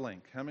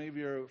Starlink. How many of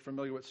you are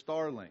familiar with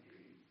Starlink?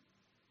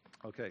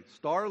 Okay,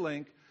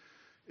 Starlink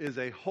is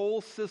a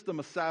whole system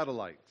of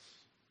satellites.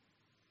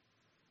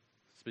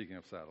 Speaking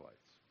of satellites.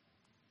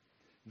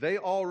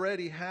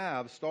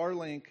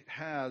 Starlink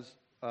has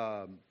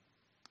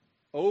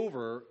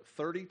over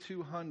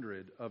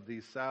 3,200 of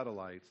these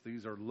satellites.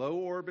 These are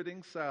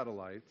low-orbiting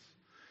satellites.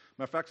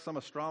 Matter of fact, some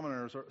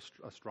astronomers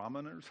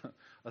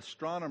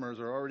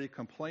are already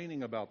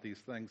complaining about these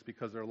things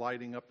because they're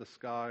lighting up the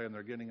sky and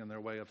they're getting in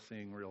their way of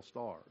seeing real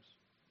stars.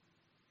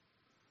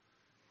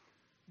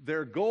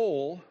 Their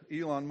goal,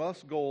 Elon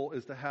Musk's goal,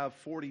 is to have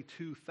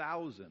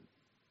 42,000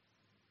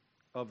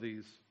 of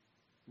these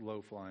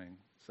low-flying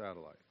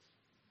satellites.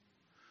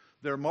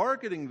 They're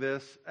marketing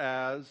this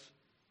as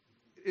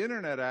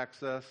internet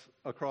access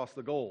across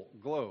the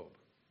globe.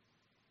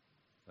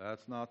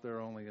 That's not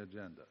their only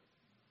agenda.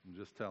 I'm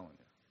just telling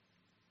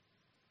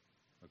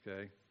you.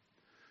 Okay?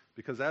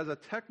 Because as a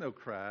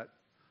technocrat,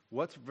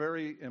 what's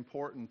very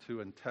important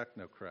to a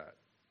technocrat?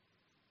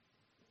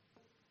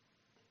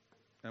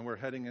 And we're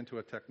heading into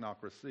a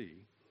technocracy,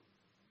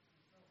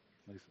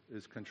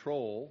 is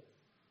control.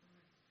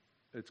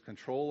 It's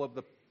control of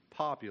the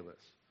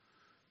populace.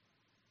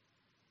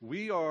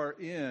 We are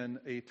in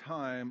a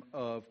time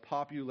of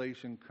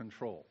population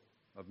control.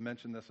 I've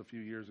mentioned this a few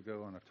years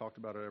ago, and I've talked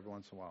about it every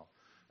once in a while.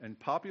 And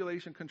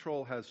population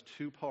control has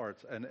 2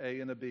 parts, an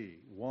A and a B.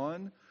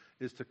 One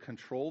is to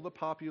control the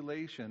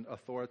population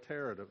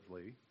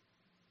authoritatively.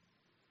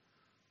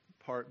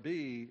 Part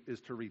B is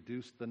to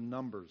reduce the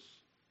numbers,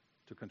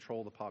 to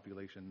control the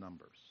population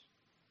numbers.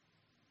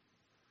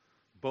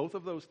 Both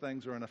of those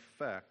things are in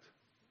effect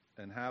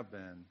and have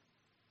been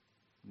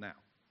now.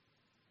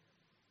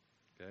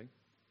 Okay?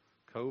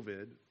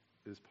 COVID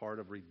is part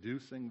of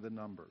reducing the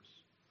numbers.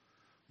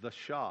 The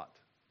shot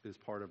is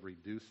part of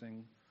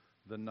reducing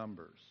the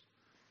numbers.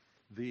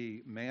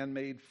 The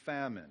man-made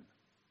famine,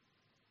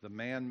 the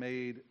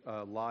man-made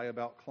lie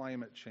about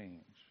climate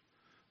change,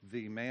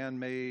 the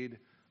man-made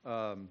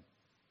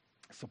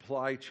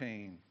supply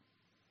chain,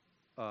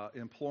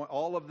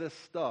 all of this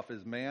stuff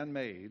is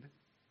man-made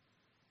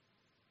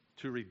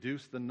to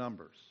reduce the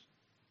numbers.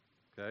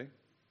 Okay?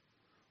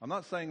 I'm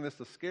not saying this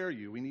to scare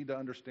you. We need to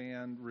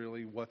understand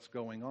really what's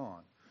going on.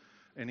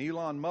 And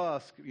Elon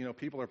Musk,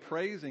 people are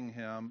praising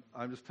him.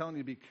 I'm just telling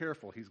you, be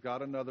careful. He's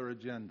got another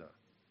agenda.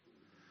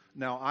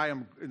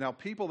 Now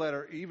people that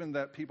are, even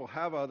that people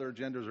have other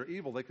agendas or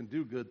evil, they can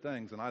do good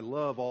things, and I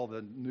love all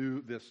the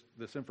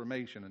this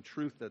information and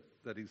truth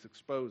that he's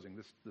exposing.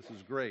 This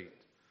is great.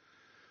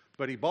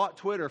 But he bought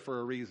Twitter for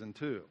a reason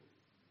too.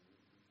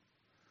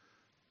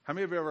 How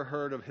many of you ever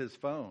heard of his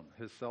phone,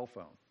 his cell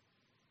phone?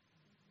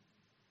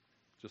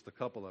 Just a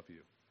couple of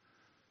you.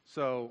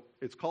 So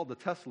it's called the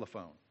Tesla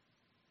phone.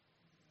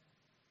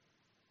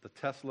 The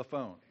Tesla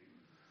phone.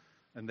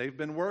 And they've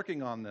been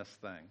working on this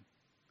thing.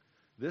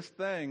 This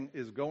thing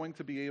is going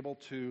to be able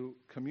to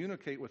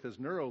communicate with his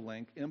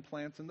Neuralink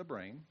implants in the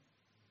brain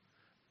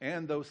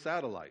and those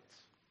satellites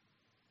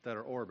that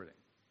are orbiting.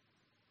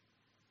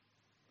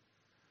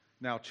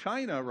 Now,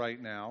 China right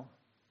now,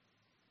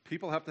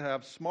 people have to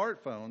have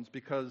smartphones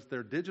because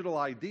their digital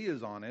ID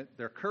is on it,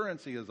 their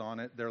currency is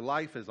on it, their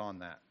life is on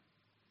that.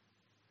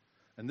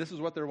 And this is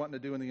what they're wanting to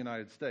do in the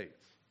United States,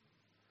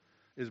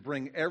 is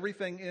bring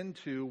everything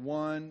into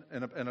one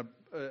and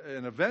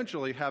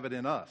eventually have it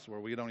in us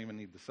where we don't even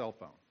need the cell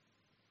phone.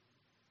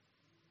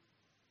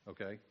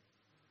 Okay?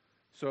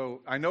 So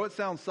I know it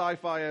sounds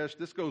sci-fi-ish.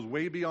 This goes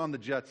way beyond the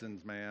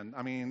Jetsons, man.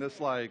 I mean, this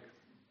like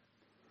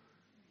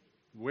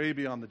way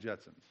beyond the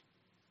Jetsons.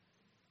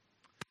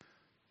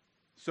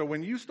 So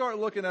when you start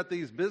looking at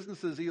these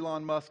businesses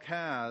Elon Musk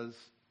has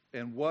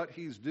and what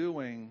he's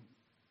doing,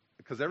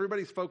 because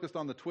everybody's focused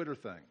on the Twitter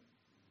thing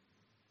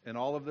and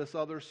all of this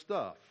other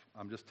stuff,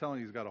 I'm just telling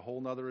you, he's got a whole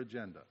nother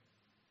agenda.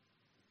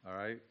 All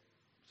right?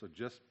 So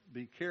just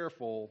be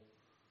careful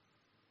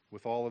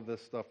with all of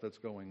this stuff that's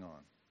going on.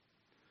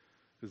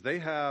 Because they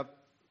have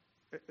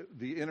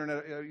the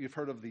internet, you've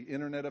heard of the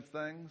Internet of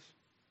Things,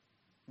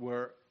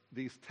 where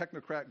these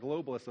technocrat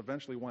globalists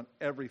eventually want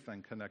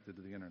everything connected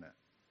to the internet.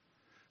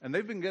 And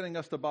they've been getting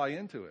us to buy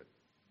into it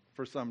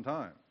for some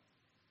time.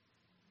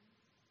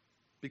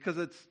 Because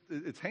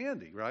it's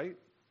handy, right?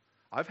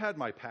 I've had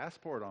my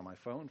passport on my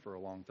phone for a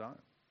long time.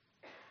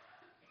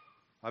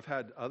 I've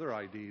had other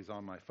IDs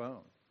on my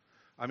phone.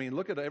 I mean,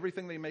 look at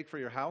everything they make for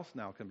your house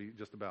now can be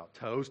just about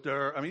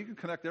toaster. I mean, you can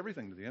connect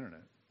everything to the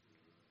internet.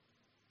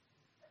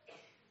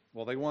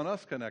 Well, they want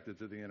us connected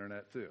to the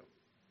internet too.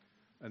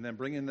 And then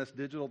bring in this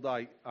digital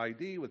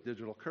ID with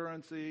digital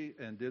currency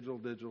and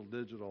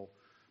digital,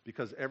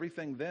 because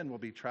everything then will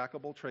be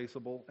trackable,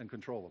 traceable, and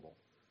controllable.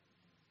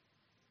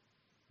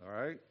 All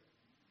right?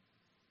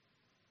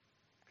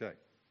 Okay.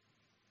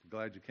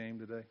 Glad you came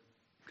today.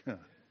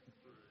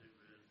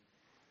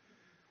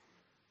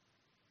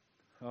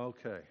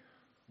 Okay.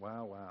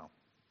 Wow.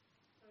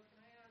 So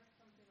can I add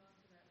something on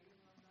to that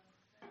Elon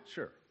Musk thing?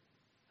 Sure.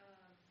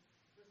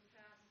 This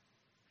past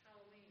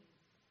Halloween,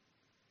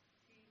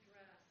 he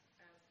dressed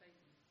as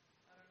Satan.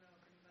 I don't know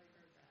if anybody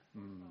heard that.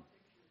 Saw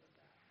pictures of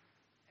that.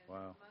 And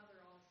Wow. his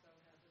mother also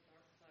has a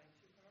dark side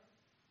to her.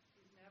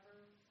 He's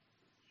never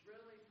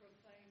really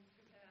proclaimed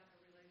to have a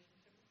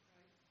relationship with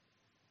Christ.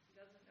 He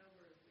doesn't know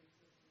where his belief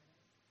system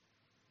is.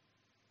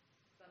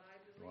 But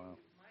I believe Wow.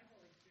 my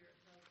Holy Spirit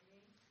tells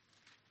me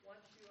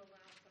once you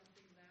allow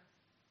something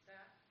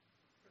that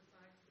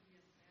precise to be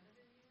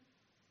implanted in you,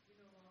 you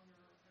no longer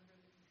are under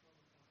the control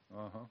of God.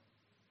 Uh-huh.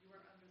 You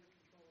are under the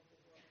control of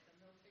the world, and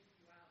they'll take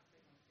you out if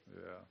they don't take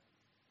you Yeah. out.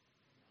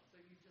 So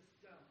you just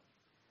don't.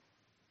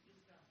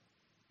 Just don't.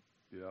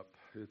 Yep.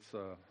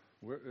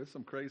 It's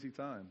some crazy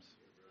times.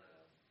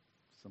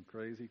 Some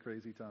crazy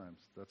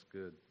times. That's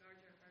good. Guard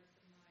your hearts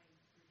and minds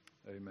through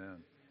Jesus.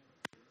 Amen.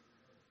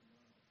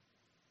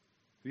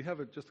 Do you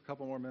have just a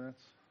couple more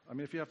minutes? I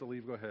mean, if you have to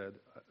leave, go ahead.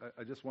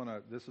 I just want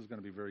to, this is going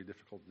to be very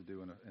difficult to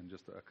do in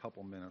just a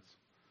couple minutes,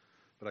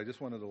 but I just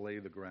wanted to lay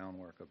the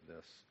groundwork of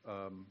this.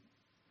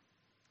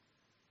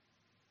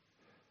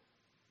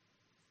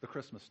 The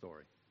Christmas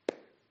story.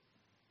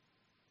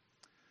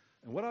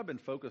 And what I've been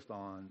focused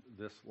on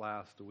this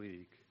last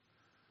week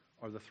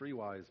are the three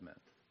wise men,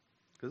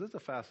 because it's a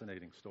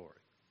fascinating story.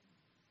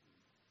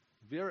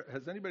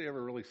 Has anybody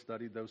ever really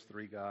studied those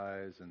three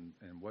guys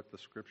and what the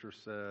Scripture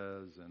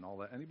says and all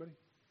that? Anybody?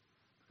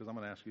 Because I'm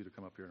going to ask you to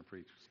come up here and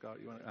preach. Scott,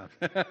 you want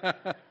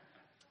to?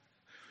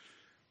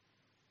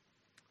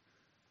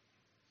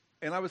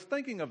 And I was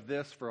thinking of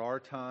this for our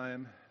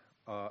time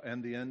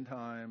and the end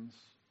times.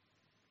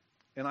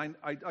 And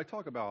I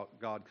talk about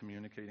God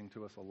communicating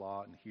to us a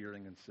lot and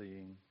hearing and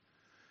seeing.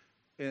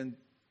 And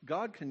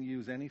God can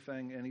use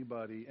anything,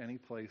 anybody, any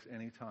place,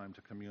 anytime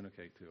to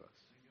communicate to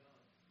us.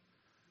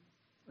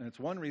 And it's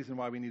one reason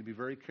why we need to be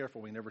very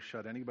careful we never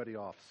shut anybody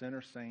off.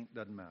 Sinner, saint,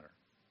 doesn't matter.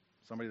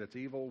 Somebody that's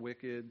evil,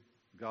 wicked,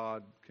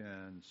 God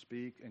can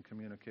speak and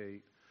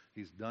communicate.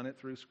 He's done it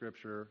through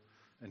Scripture,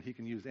 and He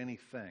can use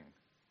anything.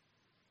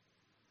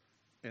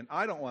 And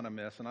I don't want to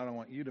miss, and I don't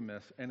want you to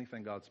miss,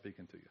 anything God's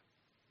speaking to you.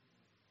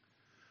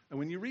 And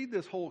when you read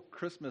this whole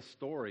Christmas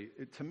story,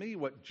 to me,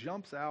 what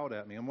jumps out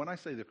at me, and when I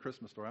say the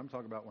Christmas story, I'm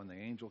talking about when the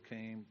angel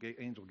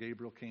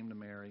Gabriel came to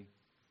Mary,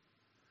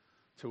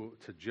 to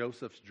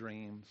Joseph's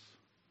dreams,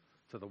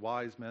 to the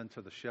wise men,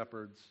 to the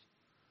shepherds.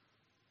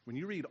 When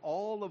you read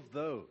all of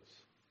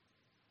those,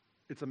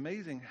 it's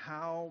amazing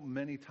how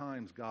many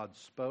times God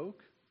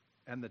spoke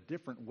and the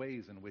different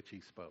ways in which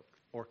He spoke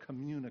or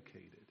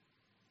communicated.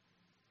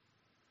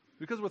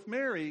 Because with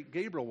Mary,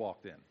 Gabriel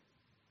walked in.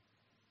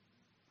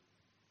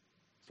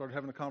 Started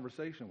having a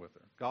conversation with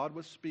her. God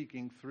was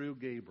speaking through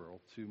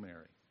Gabriel to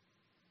Mary.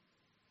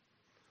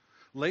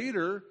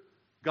 Later,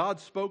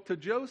 God spoke to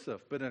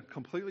Joseph, but in a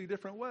completely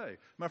different way.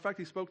 Matter of fact,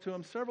 he spoke to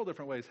him several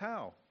different ways.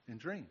 How? In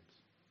dreams.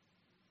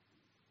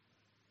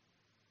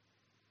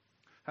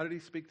 How did he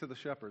speak to the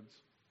shepherds?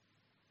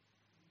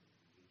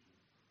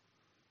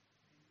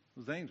 It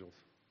was angels.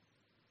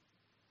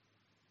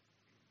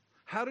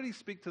 How did he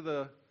speak to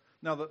the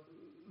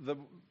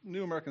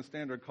New American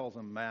Standard calls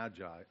them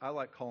magi. I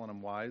like calling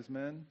them wise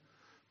men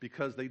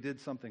because they did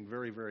something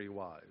very, very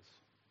wise.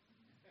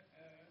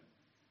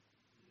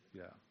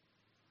 Yeah.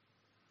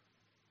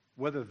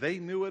 Whether they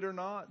knew it or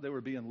not, they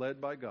were being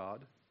led by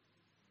God.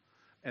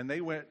 And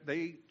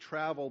they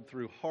traveled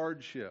through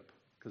hardship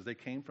because they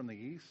came from the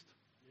east.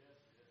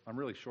 I'm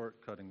really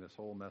shortcutting this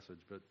whole message,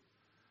 but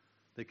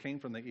they came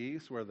from the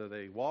east, whether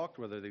they walked,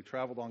 whether they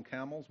traveled on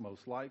camels,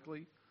 most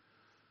likely.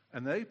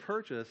 And they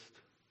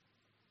purchased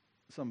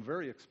some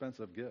very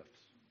expensive gifts.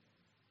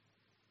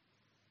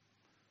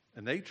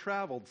 And they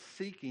traveled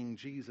seeking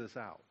Jesus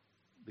out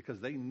because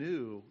they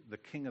knew the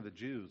King of the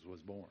Jews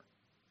was born.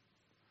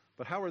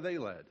 But how were they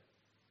led?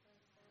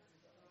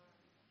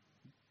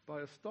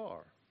 By a star.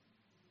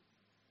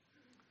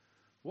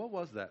 What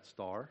was that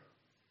star?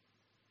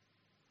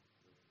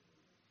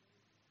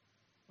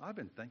 I've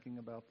been thinking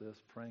about this,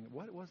 praying.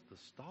 What was the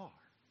star?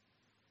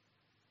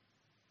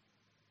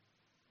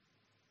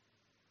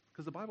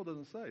 Because the Bible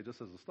doesn't say, it just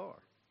says a star.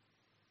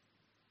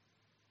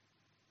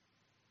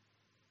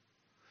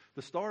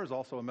 The star is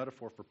also a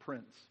metaphor for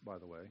prince, by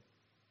the way.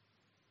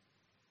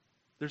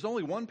 There's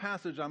only one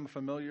passage I'm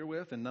familiar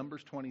with in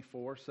Numbers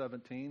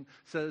 24:17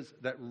 says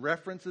that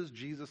references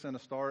Jesus and a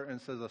star and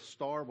says a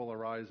star will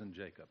arise in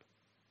Jacob.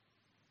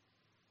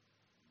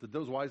 Did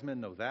those wise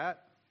men know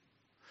that?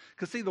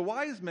 Because see, the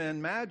wise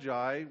men,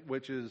 magi,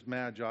 which is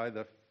magi,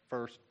 the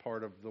first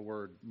part of the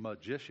word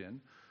magician,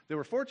 they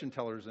were fortune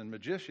tellers and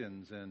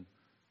magicians and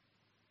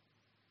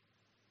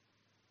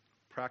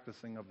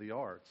practicing of the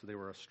arts. They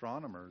were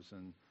astronomers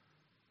and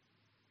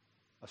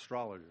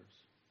astrologers.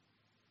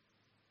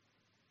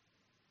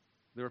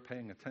 They were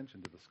paying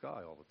attention to the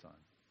sky all the time.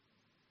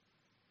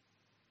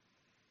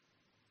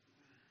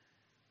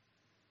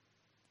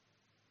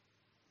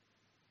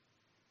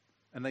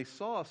 And they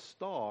saw a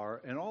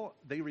star, and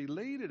they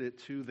related it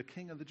to the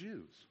King of the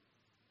Jews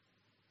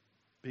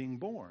being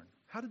born.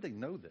 How did they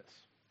know this?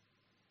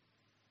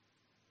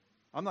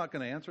 I'm not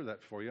going to answer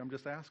that for you. I'm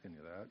just asking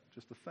you that,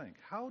 just to think.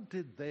 How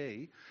did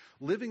they,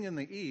 living in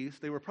the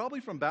East, they were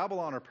probably from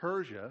Babylon or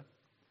Persia,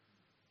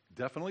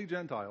 definitely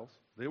Gentiles.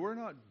 They were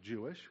not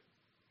Jewish.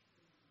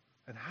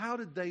 And how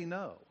did they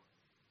know?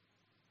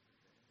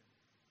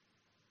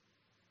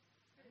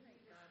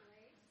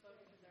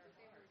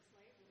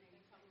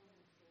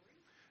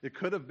 It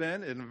could have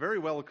been, and very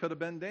well it could have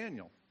been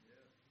Daniel.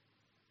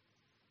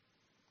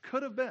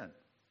 Could have been.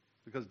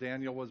 Because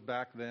Daniel was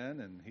back then,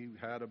 and he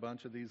had a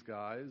bunch of these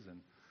guys,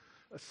 and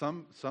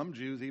some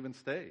Jews even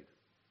stayed.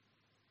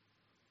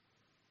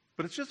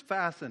 But it's just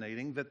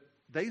fascinating that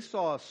they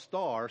saw a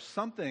star,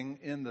 something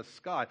in the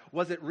sky.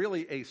 Was it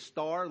really a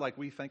star like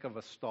we think of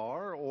a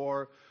star?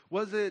 Or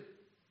was it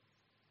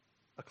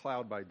a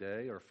cloud by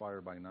day or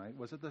fire by night?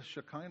 Was it the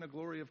Shekinah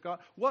glory of God?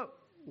 What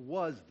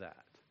was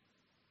that?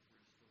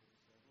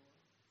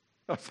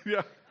 Oh,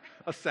 yeah,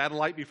 a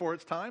satellite before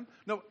its time?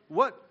 No,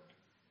 what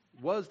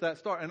was that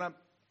star? And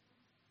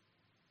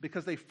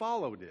because they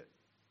followed it.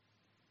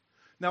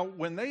 Now,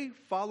 when they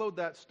followed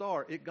that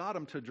star, it got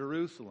them to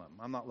Jerusalem.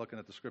 I'm not looking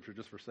at the scripture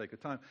just for sake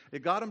of time.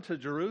 It got them to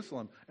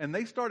Jerusalem, and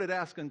they started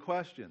asking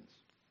questions.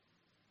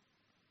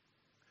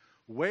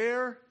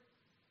 Where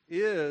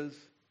is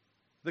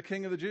the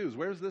King of the Jews?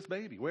 Where's this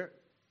baby? Where?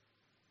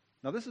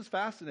 Now, this is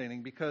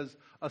fascinating because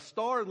a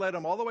star led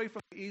them all the way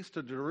from the east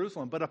to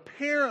Jerusalem, but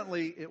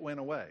apparently it went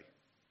away.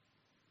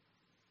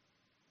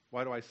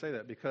 Why do I say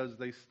that? Because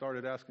they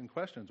started asking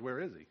questions. Where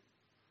is he?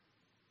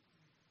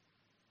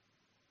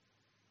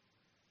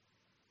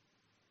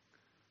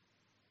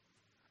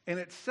 And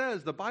it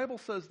says, the Bible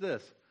says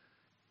this,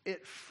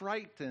 it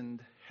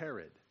frightened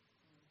Herod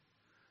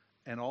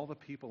and all the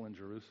people in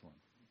Jerusalem.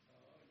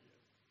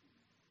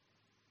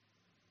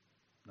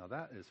 Now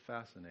that is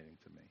fascinating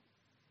to me.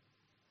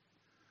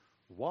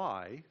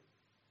 Why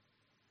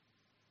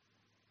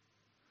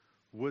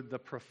would the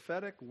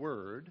prophetic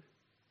word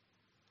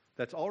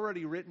that's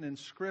already written in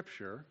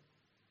Scripture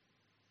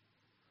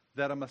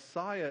that a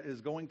Messiah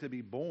is going to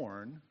be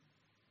born,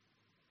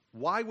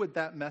 why would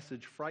that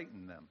message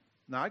frighten them?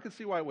 Now, I could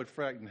see why it would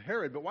frighten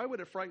Herod, but why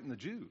would it frighten the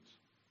Jews?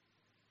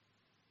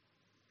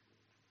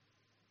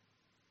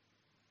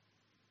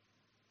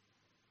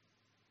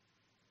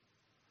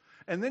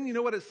 And then you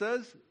know what it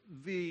says?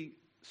 The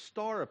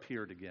star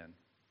appeared again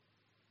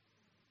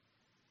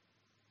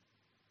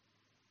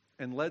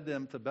and led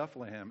them to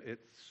Bethlehem.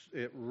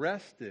 It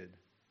rested.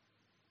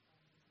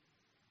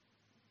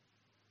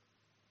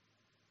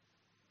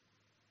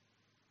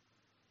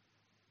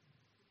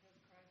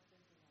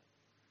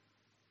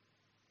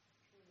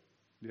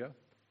 Yeah.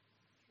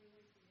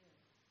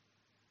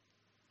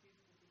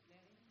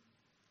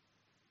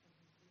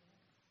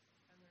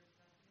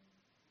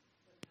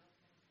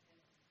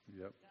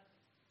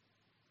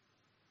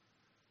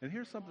 And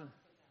here's something.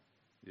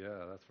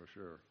 Yeah, that's for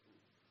sure.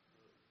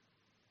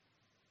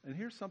 And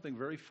here's something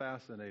very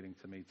fascinating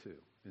to me, too,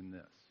 in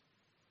this.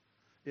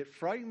 It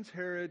frightens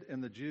Herod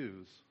and the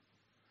Jews,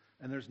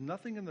 and there's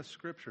nothing in the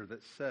Scripture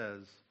that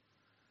says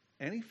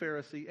any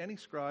Pharisee, any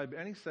scribe,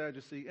 any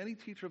Sadducee, any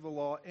teacher of the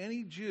law,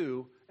 any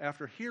Jew,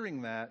 after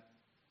hearing that,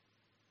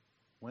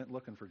 went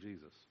looking for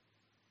Jesus.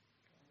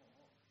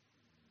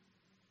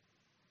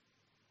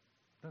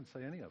 Doesn't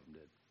say any of them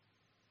did.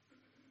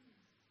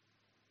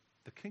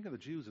 The King of the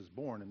Jews is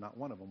born, and not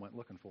one of them went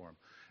looking for him.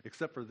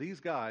 Except for these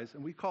guys,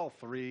 and we call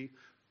 3.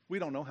 We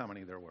don't know how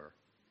many there were.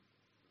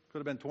 Could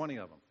have been 20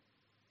 of them.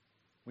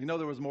 We know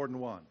there was more than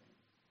one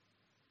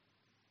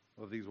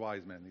of these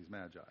wise men, these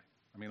magi.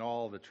 I mean,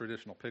 all the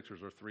traditional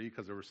pictures are 3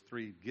 because there was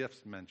 3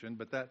 gifts mentioned,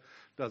 but that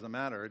doesn't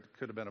matter. It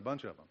could have been a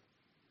bunch of them.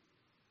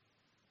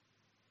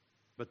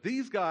 But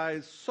these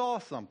guys saw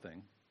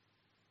something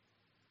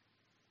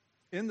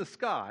in the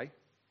sky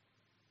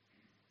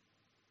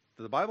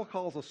that the Bible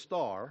calls a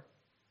star.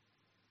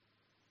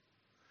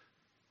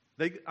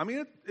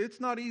 It's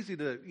not easy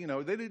to,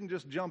 they didn't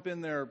just jump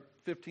in their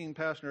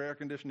 15-passenger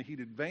air-conditioned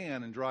heated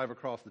van and drive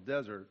across the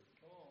desert.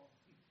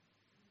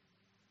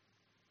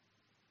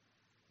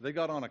 They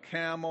got on a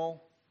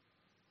camel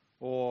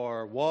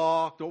or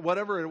walked or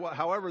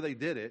however they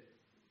did it.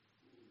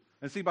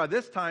 And see, by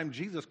this time,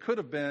 Jesus could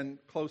have been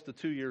close to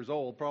 2 years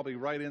old, probably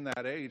right in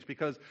that age,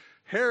 because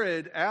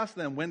Herod asked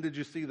them, when did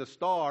you see the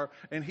star?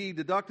 And he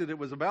deducted it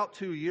was about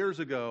 2 years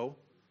ago.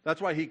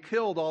 That's why he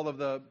killed all of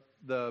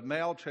the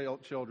male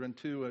children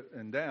 2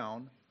 and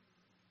down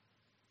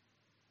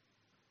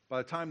by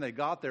the time they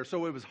got there.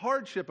 So it was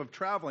hardship of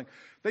traveling.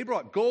 They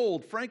brought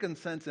gold,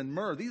 frankincense, and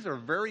myrrh. These are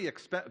very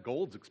expensive.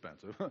 Gold's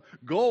expensive.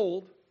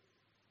 Gold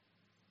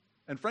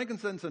and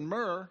frankincense and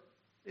myrrh,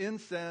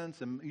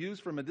 incense, and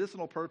used for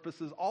medicinal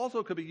purposes,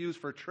 also could be used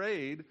for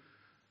trade,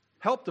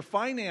 helped to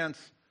finance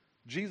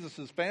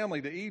Jesus'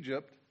 family to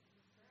Egypt.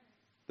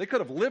 They could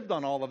have lived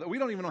on all of that. We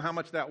don't even know how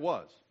much that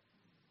was.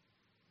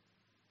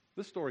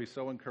 This story is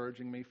so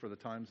encouraging me for the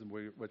times in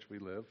which we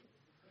live,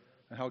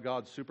 and how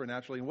God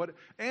supernaturally,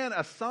 and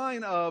a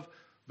sign of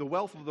the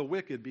wealth of the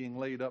wicked being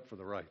laid up for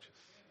the righteous.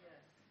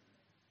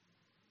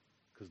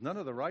 Because none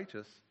of the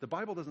righteous, the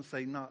Bible doesn't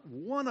say not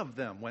one of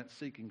them went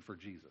seeking for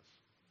Jesus.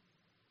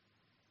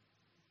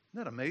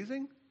 Isn't that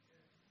amazing?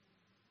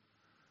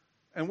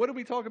 And what did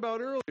we talk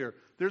about earlier?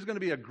 There's going to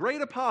be a great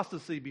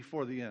apostasy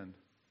before the end.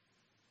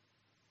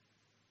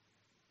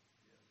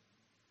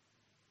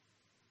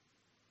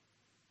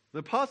 The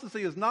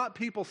apostasy is not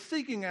people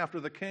seeking after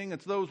the king,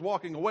 it's those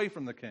walking away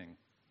from the king.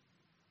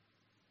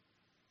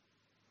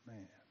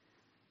 Man.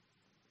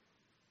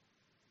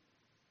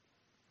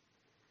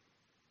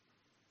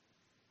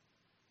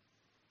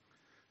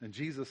 And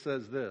Jesus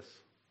says this,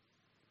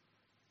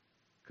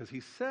 because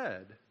he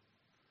said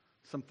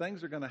some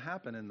things are going to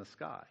happen in the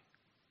sky.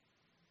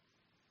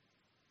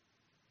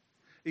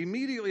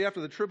 Immediately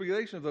after the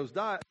tribulation of those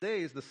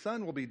days, the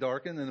sun will be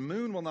darkened, and the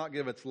moon will not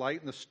give its light,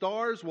 and the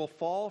stars will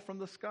fall from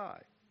the sky.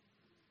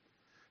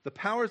 The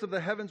powers of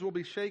the heavens will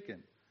be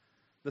shaken.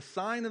 The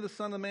sign of the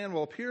Son of Man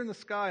will appear in the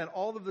sky, and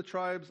all of the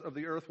tribes of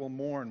the earth will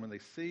mourn when they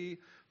see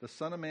the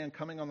Son of Man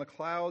coming on the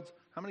clouds.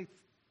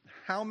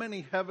 How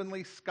many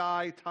heavenly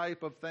sky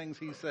type of things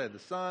he said? The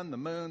sun, the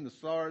moon, the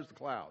stars, the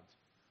clouds.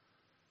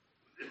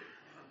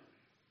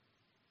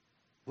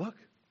 Look.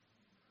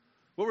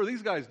 What were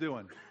these guys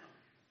doing?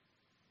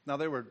 Now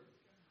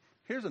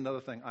here's another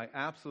thing I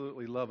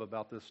absolutely love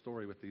about this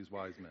story with these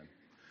wise men.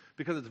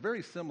 Because it's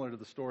very similar to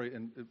the story,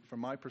 from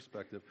my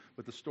perspective,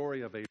 with the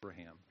story of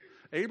Abraham.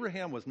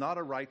 Abraham was not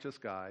a righteous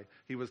guy.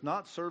 He was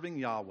not serving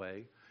Yahweh.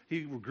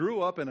 He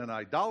grew up in an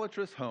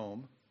idolatrous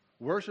home,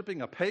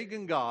 worshiping a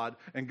pagan god,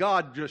 and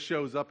God just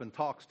shows up and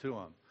talks to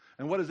him.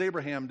 And what does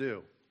Abraham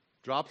do?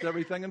 Drops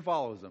everything and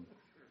follows him.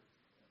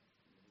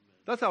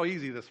 That's how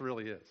easy this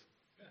really is.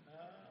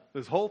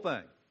 This whole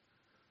thing.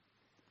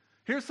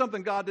 Here's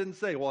something God didn't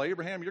say. Well,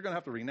 Abraham, you're going to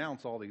have to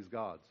renounce all these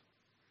gods.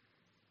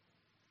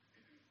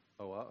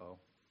 Oh, uh-oh.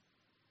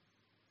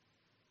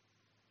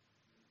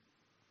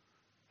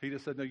 He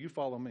just said, no, you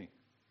follow me.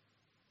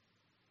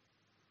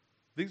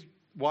 These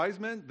wise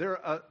men,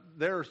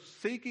 they're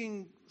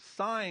seeking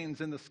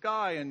signs in the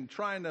sky and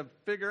trying to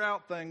figure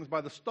out things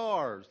by the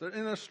stars. They're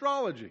in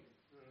astrology.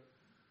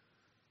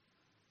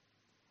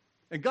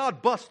 And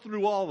God busts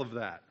through all of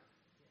that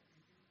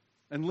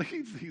and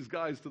leads these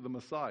guys to the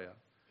Messiah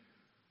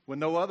when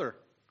no other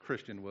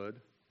Christian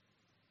would.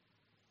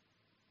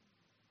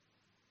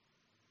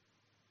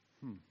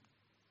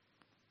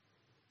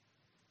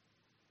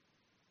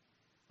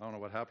 I don't know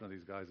what happened to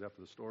these guys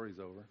after the story's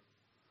over.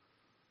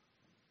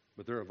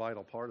 But they're a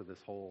vital part of this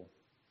whole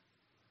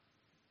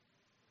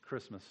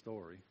Christmas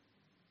story.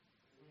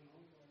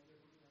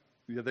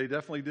 Yeah, they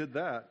definitely did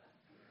that.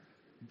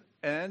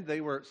 And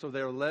they were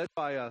led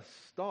by a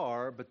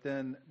star, but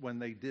then when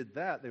they did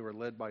that, they were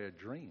led by a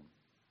dream.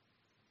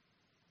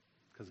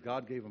 Because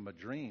God gave them a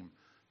dream.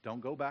 Don't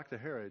go back to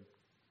Herod.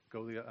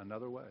 Go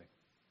another way.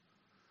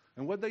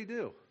 And what'd they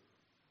do?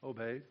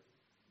 Obeyed.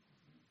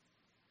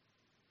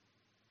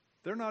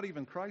 They're not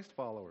even Christ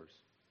followers.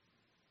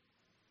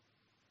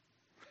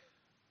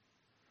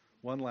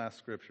 One last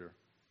scripture.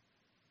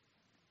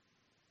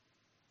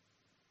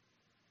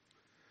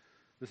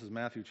 This is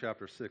Matthew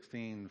chapter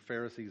 16.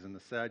 Pharisees and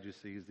the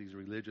Sadducees, these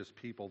religious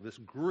people, this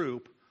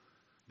group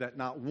that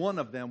not one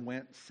of them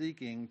went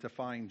seeking to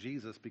find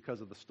Jesus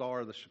because of the star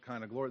of the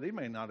Shekinah glory. They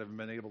may not have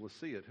been able to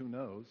see it. Who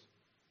knows?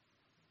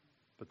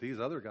 But these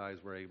other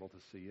guys were able to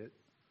see it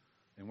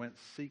and went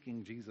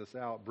seeking Jesus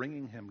out,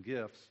 bringing him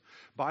gifts.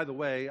 By the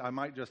way, I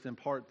might just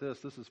impart this.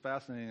 This is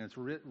fascinating. It's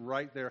written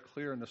right there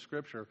clear in the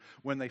scripture.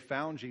 When they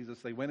found Jesus,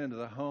 they went into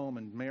the home,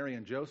 and Mary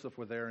and Joseph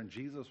were there, and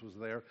Jesus was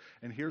there.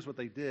 And here's what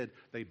they did.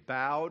 They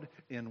bowed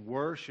and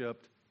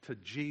worshiped to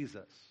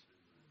Jesus.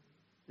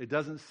 It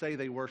doesn't say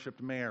they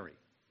worshiped Mary.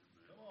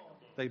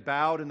 They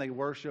bowed and they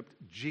worshiped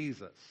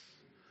Jesus.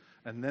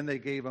 And then they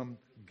gave him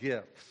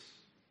gifts.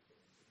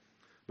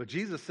 But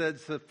Jesus said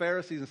the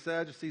Pharisees and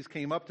Sadducees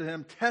came up to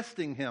him,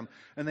 testing him,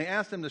 and they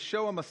asked him to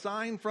show him a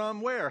sign from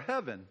where?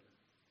 Heaven.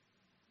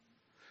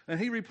 And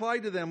he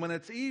replied to them, when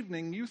it's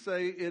evening, you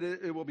say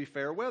it will be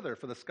fair weather,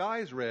 for the sky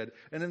is red.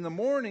 And in the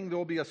morning there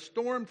will be a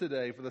storm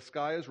today, for the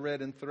sky is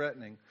red and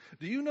threatening.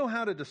 Do you know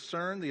how to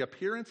discern the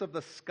appearance of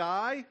the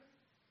sky?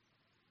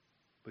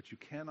 But you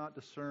cannot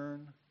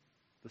discern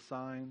the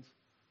signs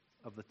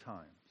of the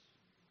times.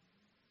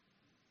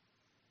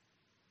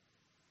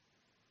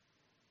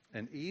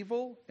 An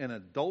evil and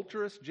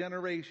adulterous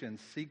generation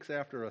seeks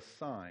after a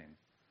sign,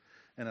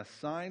 and a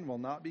sign will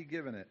not be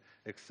given it,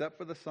 except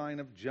for the sign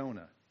of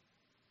Jonah.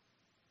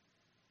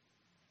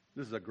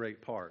 This is a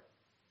great part.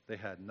 They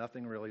had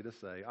nothing really to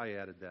say. I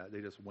added that. They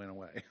just went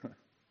away.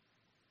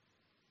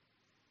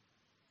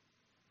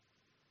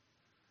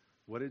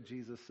 What did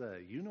Jesus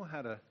say? You know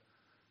how to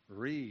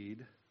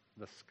read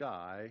the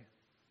sky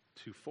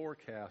to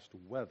forecast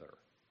weather,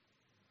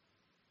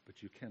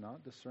 but you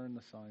cannot discern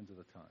the signs of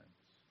the times.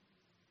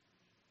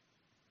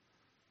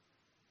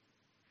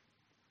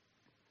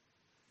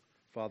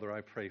 Father,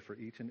 I pray for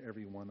each and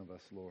every one of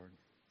us, Lord,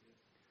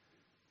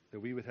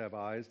 that we would have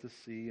eyes to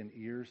see and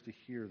ears to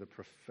hear the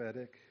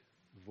prophetic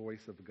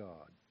voice of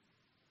God,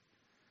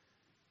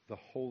 the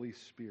Holy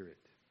Spirit.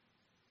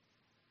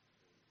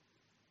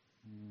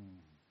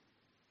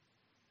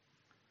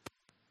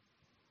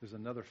 There's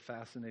another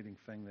fascinating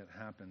thing that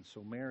happens.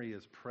 So Mary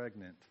is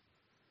pregnant,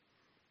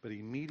 but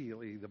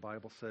immediately the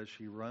Bible says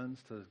she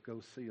runs to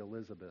go see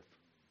Elizabeth.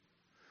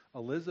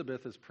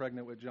 Elizabeth is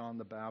pregnant with John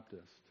the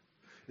Baptist.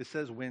 It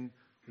says when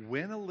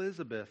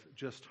Elizabeth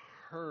just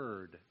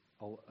heard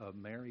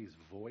Mary's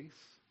voice,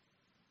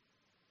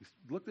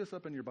 look this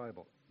up in your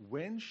Bible.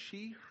 When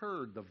she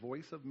heard the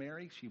voice of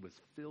Mary, she was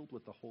filled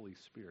with the Holy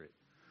Spirit.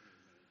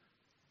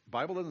 The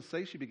Bible doesn't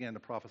say she began to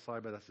prophesy,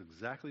 but that's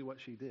exactly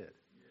what she did,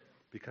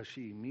 because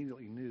she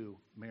immediately knew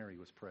Mary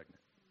was pregnant.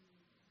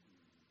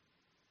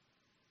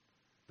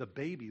 The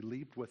baby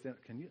leaped within.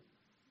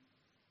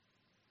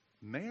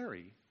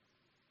 Mary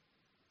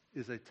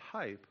is a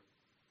type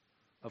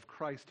of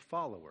Christ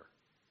follower,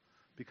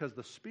 because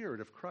the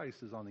Spirit of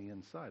Christ is on the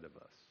inside of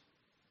us.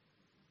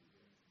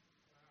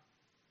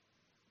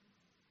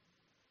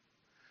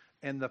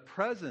 And the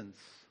presence,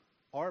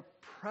 our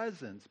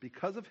presence,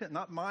 because of Him,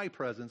 not my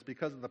presence,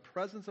 because of the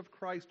presence of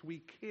Christ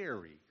we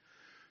carry,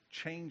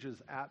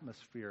 changes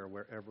atmosphere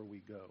wherever we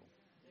go.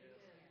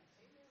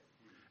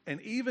 And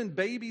even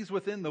babies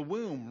within the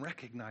womb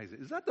recognize it.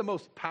 Is that the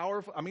most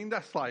powerful? I mean,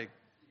 that's like...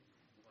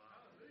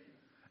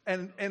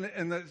 And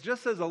it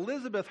just says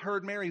Elizabeth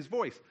heard Mary's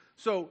voice.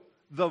 So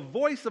the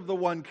voice of the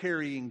one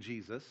carrying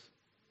Jesus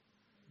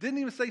didn't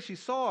even say she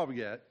saw him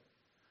yet.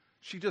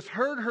 She just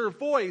heard her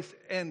voice,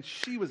 and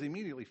she was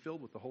immediately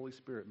filled with the Holy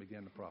Spirit and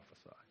began to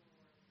prophesy.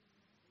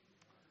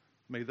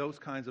 May those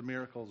kinds of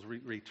miracles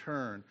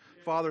return.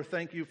 Father,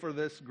 thank you for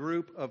this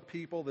group of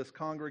people, this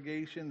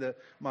congregation, that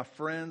my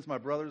friends, my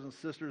brothers and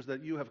sisters,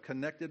 that you have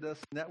connected us,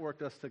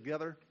 networked us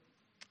together.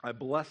 I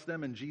bless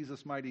them in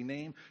Jesus' mighty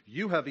name.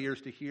 You have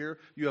ears to hear,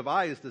 you have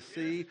eyes to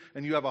see,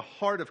 and you have a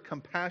heart of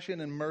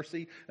compassion and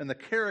mercy and the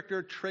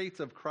character traits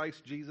of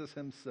Christ Jesus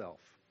himself.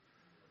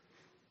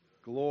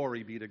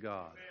 Glory be to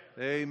God.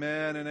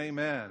 Amen and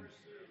amen.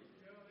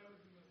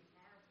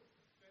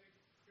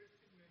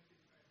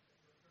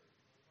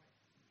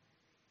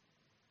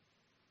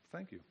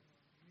 Thank you.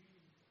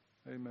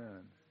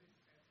 Amen.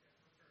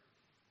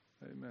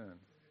 Amen.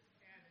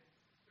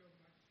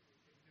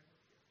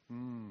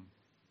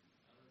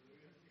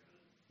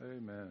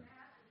 Amen.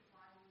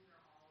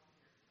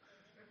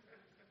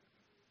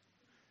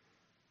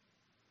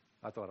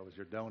 I thought it was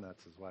your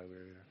donuts is why we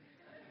were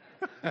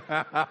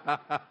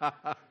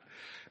here.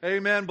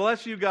 Amen.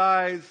 Bless you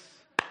guys.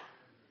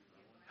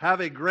 Have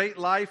a great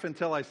life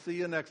until I see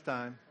you next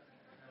time.